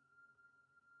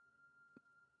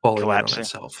falling in on Collapsing.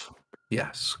 itself.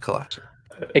 Yes, collapsing.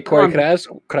 Hey Corey, could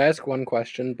I ask one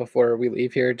question before we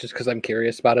leave here, just because I'm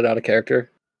curious about it out of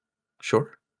character?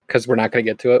 Sure. Because we're not going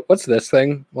to get to it. What's this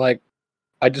thing? Like,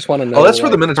 I just want to know. Oh, that's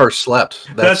where the Minotaur slept.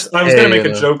 I was going to make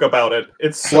a joke about it.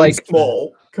 It's so like,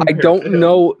 small. I don't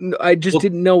know. I just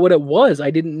didn't know what it was.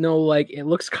 I didn't know, like, it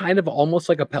looks kind of almost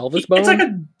like a pelvis bone. It's like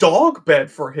a dog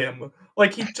bed for him.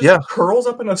 Like, he just curls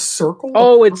up in a circle.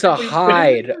 Oh, it's a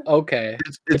hide. Okay.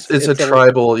 It's a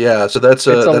tribal, so that's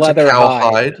a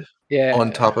cow hide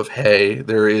on top of hay.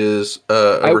 There is,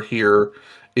 over here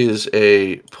is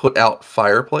a put-out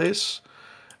fireplace.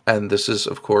 And this is,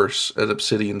 of course, an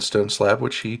obsidian stone slab,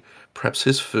 which he preps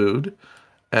his food,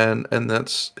 and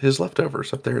that's his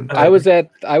leftovers up there. I was at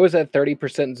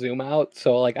 30% zoom out,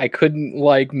 so like I couldn't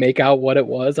like make out what it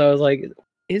was. I was like,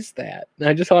 "Is that?" And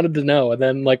I just wanted to know. And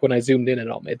then like when I zoomed in, it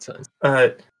all made sense.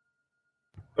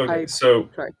 Okay,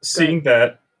 seeing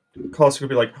that, Costa could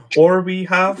be like, "Or we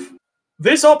have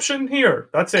this option here.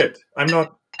 That's it. I'm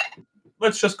not.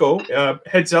 Let's just go.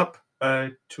 Heads up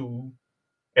to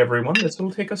everyone, this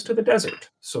will take us to the desert.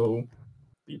 So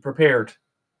be prepared.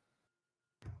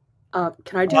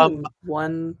 Can I do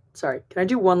one? Sorry, can I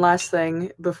do one last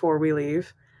thing before we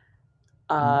leave?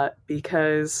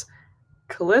 Because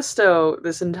Callisto,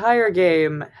 this entire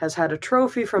game, has had a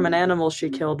trophy from an animal she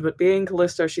killed, but being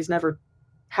Callisto, she's never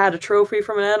had a trophy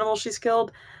from an animal she's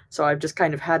killed, so I've just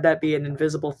kind of had that be an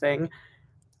invisible thing.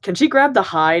 Can she grab the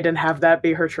hide and have that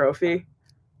be her trophy?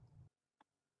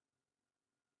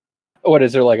 What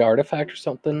is there, like artifact or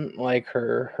something, like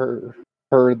her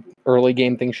early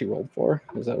game thing she rolled for?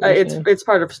 Is that what you're saying? It's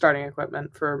part of starting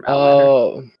equipment for Outlander.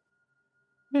 Oh,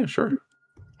 Yeah, sure.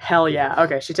 Hell yeah.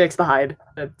 Okay, she takes the hide.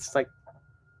 It's like,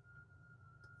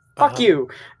 fuck you,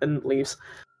 and leaves.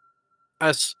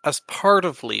 As part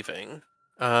of leaving,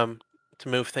 to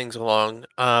move things along,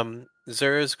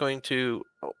 Zera is going to,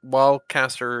 while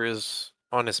Caster is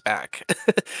on his back,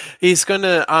 he's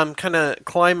gonna kind of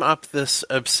climb up this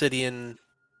obsidian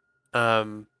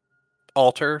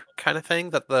altar kind of thing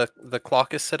that the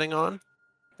clock is sitting on.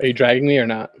 are you dragging me or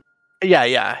not?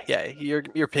 Yeah. You're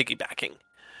piggybacking.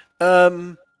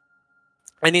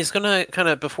 And he's gonna kind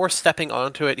of, before stepping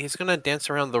onto it, he's gonna dance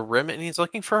around the rim, and he's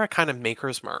looking for a kind of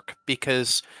maker's mark,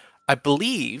 because I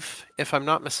believe, if I'm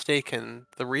not mistaken,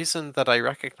 the reason that I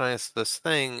recognize this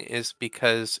thing is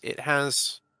because it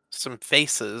has some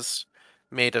faces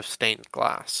made of stained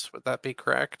glass. Would that be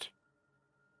correct?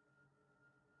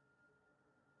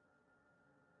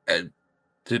 I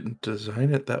didn't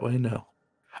design it that way, no.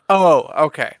 Oh,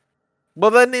 okay.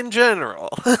 Well, then, in general,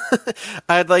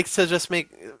 I'd like to just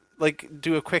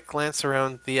do a quick glance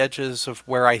around the edges of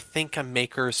where I think a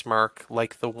maker's mark,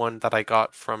 like the one that I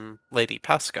got from Lady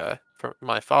Pesca, from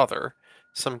my father,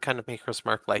 some kind of maker's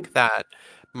mark like that,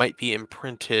 might be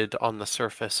imprinted on the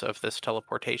surface of this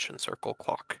teleportation circle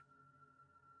clock.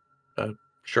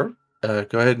 Sure.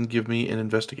 Go ahead and give me an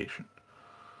investigation.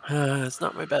 It's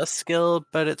not my best skill,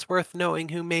 but it's worth knowing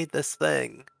who made this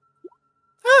thing.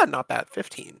 Not bad.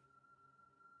 15.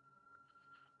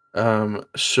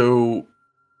 So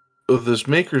this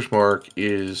maker's mark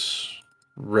is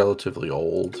relatively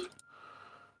old.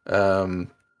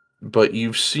 But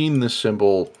you've seen this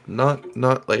symbol not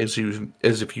like as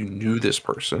if you knew this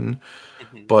person,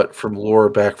 Mhm. but from lore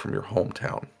back from your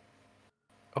hometown.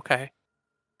 Okay.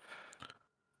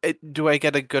 Do I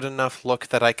get a good enough look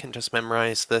that I can just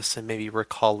memorize this and maybe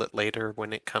recall it later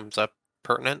when it comes up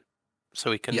pertinent,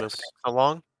 so we can move Yes. things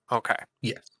along? Okay.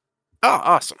 Yes. Oh,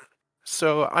 awesome.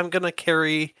 So I'm gonna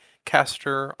carry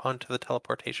Castor onto the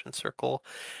teleportation circle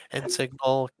and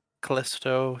signal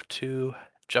Callisto to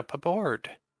jump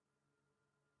aboard.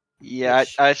 Yeah,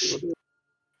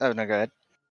 oh no, go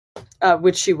ahead.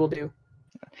 Which she will do.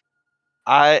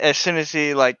 As soon as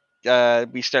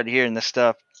we started hearing the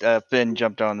stuff, Finn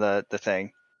jumped on the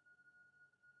thing.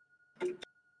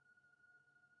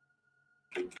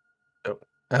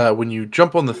 When you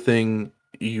jump on the thing,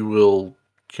 you will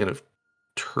kind of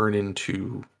turn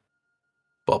into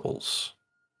bubbles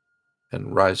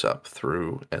and rise up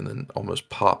through and then almost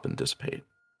pop and dissipate.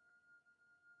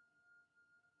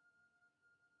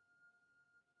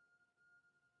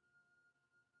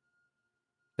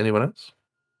 Anyone else?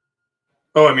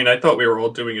 Oh, I mean, I thought we were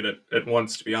all doing it at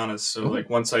once, to be honest. So, like,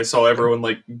 once I saw everyone,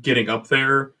 like, getting up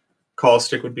there,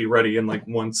 Caustic would be ready, and, like,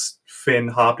 once Finn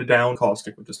hopped down,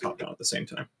 Caustic would just hop down at the same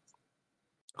time.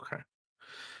 Okay.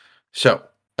 So,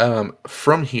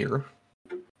 from here,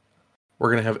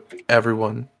 we're going to have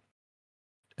everyone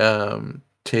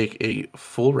take a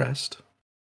full rest.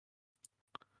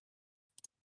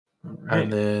 All right.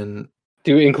 And then,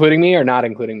 Including me or not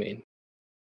including me?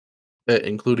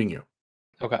 including you.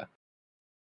 Okay.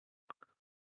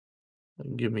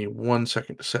 Give me 1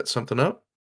 second to set something up.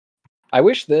 I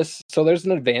wish so there's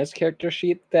an advanced character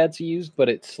sheet that's used, but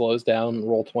it slows down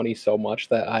Roll20 so much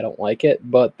that I don't like it.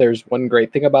 But there's one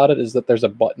great thing about it is that there's a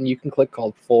button you can click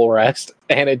called Full Rest,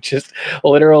 and it just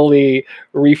literally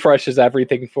refreshes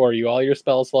everything for you. All your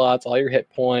spell slots, all your hit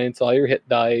points, all your hit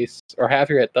dice, or half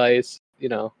your hit dice,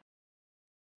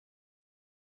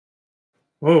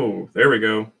 Whoa, there we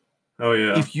go. Oh,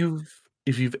 yeah. If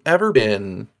you've ever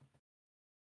been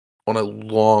on a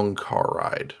long car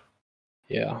ride,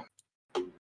 Yeah.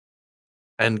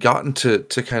 and gotten to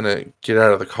kind of get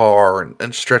out of the car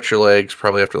and stretch your legs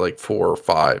probably after like 4 or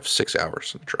 5, 6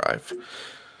 hours of drive.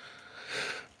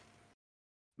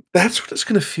 That's what it's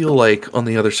going to feel like on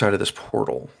the other side of this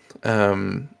portal.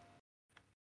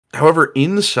 However,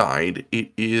 inside,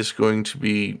 it is going to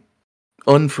be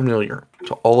unfamiliar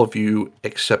to all of you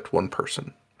except one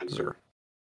person, Zer.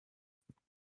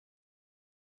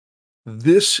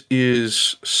 This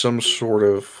is some sort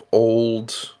of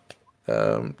old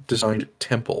designed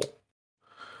temple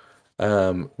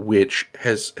which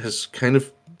has kind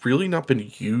of really not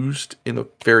been used in a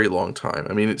very long time.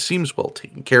 I mean, it seems well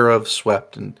taken care of,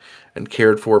 swept, and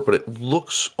cared for, but it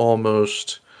looks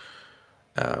almost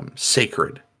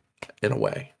sacred in a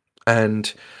way.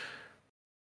 And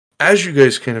as you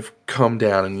guys kind of come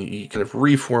down and you kind of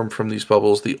reform from these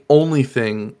bubbles, the only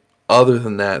thing other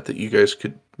than that you guys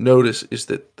could notice is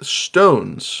that the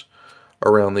stones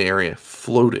around the area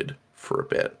floated for a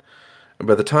bit. And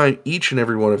by the time each and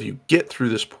every one of you get through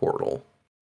this portal,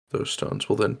 those stones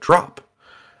will then drop,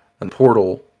 and the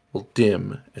portal will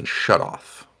dim and shut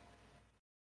off.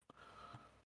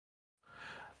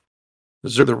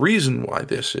 The reason why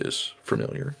this is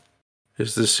familiar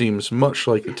is this seems much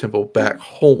like the temple back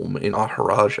home in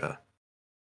Aharaja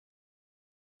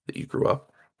that you grew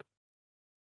up.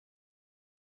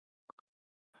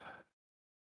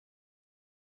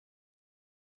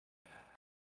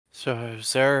 So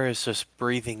Zara is just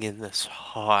breathing in this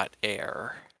hot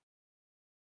air.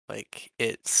 Like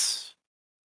it's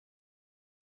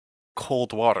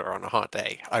cold water on a hot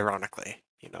day, ironically.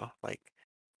 Like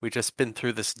we just been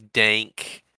through this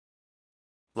dank,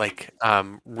 like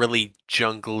really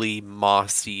jungly,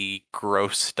 mossy,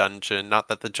 gross dungeon. Not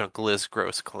that the jungle is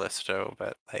gross, Callisto,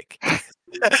 but like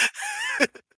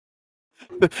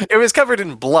it was covered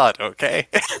in blood, okay?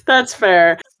 That's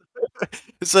fair.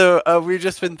 So we've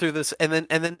just been through this, and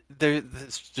then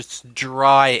there's just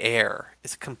dry air.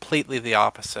 It's completely the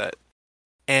opposite,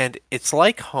 and it's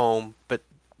like home, but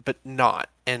not.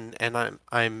 And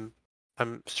I'm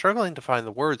struggling to find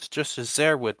the words, just as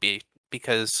there would be,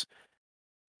 because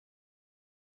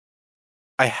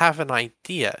I have an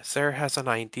idea. Sarah has an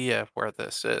idea of where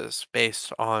this is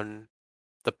based on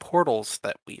the portals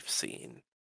that we've seen.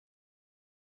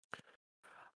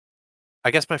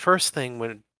 I guess my first thing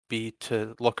would be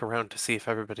to look around to see if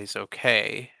everybody's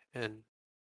okay, and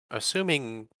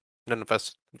assuming none of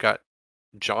us got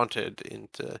jaunted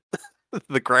into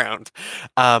the ground,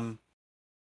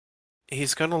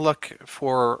 he's going to look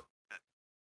for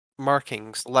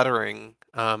markings, lettering,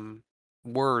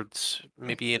 words,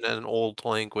 maybe in an old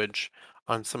language,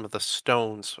 on some of the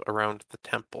stones around the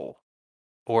temple,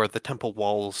 or the temple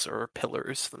walls or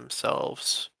pillars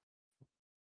themselves.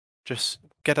 Just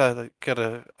get a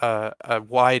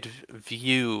wide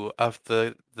view of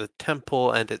the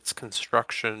temple and its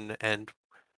construction and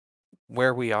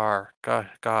where we are.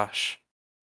 Gosh.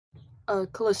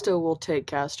 Callisto will take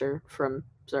Castor from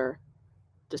Zer.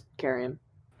 Just carry him.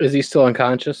 Is he still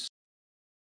unconscious?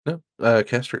 No,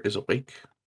 Castor is awake.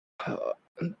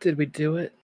 Did we do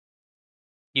it?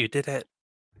 You did it.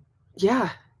 Yeah.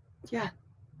 You're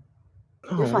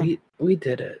fine. We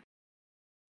did it.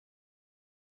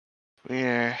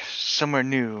 We're somewhere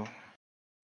new.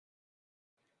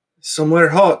 Somewhere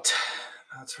hot,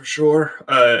 that's for sure.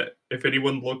 If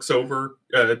anyone looks over,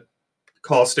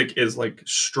 Caustic is like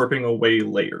stripping away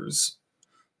layers.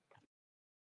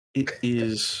 It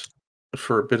is,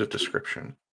 for a bit of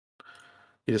description,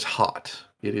 it is hot.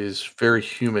 It is very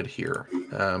humid here.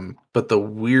 But the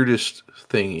weirdest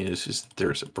thing is that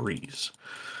there's a breeze.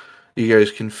 You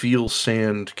guys can feel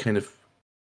sand kind of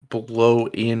blow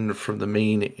in from the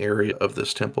main area of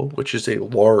this temple, which is a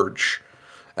large,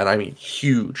 and I mean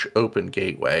huge, open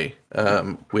gateway,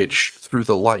 which through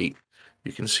the light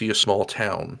you can see a small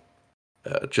town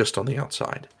just on the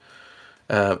outside.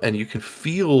 And you can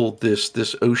feel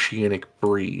this oceanic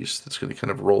breeze that's going to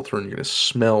kind of roll through, and you're going to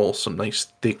smell some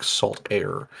nice thick salt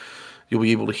air. You'll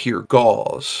be able to hear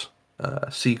gulls,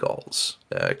 seagulls,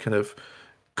 kind of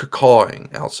cawing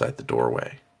outside the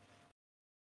doorway.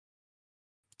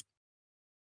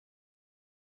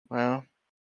 Well,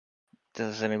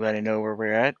 does anybody know where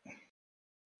we're at?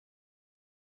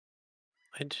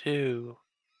 I do.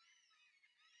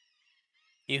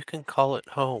 You can call it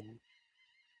home.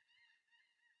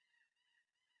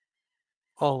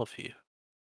 All of you.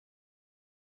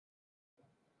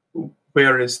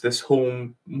 Where is this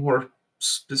home more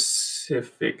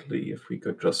specifically, if we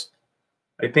could just...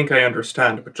 I think I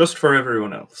understand, but just for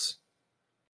everyone else.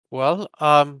 Well,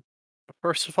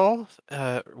 first of all,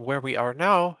 where we are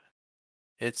now,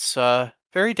 it's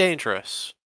very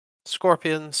dangerous.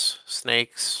 Scorpions,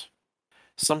 snakes,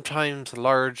 sometimes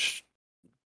large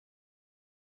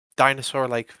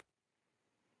dinosaur-like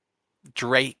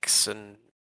drakes, and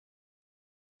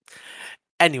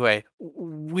anyway,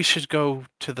 we should go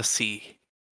to the sea.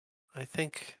 I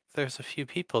think there's a few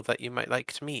people that you might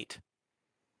like to meet.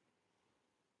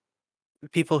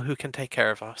 People who can take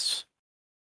care of us.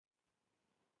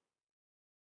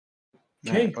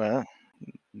 Okay. Well,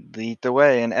 lead the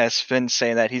way. And as Finn's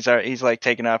saying that, he's like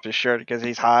taking off his shirt because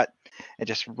he's hot. and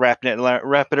just wrap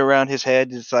it around his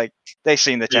head. It's like they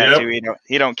seen the tattoo.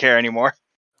 He don't care anymore.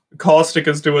 Caustic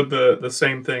is doing the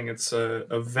same thing. It's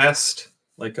a vest,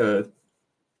 like a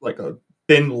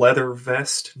thin leather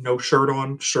vest, no shirt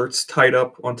on, shirts tied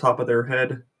up on top of their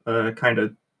head, kind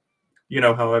of,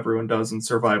 how everyone does in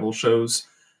survival shows,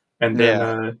 and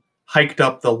then hiked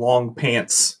up the long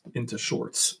pants into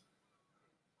shorts.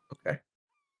 Okay.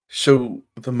 So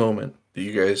the moment that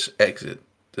you guys exit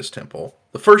this temple,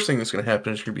 the first thing that's going to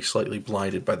happen is you're going to be slightly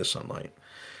blinded by the sunlight.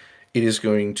 It is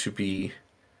going to be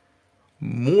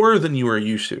more than you are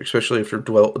used to, especially after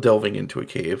delving into a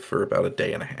cave for about a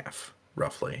day and a half,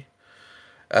 roughly.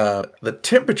 The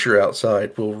temperature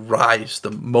outside will rise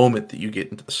the moment that you get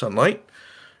into the sunlight.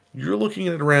 You're looking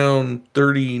at around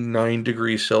 39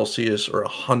 degrees Celsius or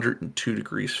 102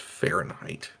 degrees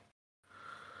Fahrenheit.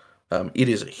 It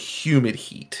is a humid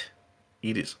heat.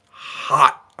 It is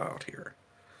hot out here.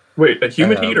 Wait, a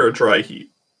humid heat or a dry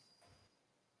heat?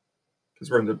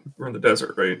 Because we're in the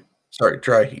desert, right? Sorry,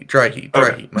 dry heat.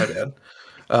 My bad.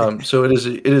 So it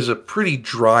is a pretty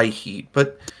dry heat,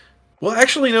 but well,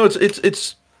 actually, no.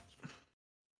 It's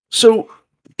so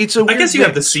it's a. I guess you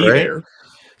have the sea there.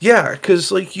 Yeah,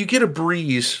 because like you get a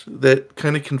breeze that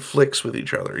kind of conflicts with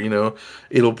each other.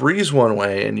 It'll breeze one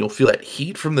way, and you'll feel that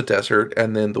heat from the desert,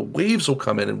 and then the waves will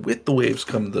come in, and with the waves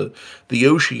come the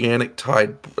oceanic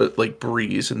tide like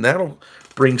breeze, and that'll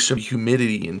bring some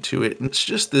humidity into it, and it's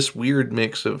just this weird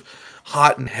mix of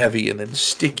hot and heavy, and then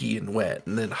sticky and wet,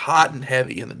 and then hot and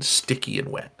heavy, and then sticky and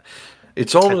wet.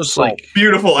 It's almost like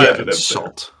beautiful adjective.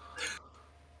 Salt.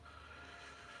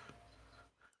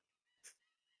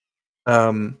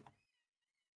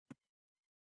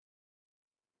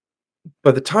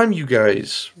 By the time you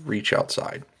guys reach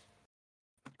outside,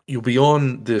 you'll be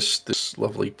on this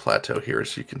lovely plateau here,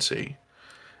 as you can see.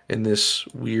 In this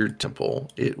weird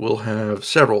temple, it will have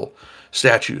several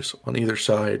statues on either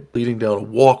side, leading down a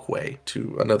walkway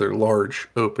to another large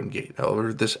open gate.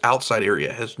 However, this outside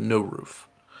area has no roof.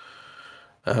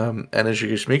 And as you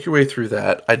guys make your way through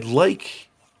that, I'd like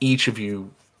each of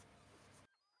you,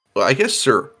 well, I guess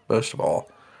Sir, most of all,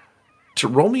 to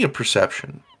roll me a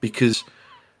perception, because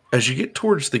as you get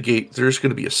towards the gate, there's going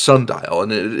to be a sundial,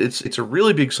 and it's a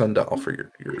really big sundial for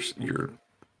your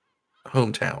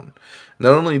hometown.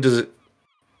 Not only does it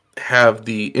have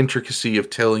the intricacy of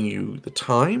telling you the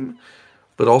time,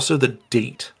 but also the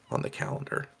date on the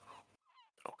calendar.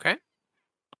 Okay.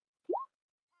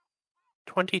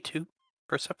 22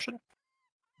 perception.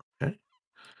 Okay.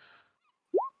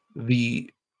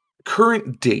 The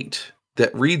current date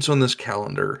that reads on this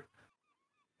calendar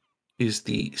is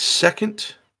the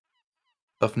 2nd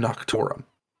of Noctorum.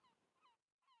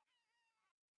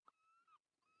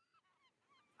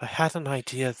 I had an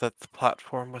idea that the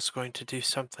platform was going to do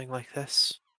something like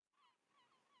this.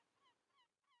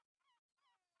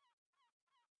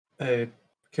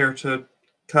 Care to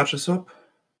catch us up?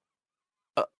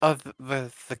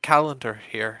 The calendar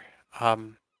here. I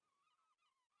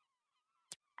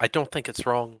don't think it's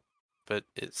wrong, but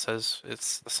it says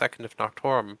it's the 2nd of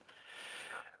Noctorum.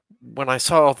 When I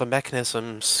saw all the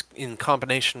mechanisms in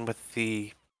combination with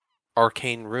the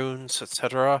arcane runes,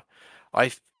 etc.,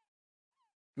 I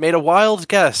made a wild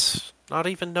guess, not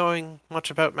even knowing much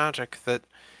about magic, that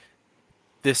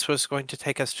this was going to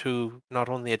take us to not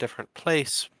only a different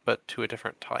place, but to a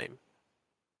different time.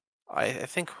 I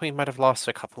think we might have lost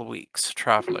a couple of weeks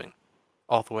traveling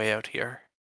all the way out here.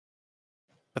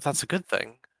 But that's a good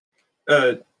thing.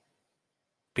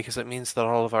 Because it means that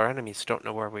all of our enemies don't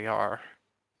know where we are.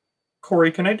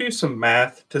 Corey, can I do some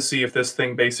math to see if this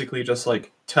thing basically just,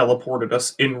 like, teleported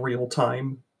us in real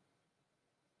time?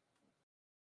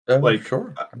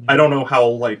 Sure. I don't know how,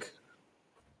 like...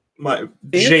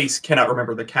 Jace cannot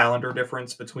remember the calendar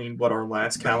difference between what our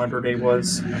last calendar day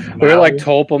was. We're like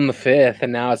Tolpum the 5th,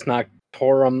 and now it's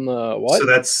Noctorum the what? So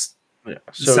that's... Yeah.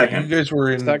 So second. You guys were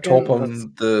in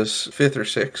Tolpum the 5th or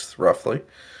 6th, roughly,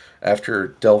 after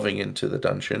delving into the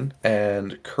dungeon,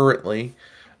 and currently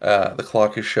the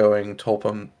clock is showing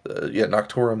Tolpum,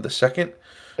 Noctorum the 2nd.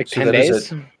 Like so 10 days?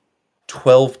 Is a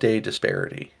 12-day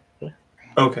disparity.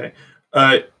 Okay.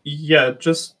 Yeah,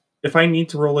 just... If I need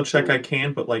to roll a check, I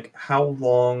can, but, like, how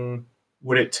long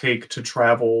would it take to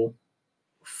travel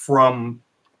from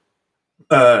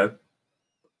the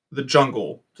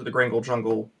jungle, to the Grangle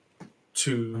jungle,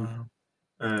 to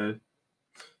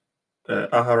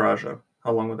Aharaja?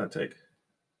 How long would that take?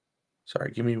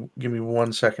 Sorry, give me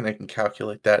 1 second. I can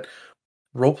calculate that.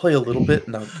 Roleplay a little bit,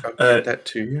 and I'll get that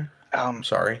to you. I'm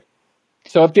sorry.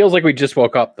 So it feels like we just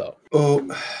woke up, though. Oh,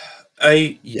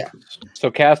 yeah. So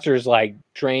Caster's like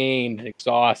drained,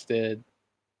 exhausted,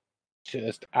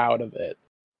 just out of it.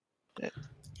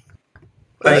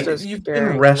 It's just You've scary been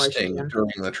and resting motion.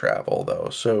 during the travel, though,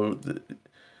 so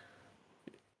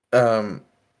um,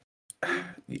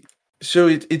 so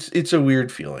it's a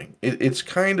weird feeling. It's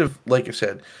kind of like I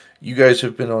said, you guys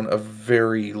have been on a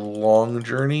very long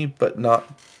journey, but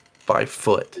not by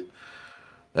foot.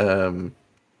 Yeah.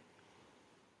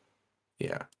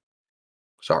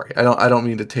 Sorry, I don't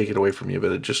mean to take it away from you,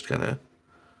 but it just kind of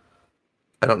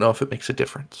I don't know if it makes a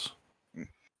difference.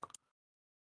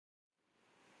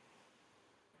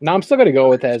 No, I'm still gonna go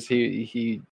with as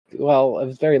he. Well, it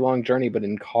was a very long journey, but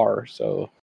in car,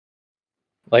 so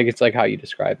like it's like how you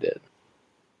described it.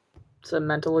 It's a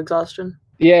mental exhaustion.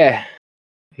 Yeah,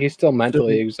 he's still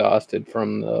mentally exhausted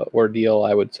from the ordeal,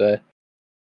 I would say.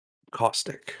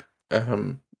 Caustic.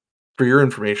 For your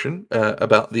information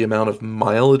about the amount of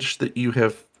mileage that you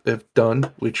have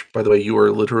done, which, by the way, you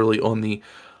are literally on the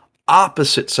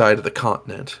opposite side of the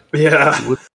continent.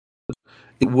 Yeah.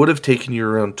 It would have taken you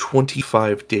around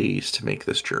 25 days to make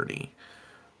this journey,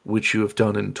 which you have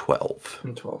done in 12.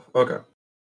 In 12. Okay.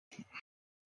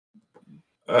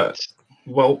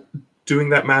 Well, doing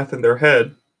that math in their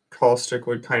head, Caustic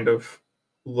would kind of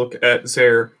look at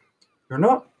Zaire. You're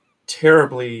not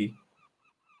terribly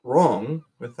wrong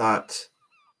with that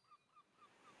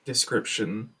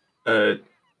description. I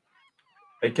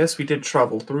guess we did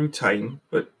travel through time,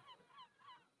 but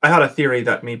I had a theory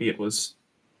that maybe it was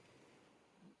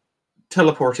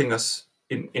teleporting us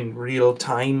in real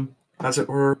time, as it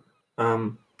were.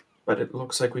 But it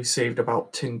looks like we saved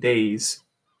about 10 days.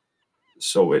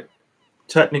 So it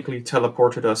technically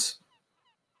teleported us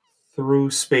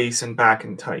through space and back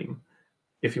in time,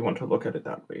 if you want to look at it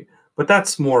that way. But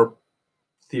that's more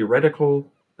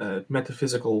theoretical,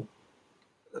 metaphysical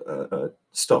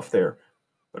stuff there.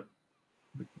 But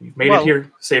we've made it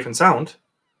here safe and sound.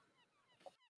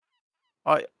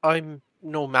 I'm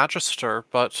no magister,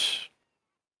 but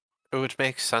it would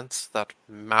make sense that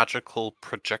magical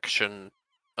projection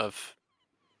of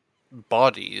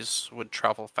bodies would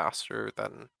travel faster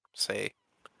than, say,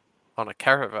 on a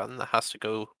caravan that has to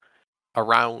go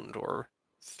around or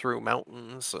through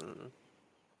mountains and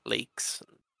lakes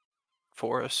and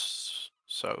forests.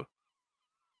 So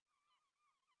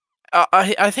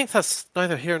I think that's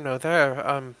neither here nor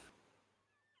there.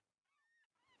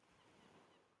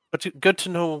 But good to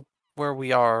know where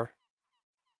we are.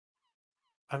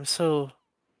 I'm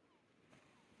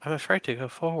afraid to go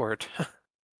forward.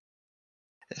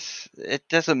 It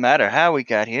doesn't matter how we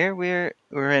got here. We're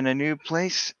in a new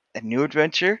place, a new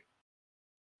adventure.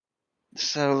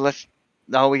 So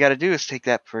all we got to do is take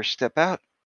that first step out.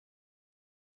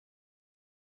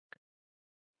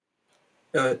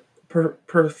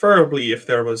 Preferably if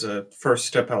there was a first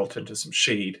step out into some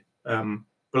shade.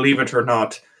 Believe it or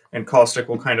not, and Caustic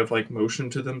will kind of like motion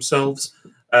to themselves.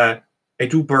 I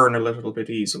do burn a little bit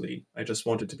easily. I just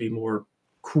want it to be more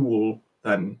cool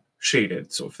than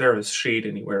shaded. So if there is shade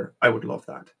anywhere, I would love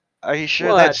that. Are you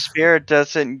sure that spear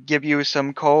doesn't give you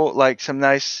some cold, like some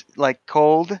nice, like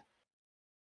cold?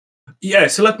 Yeah,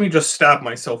 so let me just stab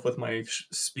myself with my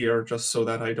spear just so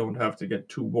that I don't have to get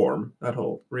too warm.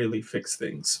 That'll really fix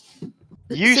things.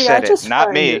 You said it,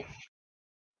 not me.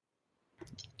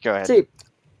 Go ahead. See,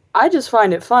 I just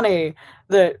find it funny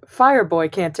that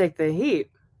Fireboy can't take the heat.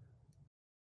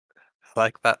 I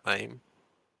like that name.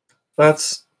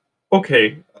 That's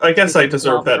okay. I guess I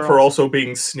deserve that for also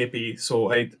being snippy,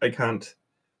 so I can't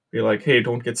be like, hey,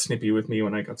 don't get snippy with me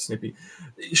when I got snippy.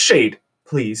 Shade,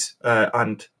 please.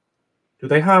 And do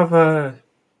they have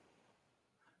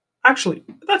actually,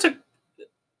 that's a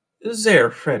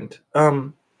Zaire, friend.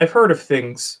 I've heard of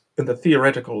things in the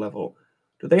theoretical level.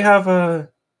 Do they have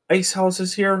ice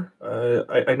houses here?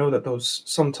 I know that those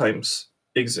sometimes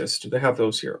exist. Do they have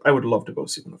those here? I would love to go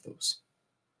see one of those.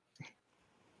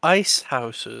 Ice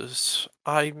houses.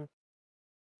 I'm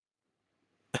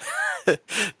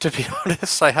to be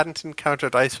honest, I hadn't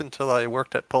encountered ice until I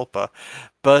worked at Pulpa.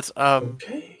 But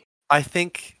okay. I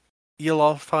think you'll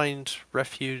all find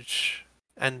refuge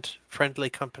and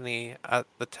friendly company at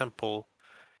the temple.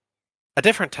 A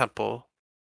different temple.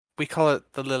 We call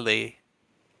it the Lily.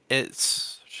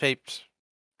 It's shaped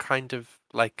kind of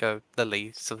like a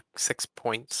lily, so 6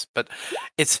 points, but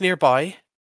it's nearby.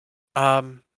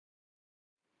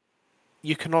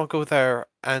 You can all go there,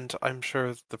 and I'm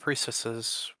sure the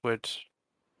priestesses would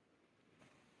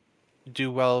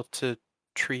do well to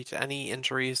treat any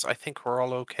injuries. I think we're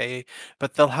all okay,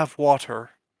 but they'll have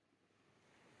water,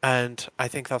 and I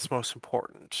think that's most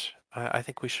important. I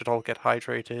think we should all get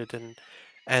hydrated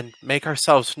and make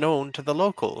ourselves known to the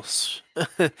locals.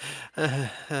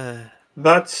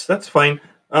 That's fine.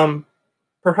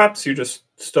 Perhaps you just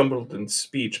stumbled in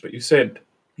speech, but you said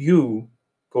you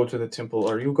go to the temple,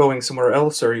 are you going somewhere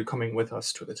else, or are you coming with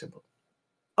us to the temple?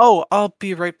 Oh, I'll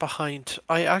be right behind.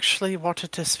 I actually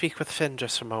wanted to speak with Finn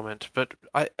just a moment, but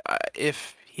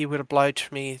if he would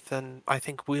oblige me, then I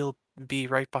think we'll be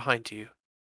right behind you.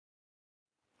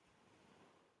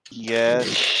 Yeah,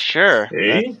 sure.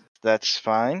 Okay. That's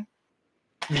fine.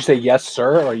 Did you say yes,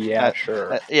 sir, or yeah,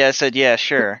 sure? Yeah, I said yeah,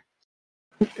 sure.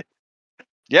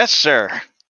 Yes, sir.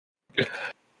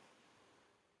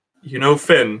 You know,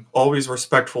 Finn, always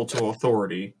respectful to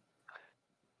authority.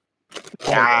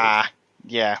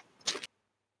 Yeah.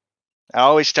 I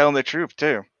always tell him the truth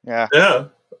too. Yeah. Yeah.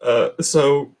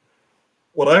 So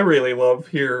what I really love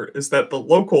here is that the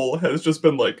local has just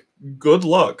been like, good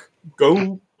luck.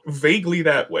 Go vaguely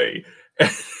that way.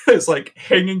 It's like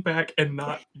hanging back and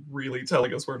not really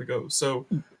telling us where to go. So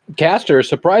Castor is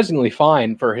surprisingly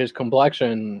fine for his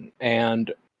complexion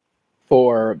and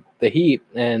for the heat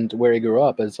and where he grew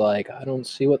up. Is like, I don't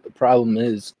see what the problem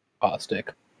is,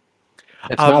 Caustic.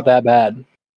 It's not that bad.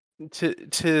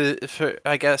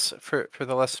 I guess for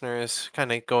the listeners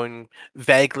kind of going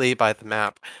vaguely by the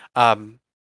map,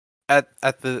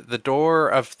 at the door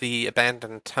of the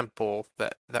abandoned temple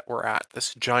that we're at,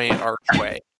 this giant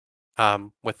archway,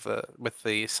 with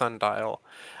the sundial,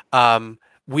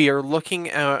 we are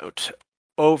looking out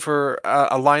over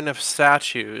a line of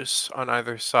statues on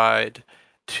either side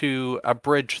to a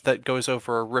bridge that goes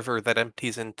over a river that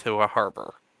empties into a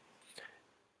harbor.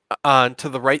 To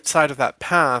the right side of that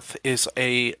path is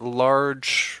a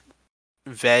large,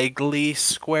 vaguely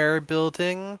square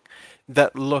building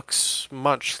that looks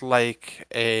much like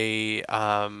a,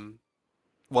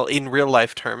 well, in real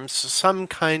life terms, some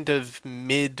kind of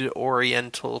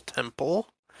mid-oriental temple.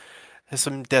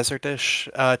 Some desertish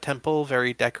temple,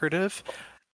 very decorative.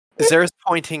 Zera's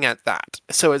pointing at that,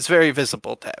 so it's very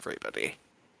visible to everybody.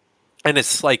 And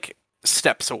it's like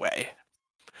steps away.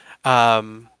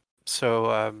 There,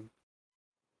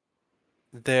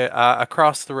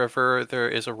 across the river, there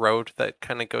is a road that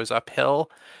kind of goes uphill,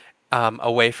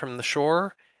 away from the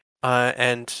shore.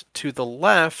 And to the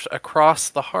left, across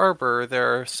the harbor,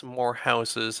 there are some more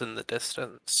houses in the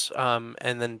distance.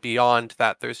 And then beyond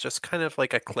that, there's just kind of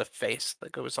like a cliff face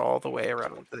that goes all the way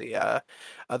around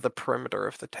the perimeter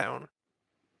of the town.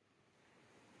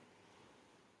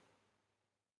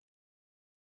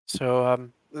 So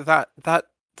that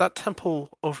temple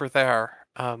over there,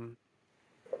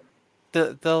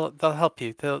 they'll help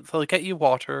you. They'll get you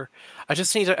water. I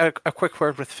just need a quick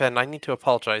word with Finn. I need to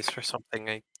apologize for something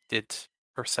I did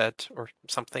or said or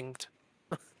something.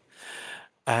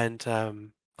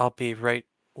 And I'll be right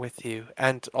with you.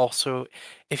 And also,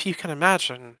 if you can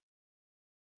imagine,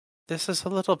 this is a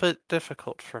little bit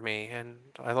difficult for me, and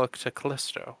I look to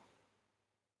Callisto.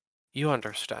 You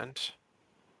understand.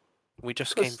 We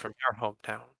just came from your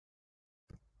hometown.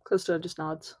 Callisto just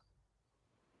nods.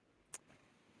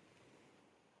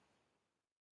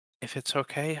 If it's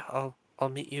okay, I'll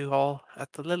meet you all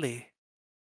at the Lily.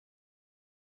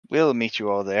 We'll meet you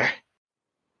all there.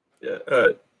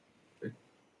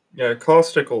 Yeah,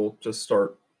 Caustic will just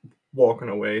start walking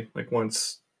away. Like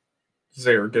once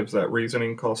Zare gives that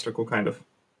reasoning, Caustic will kind of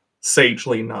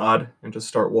sagely nod and just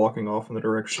start walking off in the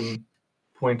direction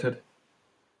pointed.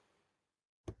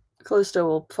 Callisto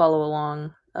will follow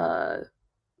along, kind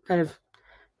of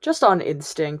just on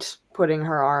instinct, putting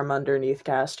her arm underneath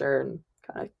Castor and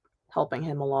kind of helping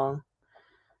him along.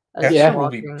 Castor Yeah. will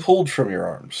be pulled from your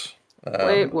arms.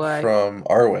 Wait, what? From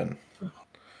Arwen,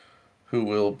 who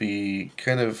will be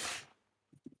kind of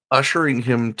ushering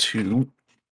him to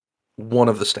one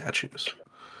of the statues.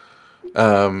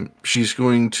 She's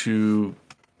going to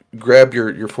grab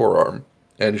your forearm,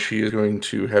 and she is going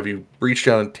to have you reach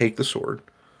down and take the sword,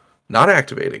 not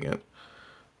activating it,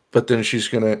 but then she's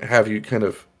going to have you kind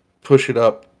of push it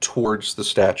up towards the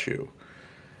statue.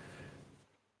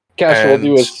 Castor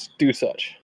will do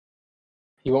such.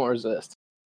 He won't resist.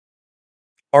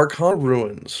 Archon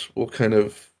ruins will kind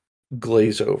of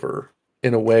glaze over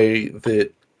in a way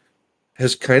that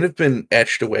has kind of been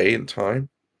etched away in time.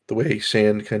 The way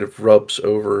sand kind of rubs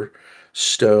over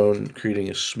stone, creating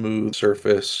a smooth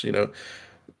surface,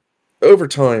 over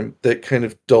time that kind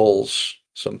of dulls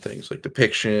some things like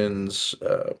depictions,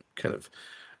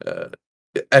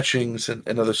 etchings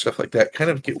and other stuff like that kind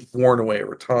of get worn away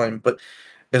over time. But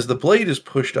as the blade is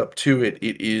pushed up to it,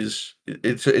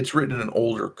 it's written in an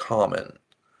older common.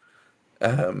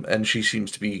 And she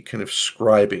seems to be kind of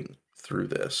scribing through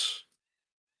this.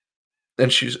 And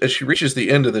as she reaches the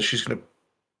end of this, she's going to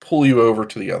pull you over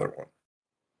to the other one.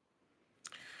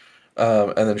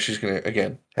 And then she's going to,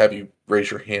 again, have you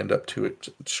raise your hand up to it,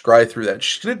 scry through that.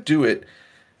 She's going to do it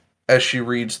as she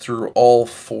reads through all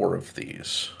 4 of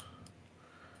these,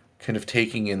 kind of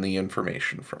taking in the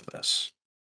information from this.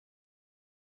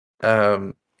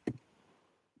 Now,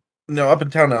 up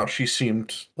until now, she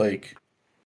seemed like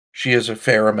she has a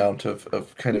fair amount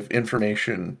of kind of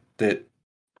information that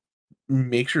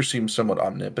makes her seem somewhat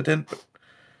omnipotent, but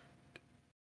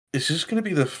is this going to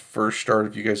be the first start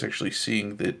of you guys actually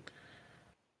seeing that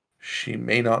she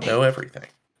may not know everything?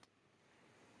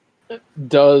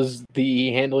 Does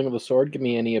the handling of the sword give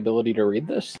me any ability to read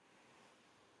this?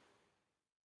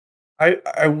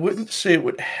 I wouldn't say it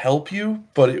would help you,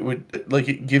 but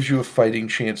it gives you a fighting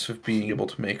chance of being able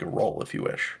to make a roll if you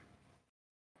wish.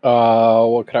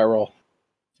 What could I roll?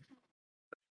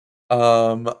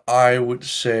 I would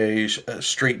say a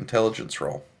straight intelligence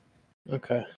roll.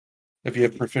 Okay. If you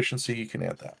have proficiency, you can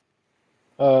add that.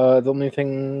 The only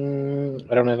thing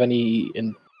I don't have any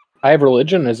I have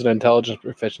religion as an intelligence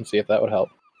proficiency, if that would help.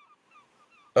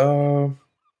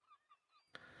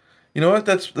 You know what?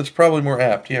 That's probably more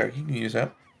apt. Yeah, you can use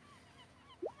that.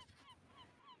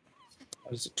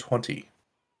 That is a 20.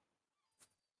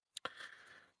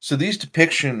 So these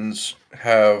depictions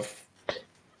have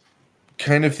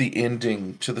kind of the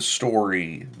ending to the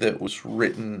story that was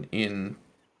written in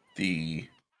the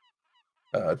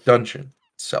dungeon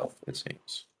itself, it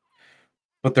seems.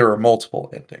 But there are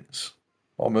multiple endings,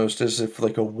 almost as if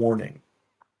like a warning.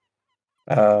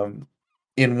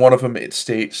 In one of them, it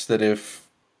states that if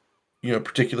a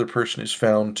particular person is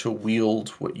found to wield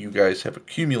what you guys have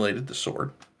accumulated, the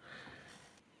sword,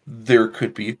 there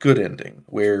could be a good ending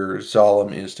where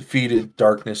Zalem is defeated,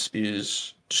 darkness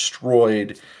is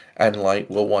destroyed, and light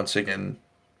will once again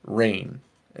reign,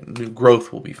 and new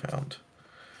growth will be found.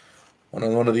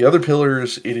 On one of the other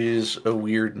pillars, it is a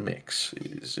weird mix.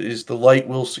 It is the light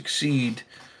will succeed,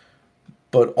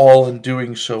 but all in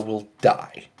doing so will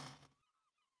die.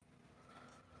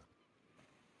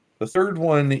 The third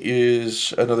one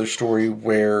is another story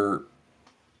where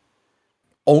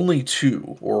only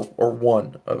 2 or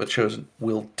 1 of a chosen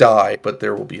will die, but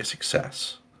there will be a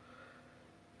success.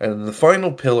 And the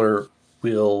final pillar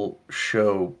will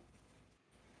show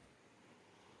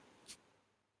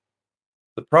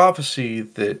the prophecy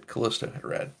that Callisto had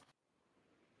read.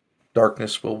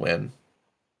 Darkness will win.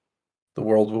 The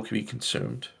world will be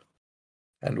consumed.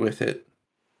 And with it,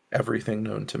 everything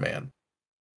known to man.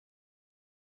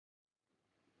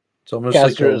 It's almost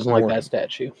Caster like a doesn't like warning. that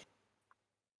statue.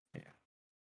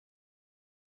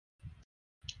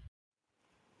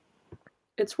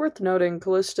 It's worth noting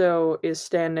Callisto is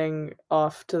standing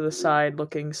off to the side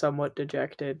looking somewhat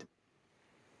dejected.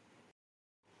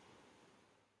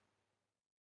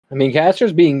 I mean,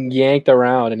 Caster's being yanked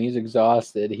around and he's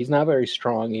exhausted. He's not very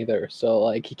strong either, so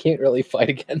like he can't really fight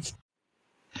against.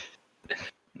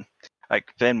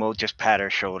 Like Finn will just pat her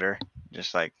shoulder,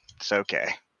 just like it's okay.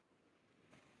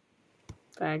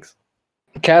 Thanks.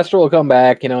 Caster will come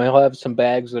back, he'll have some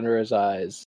bags under his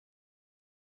eyes.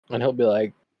 And he'll be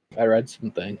like, I read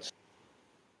some things.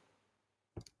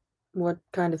 What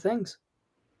kind of things?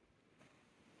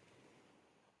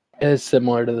 It's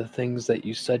similar to the things that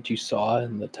you said you saw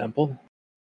in the temple.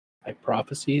 Like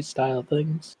prophecy style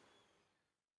things.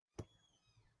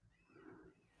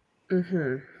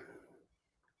 Mm-hmm.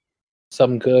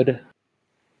 Some good,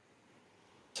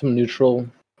 some neutral,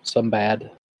 some bad.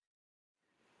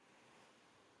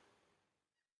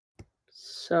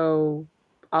 So,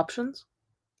 options?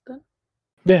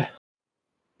 Yeah.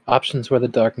 Options where the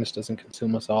darkness doesn't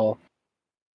consume us all.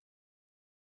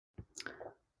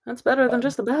 That's better than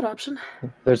just the bad option.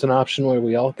 There's an option where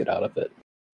we all get out of it.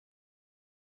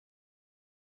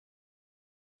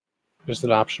 There's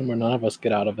an option where none of us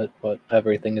get out of it, but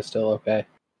everything is still okay.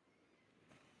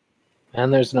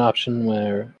 And there's an option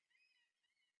where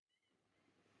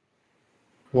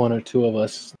 1 or 2 of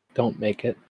us don't make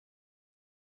it,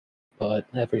 but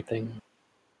everything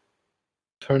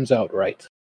turns out right.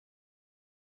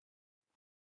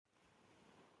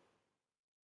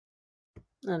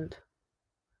 And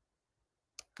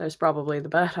there's probably the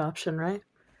bad option, right?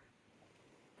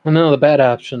 No, the bad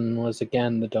option was,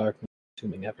 again, the darkness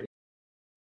consuming everything.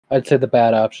 I'd say the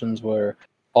bad options were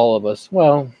all of us.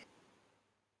 Well,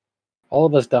 all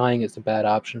of us dying is a bad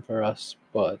option for us,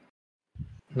 but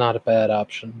not a bad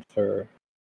option for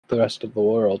the rest of the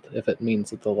world if it means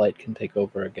that the light can take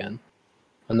over again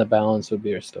and the balance would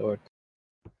be restored.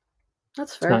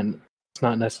 That's fair. It's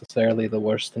not necessarily the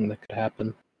worst thing that could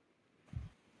happen.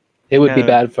 It would be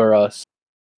bad for us,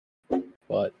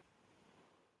 but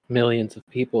millions of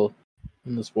people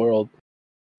in this world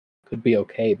could be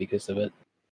okay because of it.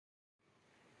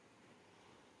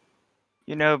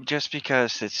 Just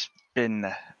because it's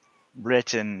been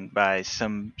written by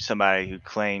somebody who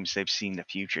claims they've seen the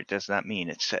future does not mean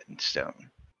it's set in stone.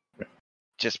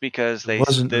 Just because It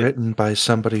wasn't written by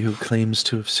somebody who claims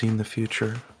to have seen the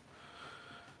future.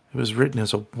 It was written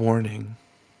as a warning.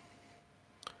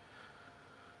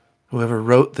 Whoever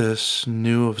wrote this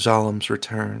knew of Zalum's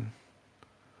return.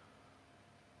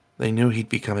 They knew he'd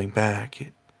be coming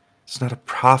back. It's not a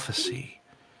prophecy.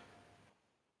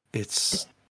 It's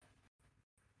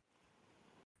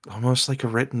almost like a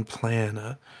written plan,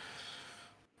 a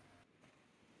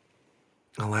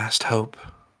last hope.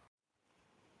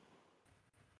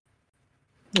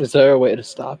 Is there a way to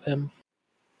stop him?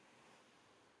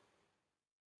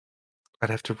 I'd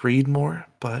have to read more,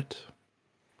 but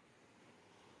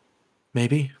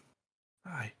maybe.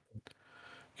 I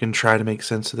can try to make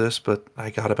sense of this, but I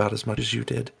got about as much as you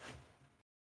did.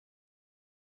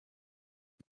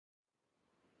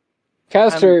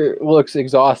 Castor looks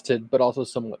exhausted, but also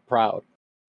somewhat proud.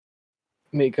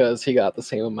 Because he got the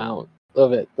same amount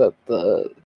of it that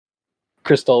the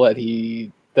crystal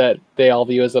that they all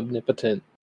view as omnipotent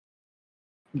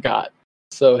got.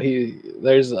 So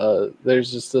there's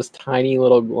just this tiny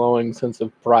little glowing sense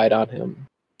of pride on him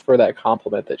for that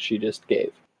compliment that she just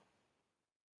gave.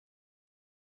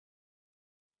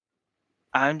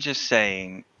 I'm just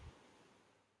saying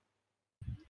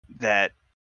that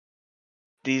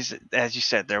these, as you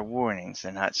said, they're warnings.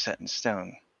 They're not set in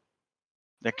stone.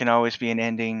 There can always be an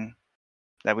ending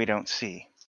that we don't see.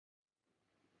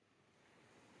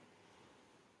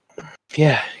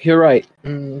 Yeah, you're right.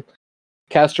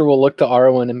 Castor will look to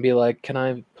Arwen and be like, "Can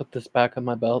I put this back on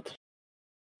my belt?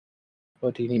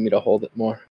 Or do you need me to hold it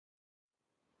more?"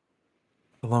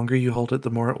 The longer you hold it, the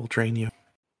more it will drain you.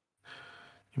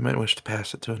 You might wish to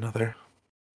pass it to another.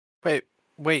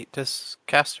 Wait, does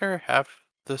Castor have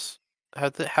this? How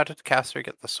did Castor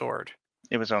get the sword?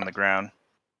 It was on the ground.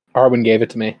 Arwen gave it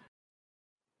to me.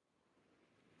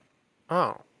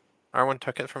 Oh, Arwen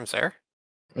took it from Zer?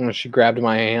 And she grabbed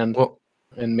my hand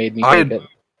and made me take it.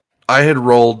 I had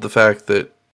rolled the fact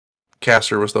that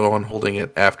Castor was the one holding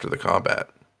it after the combat.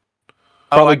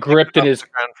 Probably gripped in his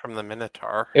ground from the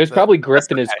Minotaur. It was probably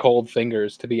gripped in his cold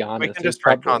fingers, to be honest. We can just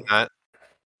retcon that.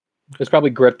 It was probably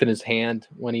gripped in his hand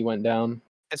when he went down.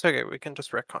 It's okay, we can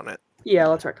just retcon it. Yeah,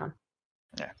 let's retcon.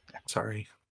 Yeah. Sorry.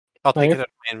 I'll take it out of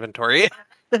my inventory.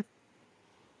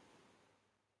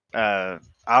 I'll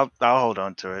hold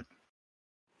on to it.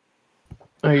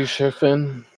 Are you sure,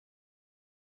 Finn?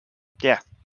 Yeah.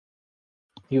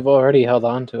 You've already held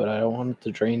on to it. I don't want it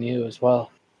to drain you as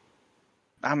well.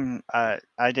 I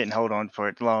didn't hold on for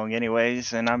it long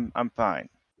anyways, and I'm fine.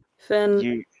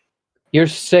 Finn, You're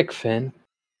sick, Finn.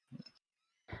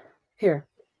 Here,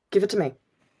 give it to me.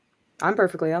 I'm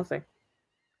perfectly healthy.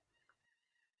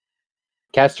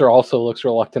 Castor also looks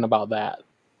reluctant about that.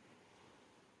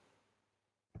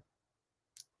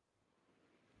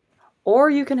 Or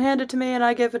you can hand it to me and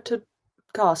I give it to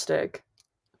Caustic.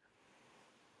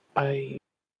 I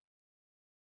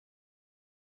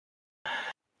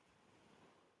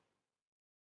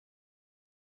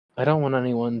don't want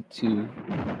anyone to...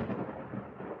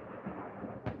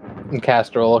 And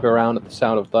Castor will look around at the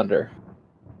sound of thunder.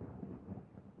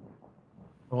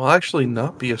 It will actually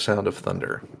not be a sound of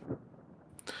thunder.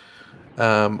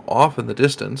 Off in the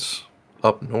distance,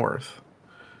 up north,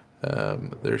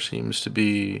 there seems to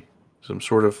be some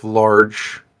sort of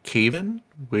large cave-in,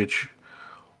 which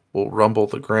will rumble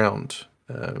the ground.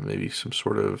 Maybe some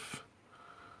sort of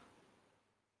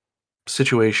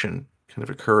situation kind of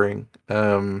occurring.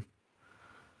 And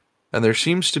there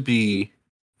seems to be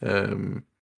some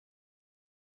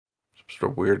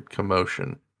sort of weird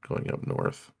commotion going up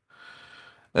north.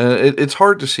 It's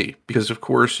hard to see because, of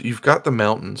course, you've got the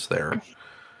mountains there,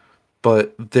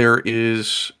 but there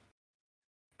is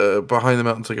behind the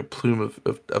mountains like a plume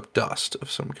of dust of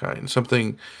some kind.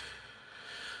 Something,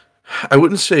 I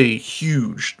wouldn't say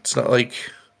huge. It's not like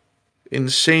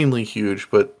insanely huge,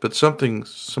 but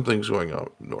something's going on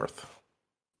north.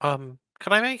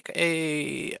 Can I make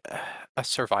a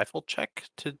survival check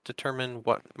to determine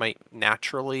what might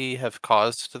naturally have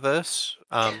caused this?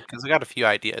 Because I got a few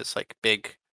ideas, like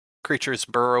big creatures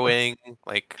burrowing,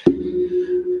 like.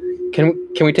 Can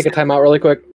we take a time out really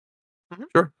quick? Mm-hmm.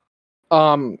 Sure.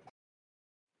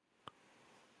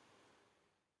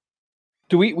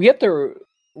 Do we have to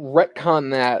retcon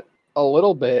that a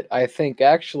little bit, I think,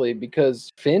 actually,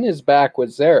 because Finn is back with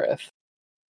Zareth.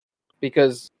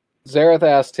 Because Zareth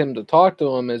asked him to talk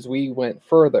to him as we went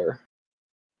further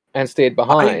and stayed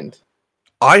behind.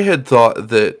 I had thought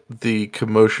that the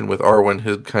commotion with Arwen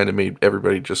had kind of made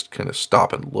everybody just kind of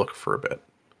stop and look for a bit.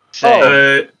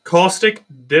 Say, Caustic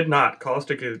did not.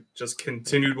 Caustic just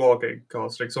continued walking.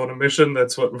 Caustic's on a mission.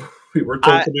 That's what we were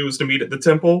told I- to do, was to meet at the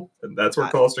temple, and that's where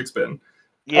I- Caustic's been.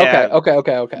 yeah,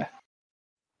 Okay.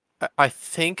 I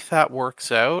think that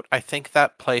works out. I think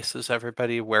that places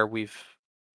everybody where we've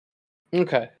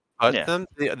Okay. put Yeah. them.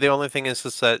 The only thing is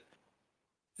that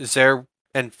Zer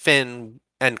and Finn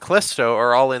and Callisto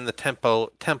are all in the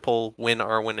temple when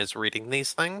Arwen is reading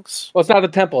these things. Well, it's not the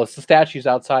temple. It's the statues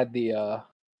outside the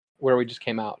where we just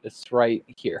came out. It's right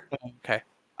here. Okay.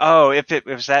 Oh, if it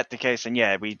was that the case, then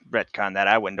yeah, we retcon that.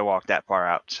 I wouldn't have walked that far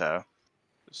out. So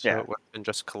So Yeah. it would have been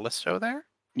just Callisto there?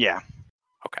 yeah.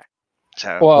 Okay. So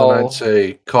Then Well, I'd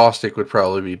say Caustic would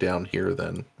probably be down here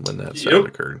then when that sound Yep.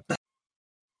 occurred.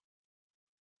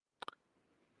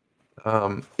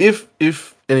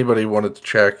 If anybody wanted to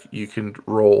check, you can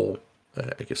roll.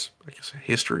 I guess a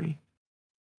history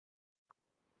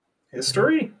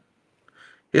History?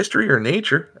 or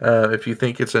nature. If you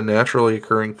think it's a naturally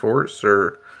occurring force,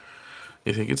 or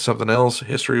you think it's something else,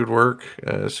 history would work.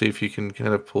 See if you can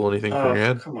kind of pull anything from Oh, your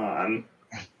head. come on.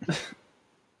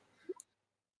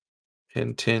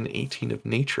 10, 10, 18 of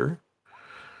nature.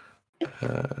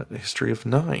 History of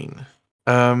 9.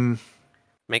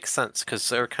 Makes sense, because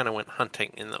Zer kind of went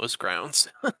hunting in those grounds.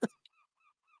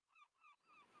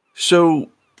 So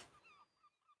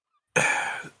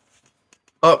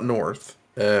up north,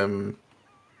 there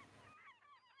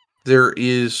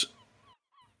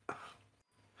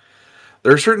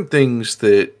are certain things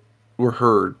that were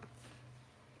heard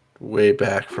way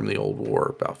back from the old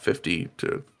war, about 50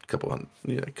 to a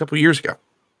couple years ago.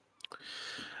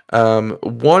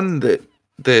 One that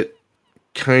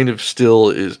kind of still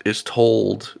is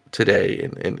told today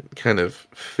and kind of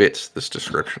fits this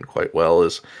description quite well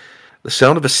is the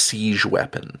sound of a siege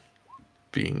weapon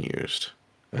being used.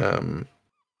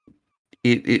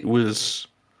 It was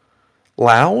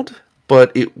loud,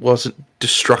 but it wasn't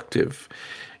destructive.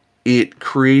 It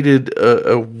created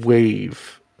a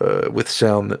wave with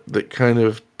sound that kind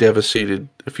of devastated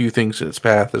a few things in its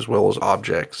path as well as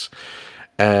objects.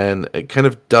 And it kind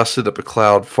of dusted up a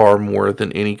cloud far more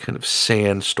than any kind of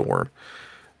sandstorm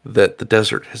that the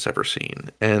desert has ever seen.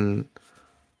 And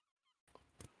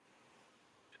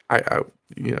I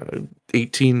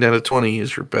 18 out of 20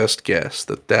 is your best guess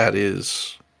that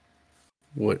is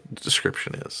what the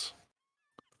description is.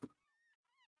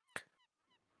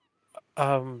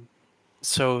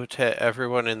 So to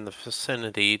everyone in the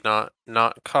vicinity, not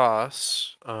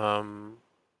Koss,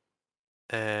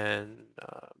 and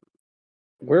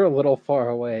we're a little far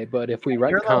away, but if we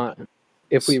retcon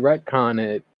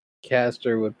it,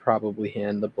 Caster would probably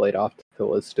hand the blade off to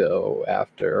Callisto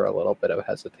after a little bit of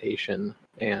hesitation,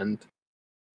 and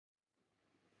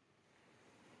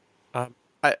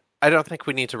I don't think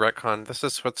we need to retcon. This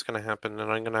is what's going to happen,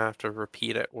 and I'm going to have to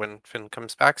repeat it when Finn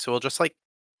comes back. So we'll just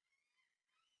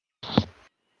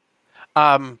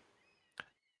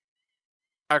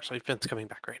actually, Finn's coming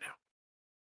back right now.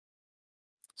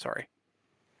 Sorry.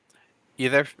 You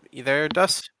there,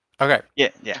 Dust? Okay.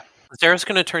 yeah. Zara's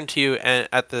going to turn to you and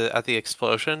at the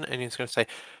explosion, and he's going to say,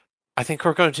 "I think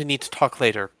we're going to need to talk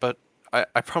later, but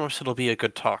I promise it'll be a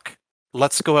good talk.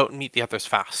 Let's go out and meet the others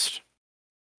fast."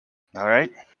 All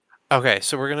right. Okay,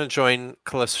 so we're going to join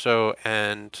Callisto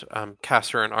and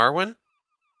Caster and Arwen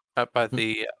up by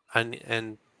the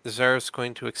and Zara's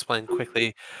going to explain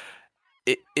quickly.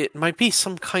 It might be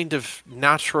some kind of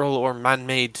natural or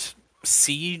man-made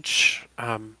siege.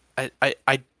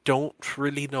 I don't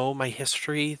really know my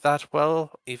history that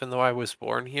well, even though I was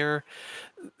born here.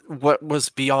 What was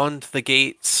beyond the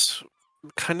gates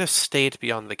kind of stayed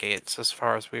beyond the gates as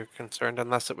far as we were concerned,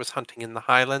 unless it was hunting in the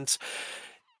highlands.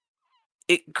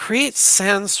 It creates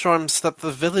sandstorms that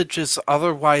the village is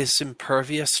otherwise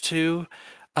impervious to.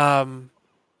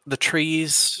 The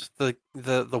trees,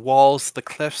 the walls, the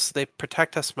cliffs, they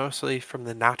protect us mostly from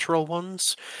the natural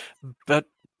ones, but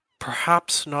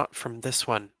perhaps not from this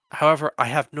one. However, I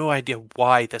have no idea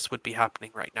why this would be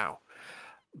happening right now.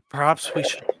 Perhaps we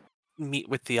should meet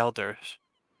with the elders.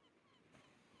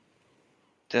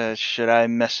 Should I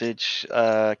message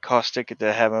Caustic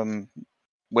to have him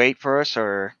wait for us,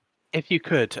 or If you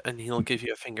could, and he'll give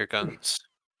you a finger guns.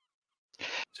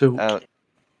 So oh.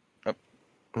 I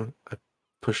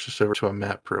push this over to a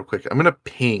map real quick. I'm going to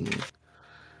ping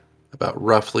about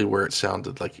roughly where it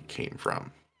sounded like it came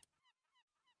from.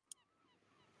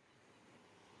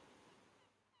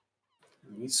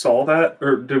 We saw that,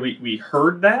 or did we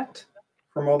heard that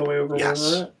from all the way over Yes.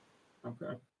 where we're at?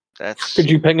 Okay. that's could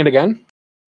you ping it again?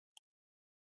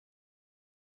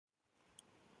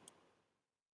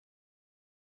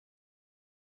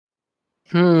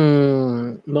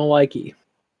 No likey.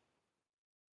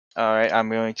 All right, I'm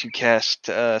going to cast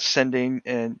sending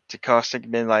into Caustic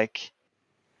and be like,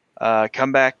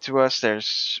 come back to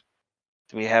us.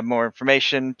 We have more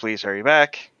information. Please hurry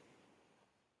back.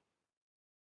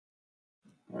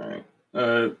 All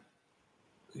right.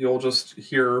 You'll just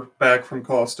hear back from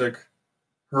Caustic,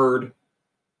 heard,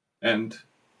 and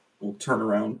we'll turn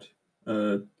around.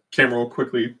 Camera will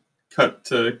quickly cut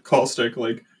to Caustic,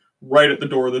 like right at the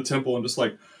door of the temple, and just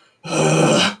like,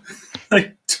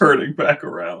 like turning back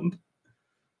around.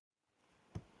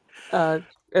 At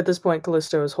this point,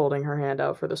 Callisto is holding her hand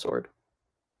out for the sword.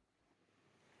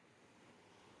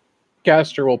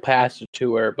 Caster will pass it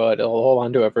to her, but he'll hold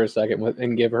on to it for a second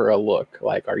and give her a look.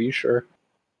 Like, are you sure?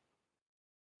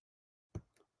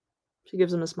 She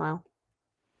gives him a smile.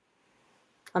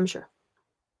 I'm sure.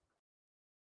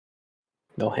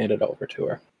 They'll hand it over to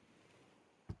her.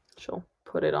 She'll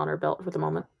put it on her belt for the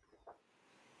moment.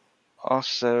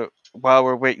 Also, while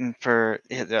we're waiting for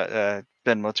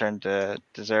Ben will turn to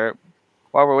Zara.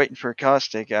 While we're waiting for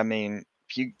Caustic, I mean,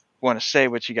 if you want to say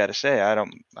what you got to say, I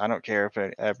don't care if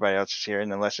everybody else is here,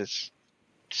 unless it's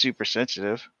super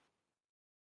sensitive.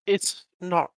 It's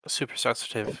not super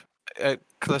sensitive.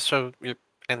 Callisto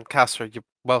and Castor, you're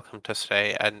welcome to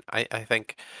stay, and I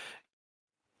think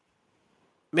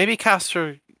maybe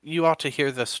Castor, you ought to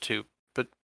hear this too. But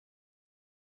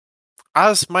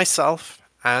as myself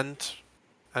and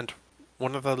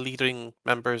one of the leading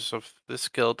members of this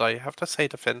guild, I have to say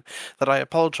to Finn that I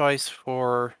apologize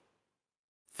for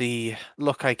the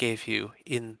look I gave you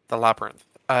in the labyrinth.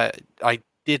 I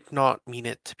did not mean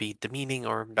it to be demeaning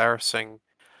or embarrassing.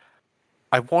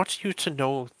 I want you to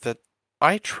know that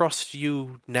I trust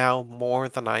you now more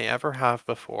than I ever have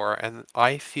before, and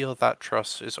I feel that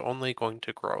trust is only going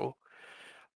to grow.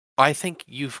 I think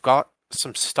you've got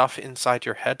some stuff inside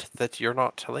your head that you're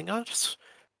not telling us,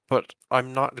 but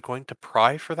I'm not going to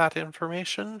pry for that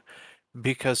information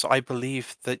because I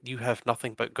believe that you have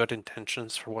nothing but good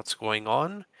intentions for what's going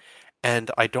on,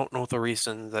 and I don't know the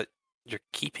reason that you're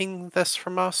keeping this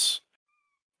from us,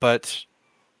 but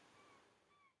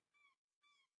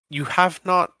you have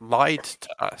not lied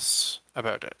to us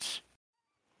about it.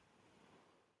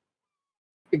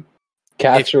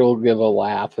 Caster will give a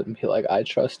laugh and be like, I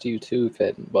trust you too,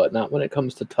 Finn, but not when it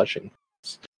comes to touching.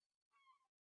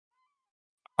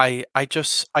 It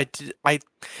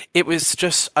was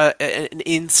just an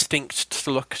instinct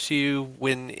to look to you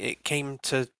when it came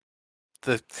to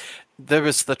there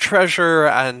was the treasure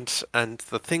and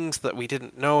the things that we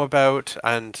didn't know about,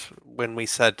 and when we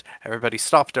said everybody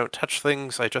stop, don't touch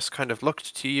things, I just kind of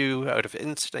looked to you out of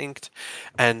instinct,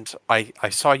 and I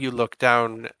saw you look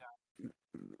down.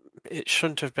 It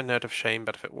shouldn't have been out of shame,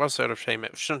 but if it was out of shame,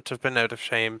 it shouldn't have been out of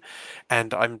shame,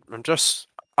 and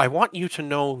I want you to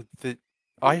know that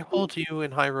I hold you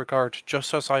in high regard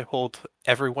just as I hold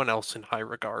everyone else in high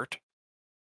regard.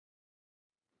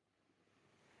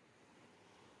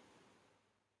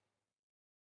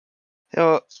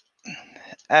 So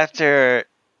after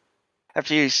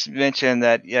you mention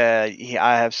that,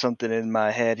 I have something in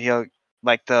my head, he'll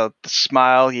like the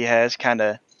smile he has kind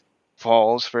of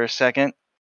falls for a second,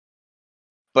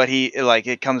 but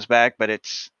it comes back, but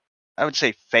it's, I would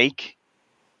say, fake.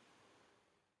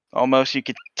 Almost, you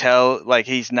could tell like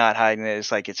he's not hiding it. It's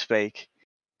like it's fake.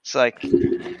 It's like,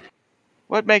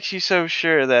 what makes you so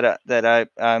sure that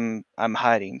I'm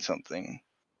hiding something?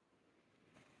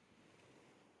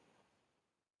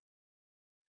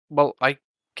 Well, I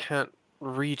can't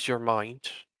read your mind,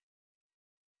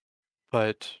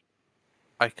 but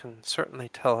I can certainly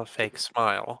tell a fake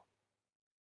smile.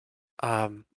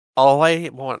 All I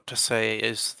want to say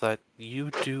is that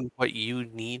you do what you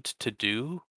need to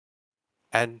do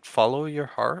and follow your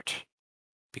heart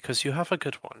because you have a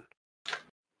good one.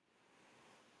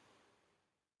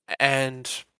 And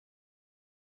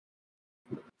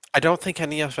I don't think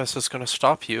any of us is going to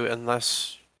stop you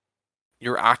unless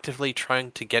you're actively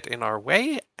trying to get in our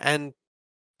way, and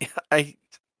I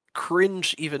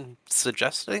cringe even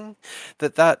suggesting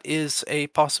that is a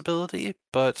possibility,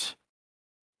 but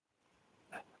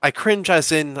I cringe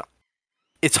as in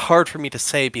it's hard for me to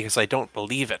say because I don't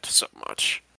believe it so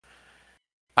much.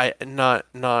 I not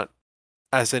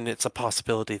as in it's a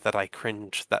possibility that I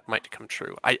cringe that might come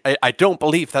true. I don't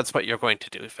believe that's what you're going to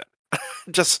do, Finn.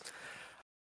 Just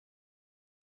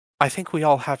I think we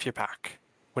all have your back.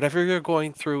 Whatever you're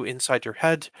going through inside your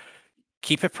head,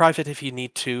 keep it private if you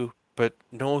need to, but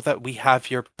know that we have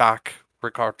your back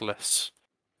regardless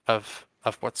of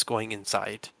what's going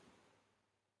inside.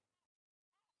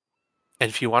 And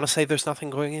if you want to say there's nothing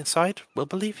going inside, we'll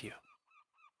believe you.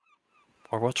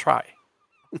 Or we'll try.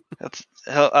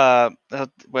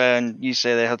 When you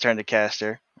say that, he'll turn to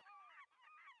Caster.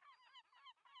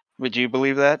 Would you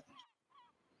believe that?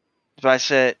 If I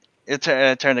said it,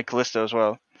 turn to Callisto as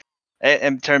well,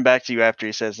 and turn back to you after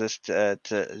he says this to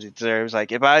Zara. It was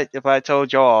like, if I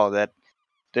told y'all that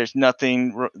there's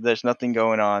nothing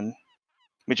going on,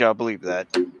 would y'all believe that?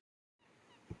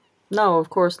 No, of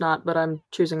course not, but I'm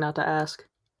choosing not to ask.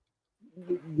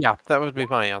 Yeah, that would be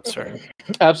my answer.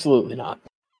 Absolutely not.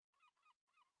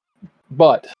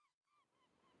 But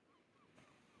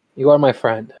you are my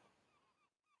friend,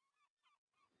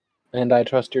 and I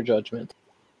trust your judgment.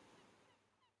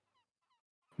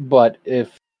 But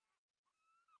if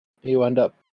you end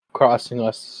up crossing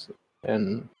us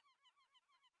and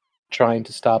trying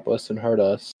to stop us and hurt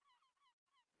us,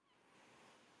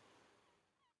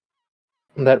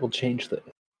 that will change things.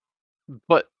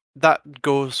 But that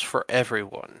goes for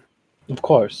everyone. Of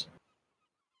course.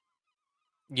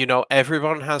 You know,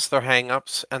 everyone has their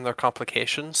hang-ups and their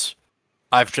complications.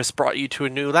 I've just brought you to a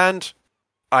new land.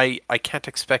 I can't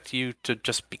expect you to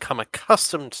just become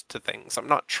accustomed to things. I'm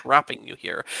not trapping you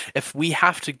here. If we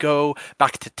have to go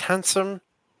back to Tansem,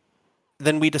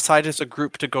 then we decide as a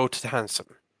group to go to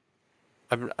Tansem.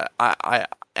 And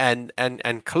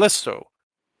Callisto,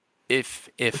 if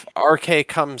RK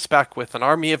comes back with an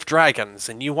army of dragons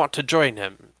and you want to join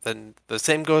him, then the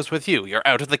same goes with you. You're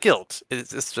out of the guild.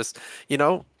 It's just, you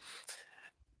know,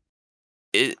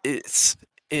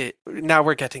 now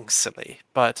we're getting silly,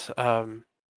 but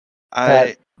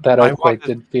I That I earthquake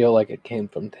wanted- did feel like it came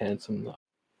from Tansem, though.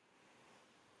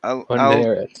 I'll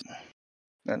Near it.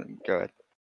 go ahead.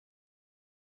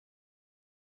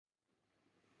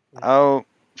 I'll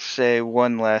say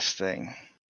one last thing.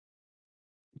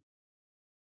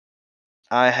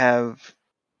 I have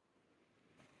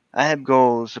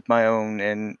goals of my own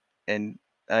and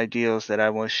ideals that I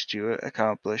wish to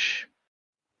accomplish.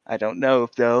 I don't know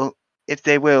if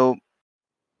they will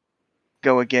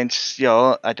go against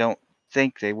y'all. I don't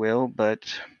think they will, but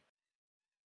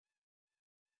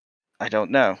I don't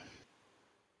know.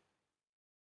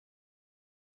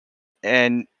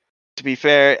 And to be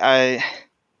fair, I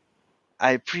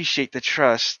appreciate the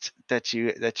trust that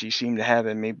you seem to have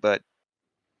in me, but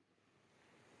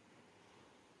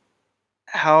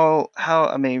how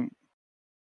I mean,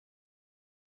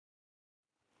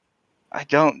 I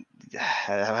don't.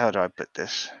 How do I put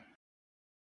this?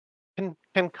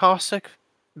 Can Caustic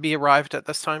be arrived at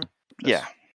this time? Yeah.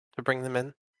 To bring them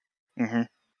in? Mm-hmm.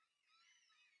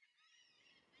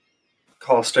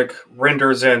 Caustic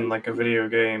renders in like a video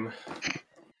game.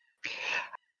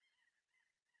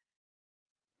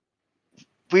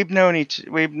 We've known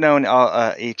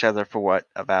each other for what,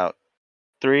 about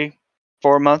 3-4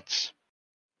 months?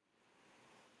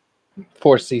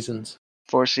 4 seasons.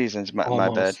 4 seasons. My bad.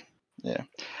 Almost. Yeah.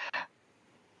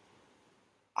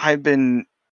 I've been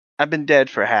dead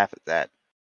for half of that.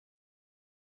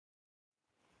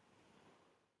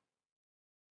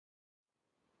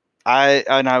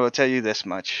 I will tell you this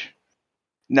much.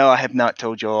 No, I have not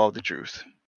told you all the truth.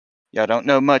 Y'all don't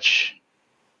know much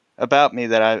about me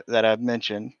that I've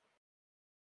mentioned,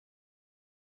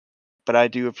 but I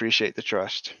do appreciate the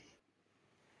trust.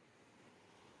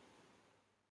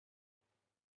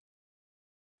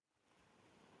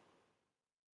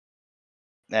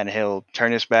 And he'll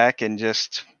turn his back and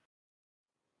just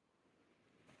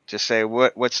say,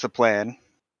 what's the plan?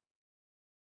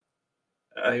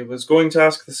 I was going to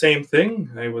ask the same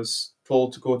thing. I was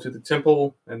told to go to the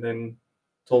temple and then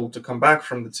told to come back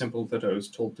from the temple that I was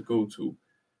told to go to.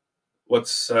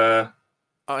 What's I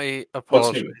What's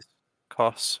apologize, new?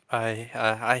 Cos.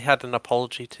 I had an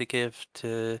apology to give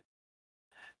to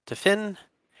Finn.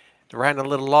 It ran a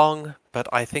little long, but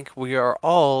I think we are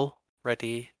all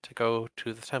ready to go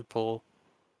to the temple.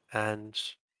 And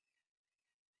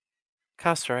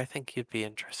Castor, I think you'd be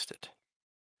interested.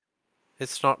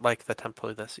 It's not like the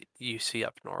temple that you see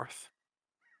up north.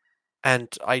 And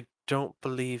I don't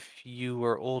believe you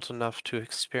were old enough to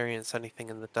experience anything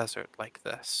in the desert like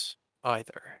this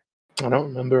either. I don't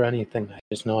remember anything. I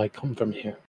just know I come from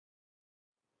here.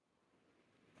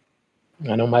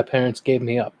 I know my parents gave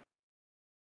me up.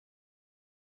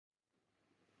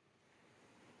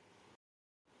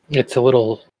 It's a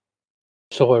little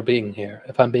sore being here,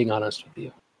 if I'm being honest with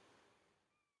you.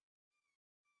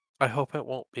 I hope it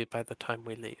won't be by the time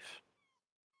we leave.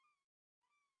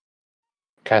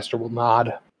 Castor will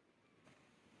nod.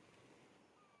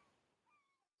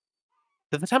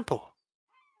 To the temple.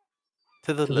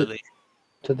 To the To the- lily.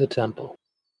 To the temple.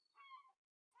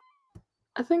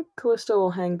 I think Callisto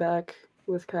will hang back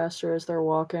with Castor as they're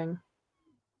walking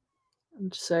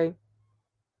and just say,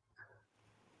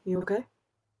 "You okay?"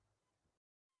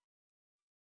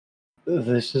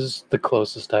 This is the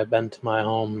closest I've been to my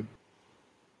home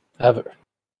ever.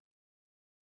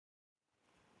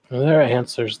 There are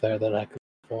answers there that I could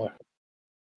look for.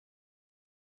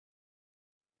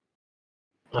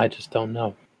 I just don't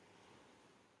know.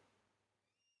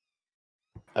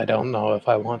 I don't know if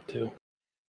I want to.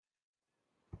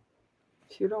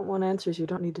 If you don't want answers, you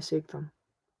don't need to seek them.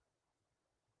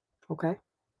 Okay?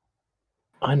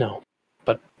 I know,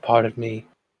 but part of me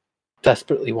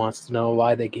desperately wants to know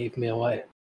why they gave me away.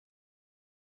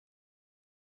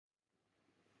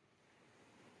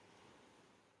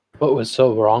 What was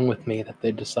so wrong with me that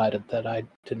they decided that I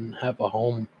didn't have a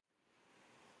home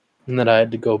and that I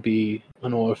had to go be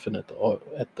an orphan at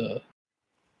the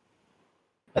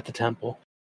temple?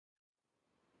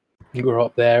 You grew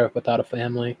up there without a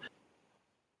family.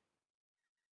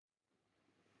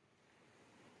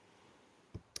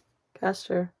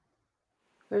 Castor,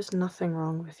 there's nothing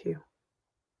wrong with you.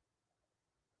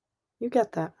 You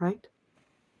get that, right?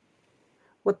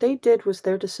 What they did was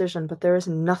their decision, but there is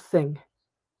nothing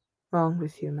wrong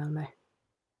with you, Melme.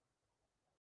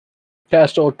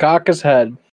 Castor will cock his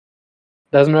head.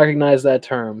 Doesn't recognize that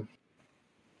term.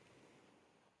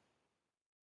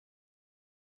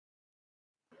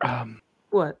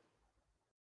 What?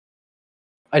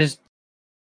 I just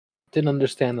didn't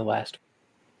understand the last.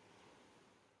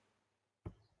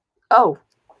 Oh,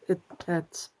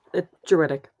 it's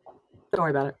Druidic. Don't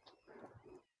worry about it.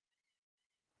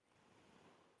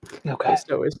 Okay.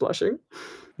 Stowe is blushing.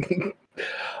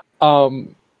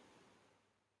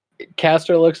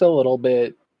 Castor looks a little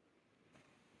bit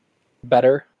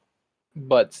better,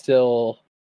 but still,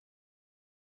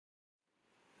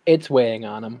 it's weighing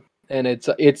on him, and it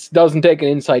doesn't take an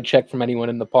insight check from anyone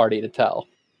in the party to tell.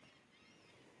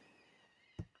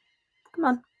 Come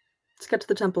on, let's get to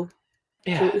the temple.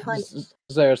 See Yeah, what we find.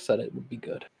 Zara said it would be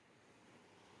good.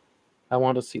 I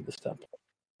want to see this temple.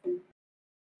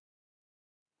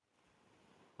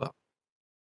 Well,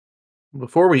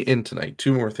 before we end tonight,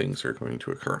 two more things are going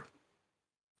to occur.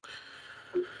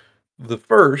 The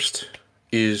first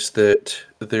is that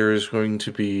there is going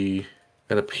to be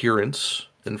an appearance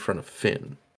in front of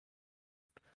Finn.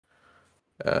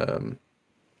 It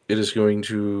is going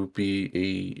to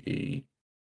be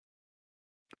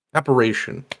a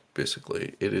apparition,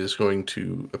 basically. It is going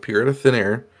to appear out of thin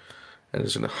air and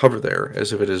is going to hover there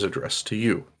as if it is addressed to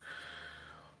you.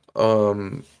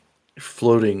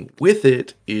 Floating with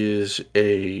it is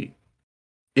a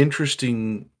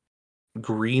interesting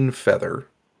green feather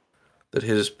that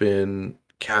has been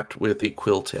capped with a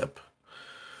quill tip.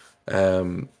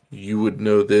 You would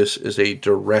know this as a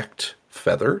direct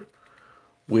feather,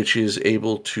 which is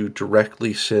able to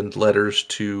directly send letters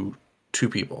to two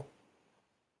people.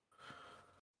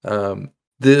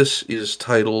 This is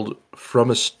titled From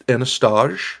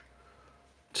Anastage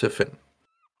to Finn.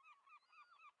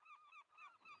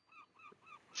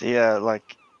 See,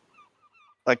 like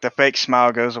the fake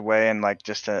smile goes away and like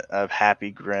just a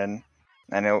happy grin,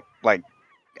 and it'll like,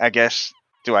 I guess,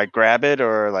 do I grab it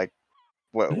or like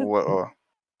what? Yeah. What?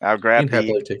 I'll You grab can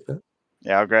happily take that.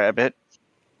 Yeah, I'll grab it.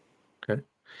 Okay.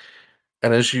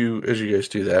 And as you guys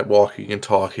do that, walking and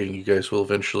talking, you guys will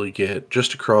eventually get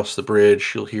just across the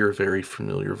bridge. You'll hear a very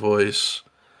familiar voice.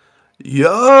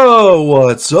 Yo,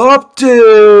 what's up,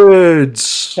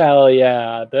 dudes? Hell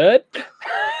yeah, dude.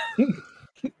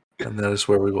 And that is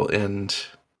where we will end,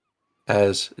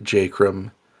 as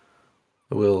Jakram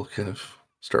will kind of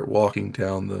start walking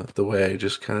down the way,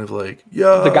 just kind of like,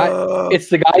 yo. It's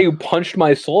the guy who punched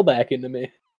my soul back into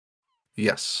me.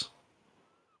 Yes.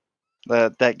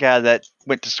 That guy that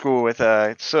went to school with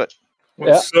Soot.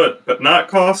 With Soot, but not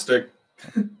Caustic.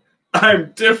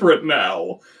 I'm different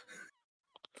now.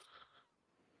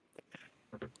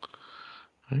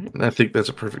 All right, and I think that's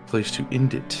a perfect place to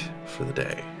end it for the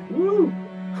day. Woo!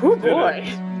 Oh Did boy.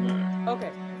 it. Okay,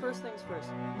 first things first.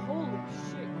 Holy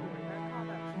shit, Corey, that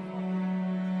combat was fun.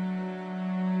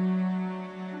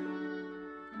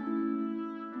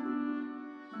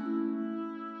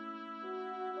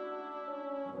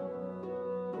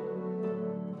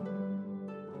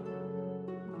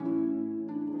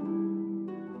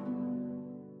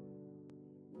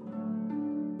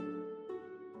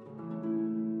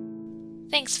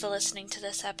 Thanks for listening to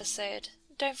this episode.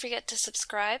 Don't forget to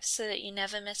subscribe so that you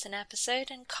never miss an episode,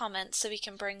 and comment so we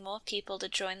can bring more people to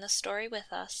join the story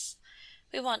with us.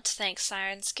 We want to thank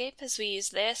Sirenscape as we use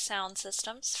their sound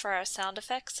systems for our sound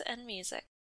effects and music.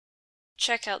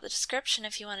 Check out the description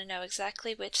if you want to know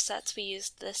exactly which sets we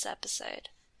used this episode.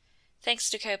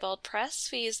 Thanks to Kobold Press,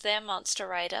 we use their monster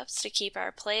write-ups to keep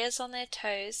our players on their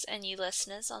toes and you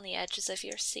listeners on the edges of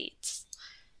your seats.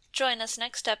 Join us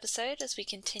next episode as we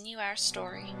continue our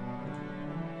story.